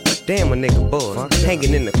was. Damn, a nigga buzz.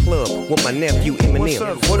 Hanging in the club with my nephew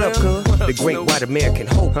Eminem. What up, cuz? The great white American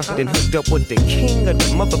hope. Then hooked up with the king of the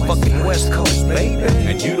motherfucking West Coast, baby.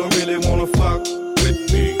 And you don't really wanna fuck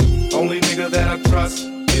with me. Only nigga that I trust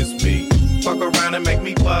is me. Fuck around and make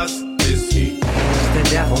me bust is he. The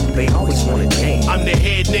devil, they always want to dance. I'm the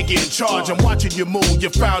head nigga in charge. I'm watching you move. You're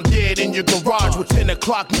found dead in your garage with 10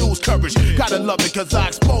 o'clock news coverage. Gotta love it cause I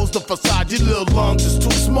exposed the facade. Your little lungs is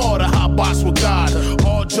too small to hot box with God.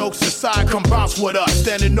 All jokes aside, come bounce with us.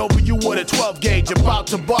 Standing over you with a 12 gauge, about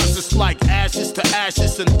to bust. It's like ashes to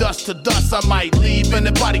ashes and dust to dust. I might leave in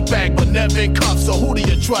a body bag, but never in cuffs. So who do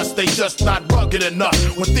you trust? They just not rugged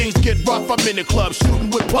enough. When things get rough, I'm in the club shooting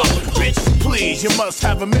with puff. Bitch, please, you must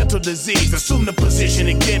have a mental disease. Assume the position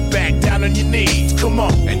and get back down on your knees. Come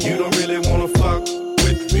on. And you don't really wanna fuck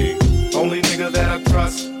with me. Only nigga that I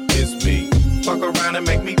trust is me. Fuck around and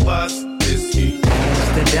make me bust is he. It's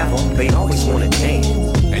the devil, they always wanna dance.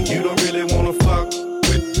 And you don't really wanna fuck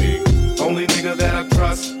with me. Only nigga that I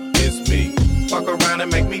trust is me. Fuck around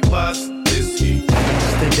and make me bust is he.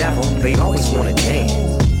 It's the devil, they always wanna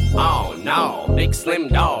dance. Oh no, big slim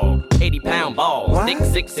dog, 80-pound balls, thick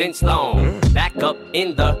 6-inch long. Back up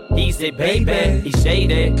in the easy, baby. He's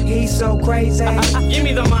shaded. He's so crazy. Give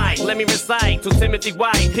me the mic, let me recite to Timothy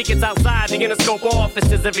White. Pickets outside the Interscope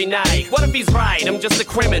offices every night. What if he's right? I'm just a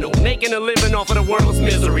criminal, making a living off of the world's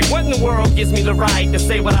misery. What in the world gives me the right to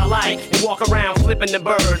say what I like and walk around flipping the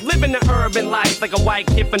bird, living the urban life like a white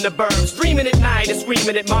kid from the burbs, dreaming at night and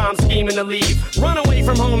screaming at mom, scheming to leave, run away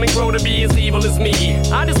from home and grow to be as evil as me.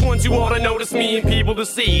 I just want you all to notice me and people to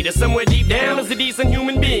see that somewhere deep down is a decent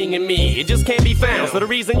human being in me. It just can't be found. So the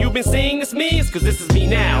reason you've been seeing this me is cause this is me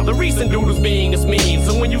now. The recent dude who's being this mean.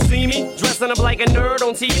 So when you see me dressing up like a nerd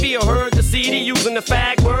on TV or heard the CD using the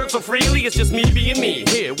fag word so freely, it's just me being me.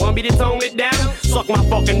 Here, want me to tone it down? Suck my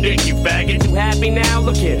fucking dick, you faggot. You happy now?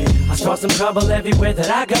 Look at it. I start some trouble everywhere that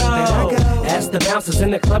I go. Ask the bouncers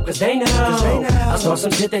in the club cause they know. I start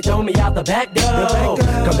some shit they told me out the back door.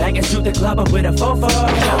 Come back and shoot the club up with a fofo.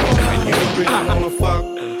 And you really wanna fuck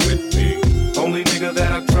with me? Only nigga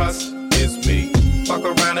that I trust is me. Fuck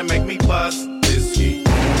around and make me bust this heat.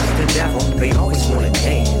 The devil, they always wanna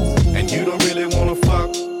dance. And you don't really wanna fuck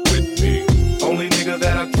with me. Only nigga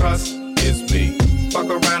that I trust is me. Fuck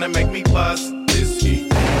around and make me bust this heat.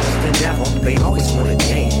 The devil, they always wanna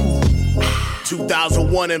dance.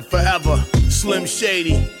 2001 and forever. Slim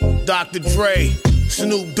Shady, Dr. Dre,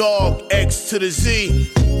 Snoop Dogg, X to the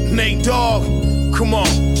Z, Nate Dogg. Come on,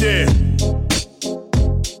 yeah.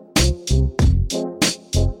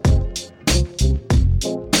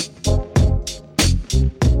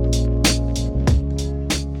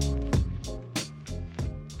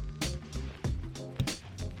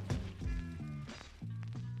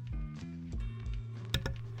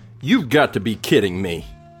 You've got to be kidding me.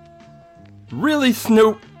 Really,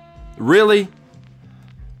 Snoop? Really?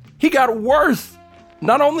 He got worse.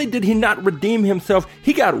 Not only did he not redeem himself,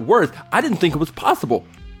 he got worse. I didn't think it was possible.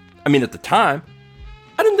 I mean, at the time,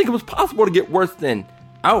 I didn't think it was possible to get worse than,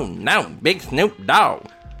 oh no, Big Snoop Dogg.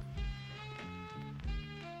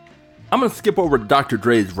 I'm going to skip over Dr.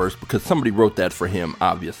 Dre's verse because somebody wrote that for him,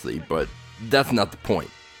 obviously, but that's not the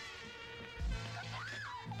point.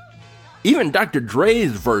 Even Dr.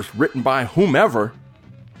 Dre's verse, written by whomever,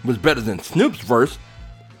 was better than Snoop's verse.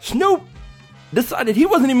 Snoop decided he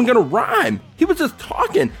wasn't even going to rhyme. He was just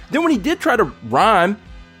talking. Then when he did try to rhyme,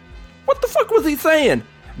 what the fuck was he saying?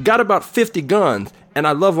 Got about 50 guns, and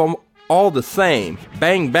I love them all the same.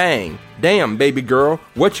 Bang, bang. Damn, baby girl,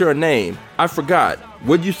 what's your name? I forgot.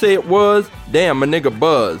 What'd you say it was? Damn, my nigga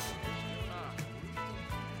Buzz.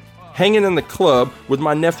 Hanging in the club with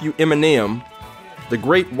my nephew Eminem, the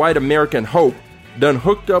great white American hope, done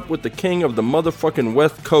hooked up with the king of the motherfucking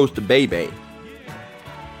West Coast, baby.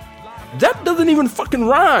 That doesn't even fucking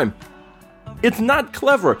rhyme. It's not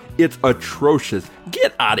clever. It's atrocious.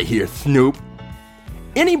 Get out of here, Snoop.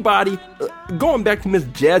 Anybody, going back to Miss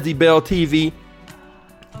Jazzy Bell TV,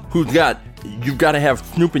 you've got to have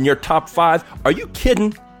Snoop in your top 5. Are you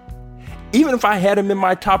kidding? Even if I had him in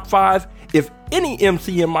my top 5, if any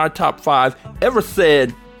MC in my top 5 ever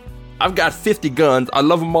said, I've got 50 guns, I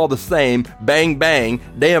love them all the same, bang bang,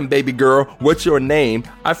 damn baby girl, what's your name?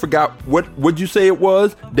 I forgot, what'd you say it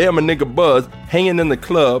was? Damn a nigga Buzz, hanging in the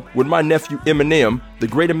club with my nephew Eminem, the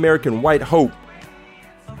great American white hope,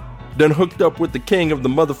 done hooked up with the king of the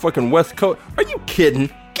motherfucking West Coast. Are you kidding?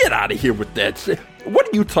 Get out of here with that shit. What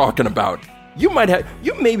are you talking about? You might have,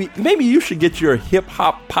 maybe you should get your hip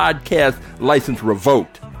hop podcast license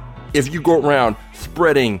revoked if you go around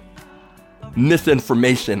spreading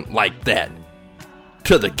misinformation like that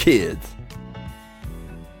to the kids.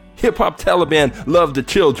 Hip hop Taliban love the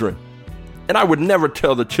children, and I would never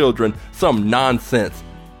tell the children some nonsense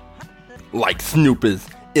like Snoop is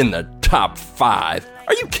in the top 5.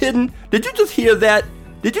 Are you kidding? Did you just hear that?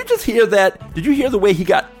 Did you just hear that? Did you hear the way he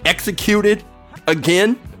got executed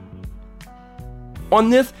again on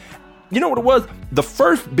this? You know what it was? The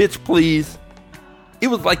first Bitch Please, it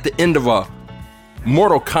was like the end of a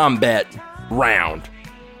Mortal Kombat round,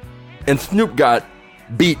 and Snoop got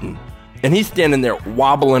beaten, and he's standing there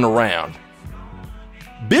wobbling around.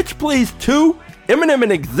 Bitch Please 2, Eminem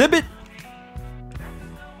and Exhibit,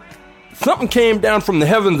 something came down from the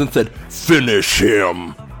heavens and said, finish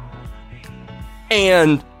him.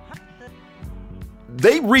 And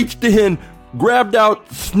they reached in, grabbed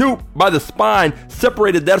out Snoop by the spine,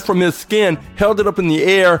 separated that from his skin, held it up in the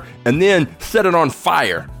air, and then set it on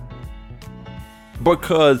fire.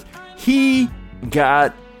 Because he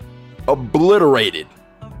got obliterated,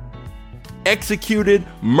 executed,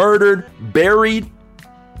 murdered, buried.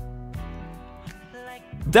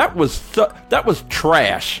 That was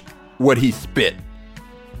trash, what he spit.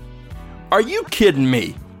 Are you kidding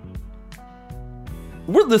me?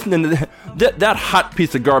 We're listening to that hot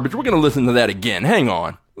piece of garbage. We're going to listen to that again. Hang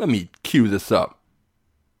on. Let me cue this up.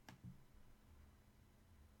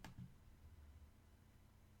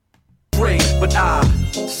 Dre,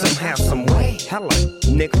 But somehow, some way, hello,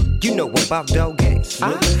 nigga, you know about dog games.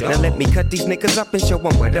 Now let me cut these niggas up and show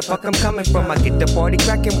them where the fuck I'm coming from. I get the party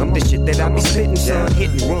cracking with the shit that I be spitting, son. Hit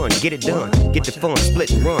and run, get it done, get the fun,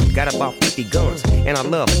 split and run. Got about 50 guns, and I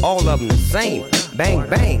love all of them the same. Bang,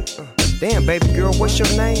 bang. Damn, baby girl, what's your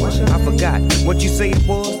name? I forgot what you say it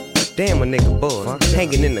was. Damn, a nigga buzz,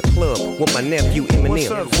 hanging in the club with my nephew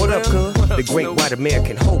Eminem. What up, cuz? The great white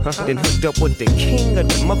American hope. Then hooked up with the king of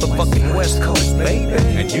the motherfucking West Coast, baby.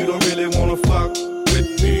 And you don't really wanna fuck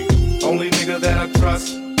with me. Only nigga that I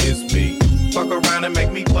trust is me. Fuck around and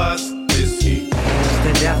make me bust this heat.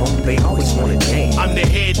 The devil, they always wanna dance. I'm the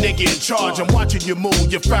head nigga in charge. I'm watching you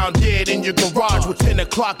move. You're found dead in your garage with 10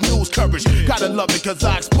 o'clock news coverage. Gotta love it cause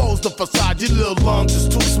I exposed the facade. Your little lungs is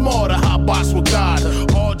too small to hot box with God.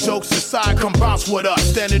 All jokes aside, come bounce with us.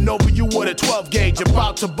 Standing over you with a 12 gauge,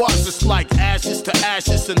 about to bust. It's like ashes to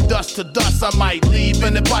ashes and dust to dust. I might leave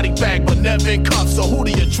in a body bag, but never in cuffs. So who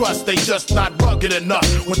do you trust? They just not rugged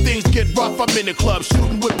enough. When things get rough, I'm in the club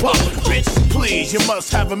shooting with pop. Bitch, please, you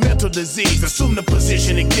must have a mental disease. Assume the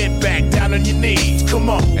position and get back down on your knees. Come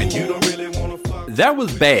on. And you don't really wanna fuck. That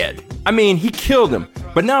was bad. I mean, he killed him.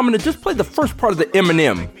 But now I'm gonna just play the first part of the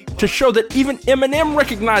Eminem to show that even Eminem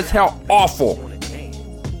recognized how awful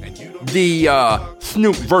the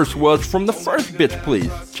Snoop verse was from the first Bitch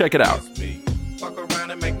Please. Check it out. Fuck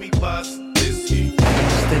around and make me bust this heat.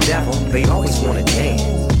 The devil, they always wanna dance.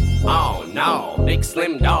 Oh no, big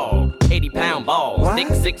slim dog, 80-pound balls, thick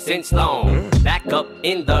 6-inch long. Back up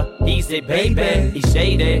in the easy, baby. He's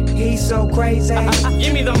shady. He's so crazy.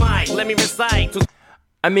 Give me the mic, let me recite.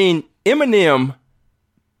 I mean, Eminem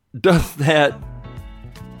does that.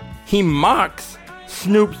 He mocks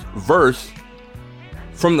Snoop's verse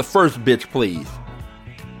from the first Bitch Please.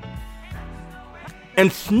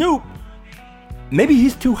 And Snoop, maybe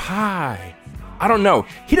he's too high. I don't know.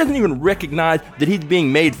 He doesn't even recognize that he's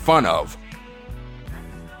being made fun of.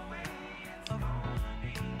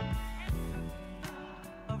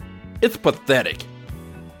 It's pathetic.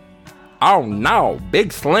 Oh no,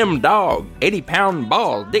 big slim dog, 80-pound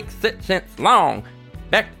balls, dick 6 inches long.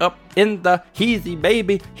 Back up in the heezy,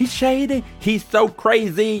 baby. He's shady, he's so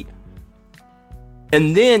crazy.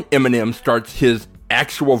 And then Eminem starts his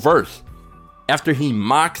actual verse. After he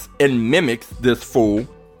mocks and mimics this fool.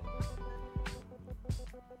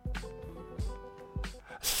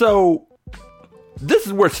 So, this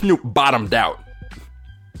is where Snoop bottomed out.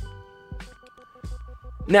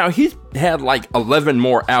 Now, he's had like 11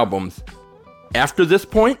 more albums after this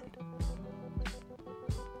point.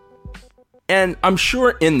 And I'm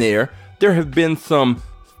sure in there have been some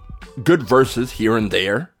good verses here and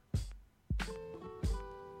there.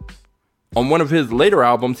 On one of his later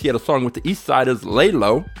albums, he had a song with the East Siders, Lay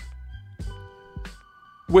Low,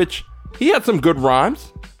 which he had some good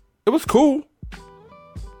rhymes. It was cool.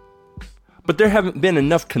 But there haven't been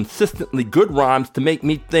enough consistently good rhymes to make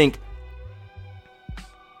me think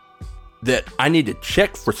that I need to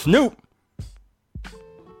check for Snoop.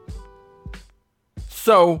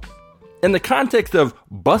 So, in the context of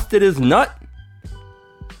Busted His Nut,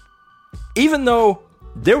 even though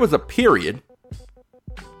there was a period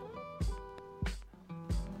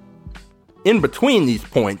in between these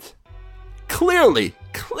points, clearly,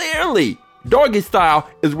 Doggy Style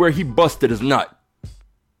is where he busted his nut.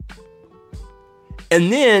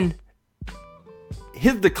 And then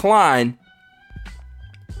his decline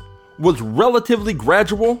was relatively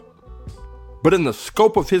gradual, but in the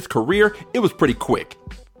scope of his career, it was pretty quick.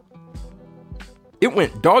 It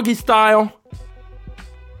went Doggy Style,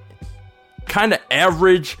 kind of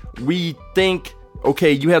average. We think,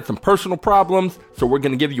 okay, you had some personal problems, so we're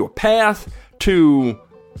going to give you a pass, to,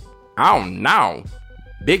 I don't know,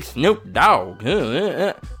 Big Snoop Dogg,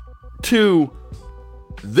 to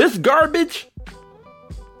this garbage.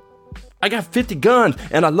 I got 50 guns,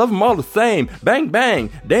 and I love them all the same. Bang,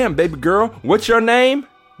 bang. Damn, baby girl, what's your name?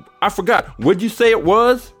 I forgot. What'd you say it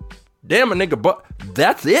was? Damn, a nigga, but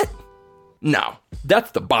that's it? No,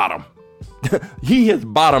 that's the bottom. He has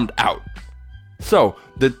bottomed out. So,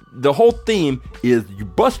 the whole theme is you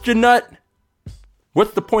bust your nut.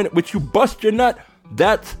 What's the point at which you bust your nut?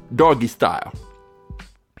 That's Doggy Style.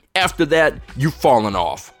 After that, you've fallen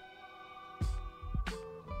off.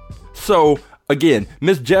 So, again,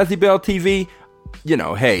 Miss Jazzy Bell TV, you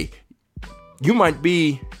know, hey, you might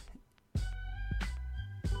be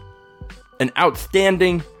an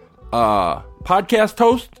outstanding podcast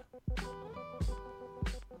host,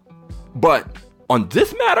 but on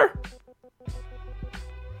this matter,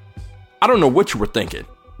 I don't know what you were thinking.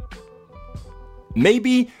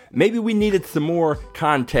 Maybe we needed some more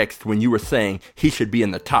context when you were saying he should be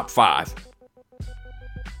in the top 5.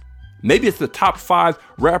 Maybe it's the top 5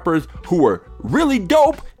 rappers who are really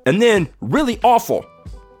dope and then really awful.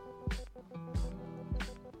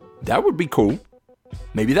 That would be cool.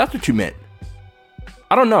 Maybe that's what you meant.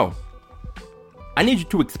 I don't know. I need you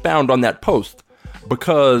to expound on that post,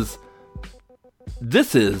 because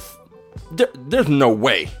this is... There's no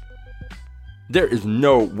way. There is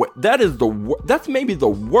no way. That's maybe the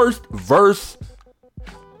worst verse.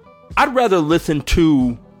 I'd rather listen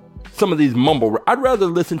to some of these I'd rather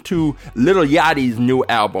listen to Lil Yachty's new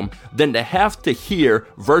album than to have to hear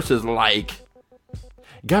verses like,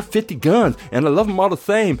 got 50 guns and I love them all the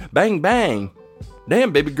same. Bang, bang.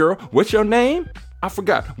 Damn, baby girl, what's your name? I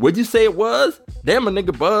forgot. What'd you say it was? Damn, a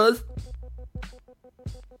nigga buzzed.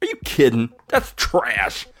 Are you kidding? That's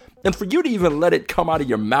trash. And for you to even let it come out of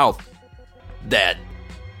your mouth that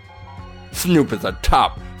Snoop is a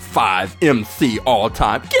top 5 MC all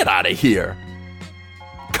time. Get out of here.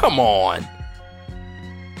 Come on.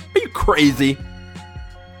 Are you crazy?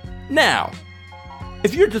 Now,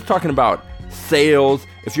 if you're just talking about sales,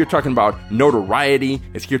 if you're talking about notoriety,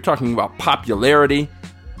 if you're talking about popularity,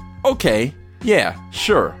 okay, yeah,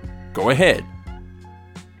 sure, go ahead.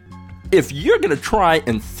 If you're gonna try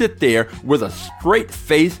and sit there with a straight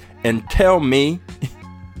face and tell me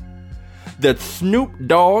that Snoop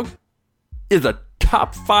Dogg is a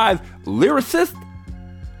top 5 lyricist?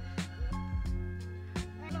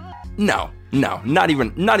 No, not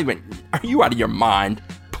even, are you out of your mind?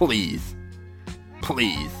 Please.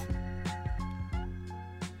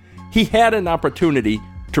 He had an opportunity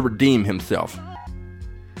to redeem himself.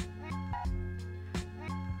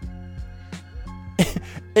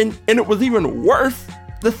 And it was even worse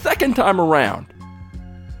the second time around.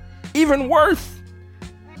 Even worse.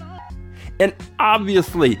 And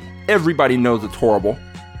obviously, everybody knows it's horrible.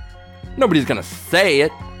 Nobody's gonna say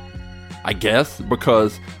it, I guess,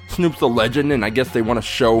 because Snoop's a legend and I guess they want to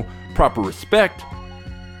show proper respect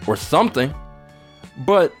or something.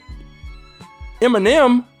 But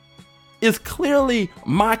Eminem is clearly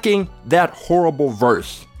mocking that horrible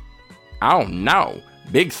verse. I don't know,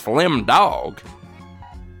 Big Slim Dog.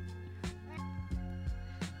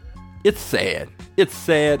 It's sad. It's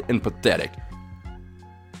sad and pathetic.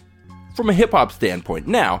 From a hip-hop standpoint.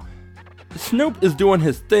 Now, Snoop is doing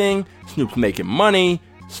his thing. Snoop's making money.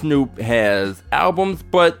 Snoop has albums,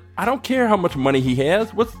 but I don't care how much money he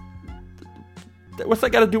has. What's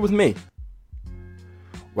that got to do with me?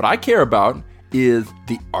 What I care about is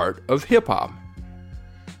the art of hip-hop.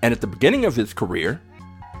 And at the beginning of his career,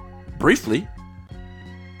 briefly,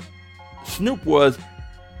 Snoop was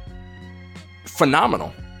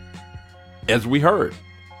phenomenal, as we heard.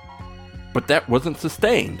 But that wasn't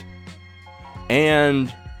sustained.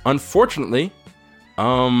 And unfortunately,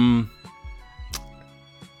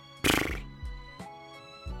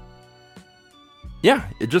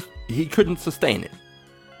 he couldn't sustain it.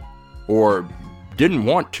 Or didn't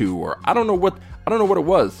want to, or I don't know what it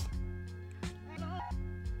was.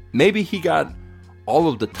 Maybe he got all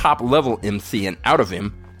of the top level MCing out of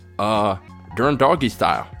him during Doggy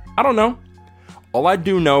Style. I don't know. All I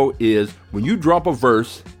do know is when you drop a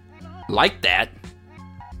verse like that,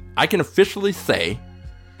 I can officially say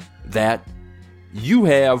that you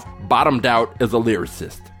have bottomed out as a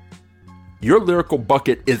lyricist. Your lyrical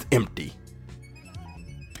bucket is empty.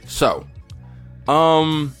 So,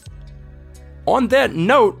 on that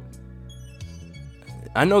note,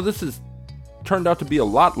 I know this has turned out to be a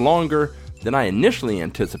lot longer than I initially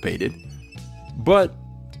anticipated, but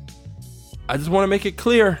I just want to make it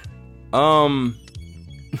clear.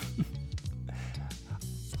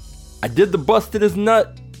 I did the Busted His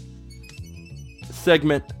Nut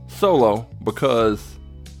segment solo because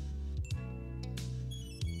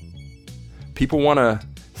people want to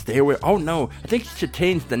stay away. Oh no, I think you should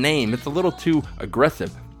change the name. It's a little too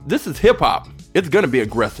aggressive. This is hip hop. It's going to be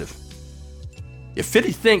aggressive. If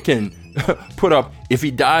 50 Cent can put up, if he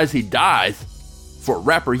dies, he dies for a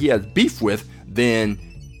rapper he has beef with, then,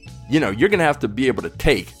 you're going to have to be able to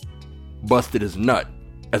take Busted His Nut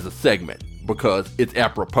as a segment because it's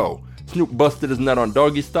apropos. Snoop busted his nut on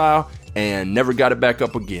Doggy Style and never got it back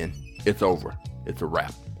up again. It's over. It's a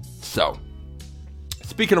wrap. So,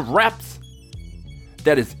 speaking of raps,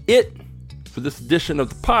 that is it for this edition of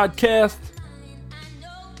the podcast.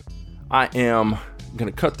 I am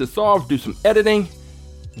going to cut this off, do some editing,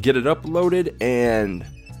 get it uploaded, and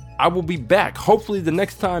I will be back. Hopefully the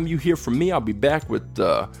next time you hear from me, I'll be back with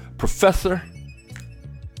Professor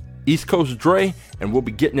East Coast Dre, and we'll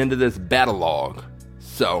be getting into this battle log.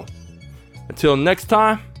 So, until next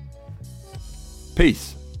time,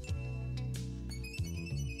 peace.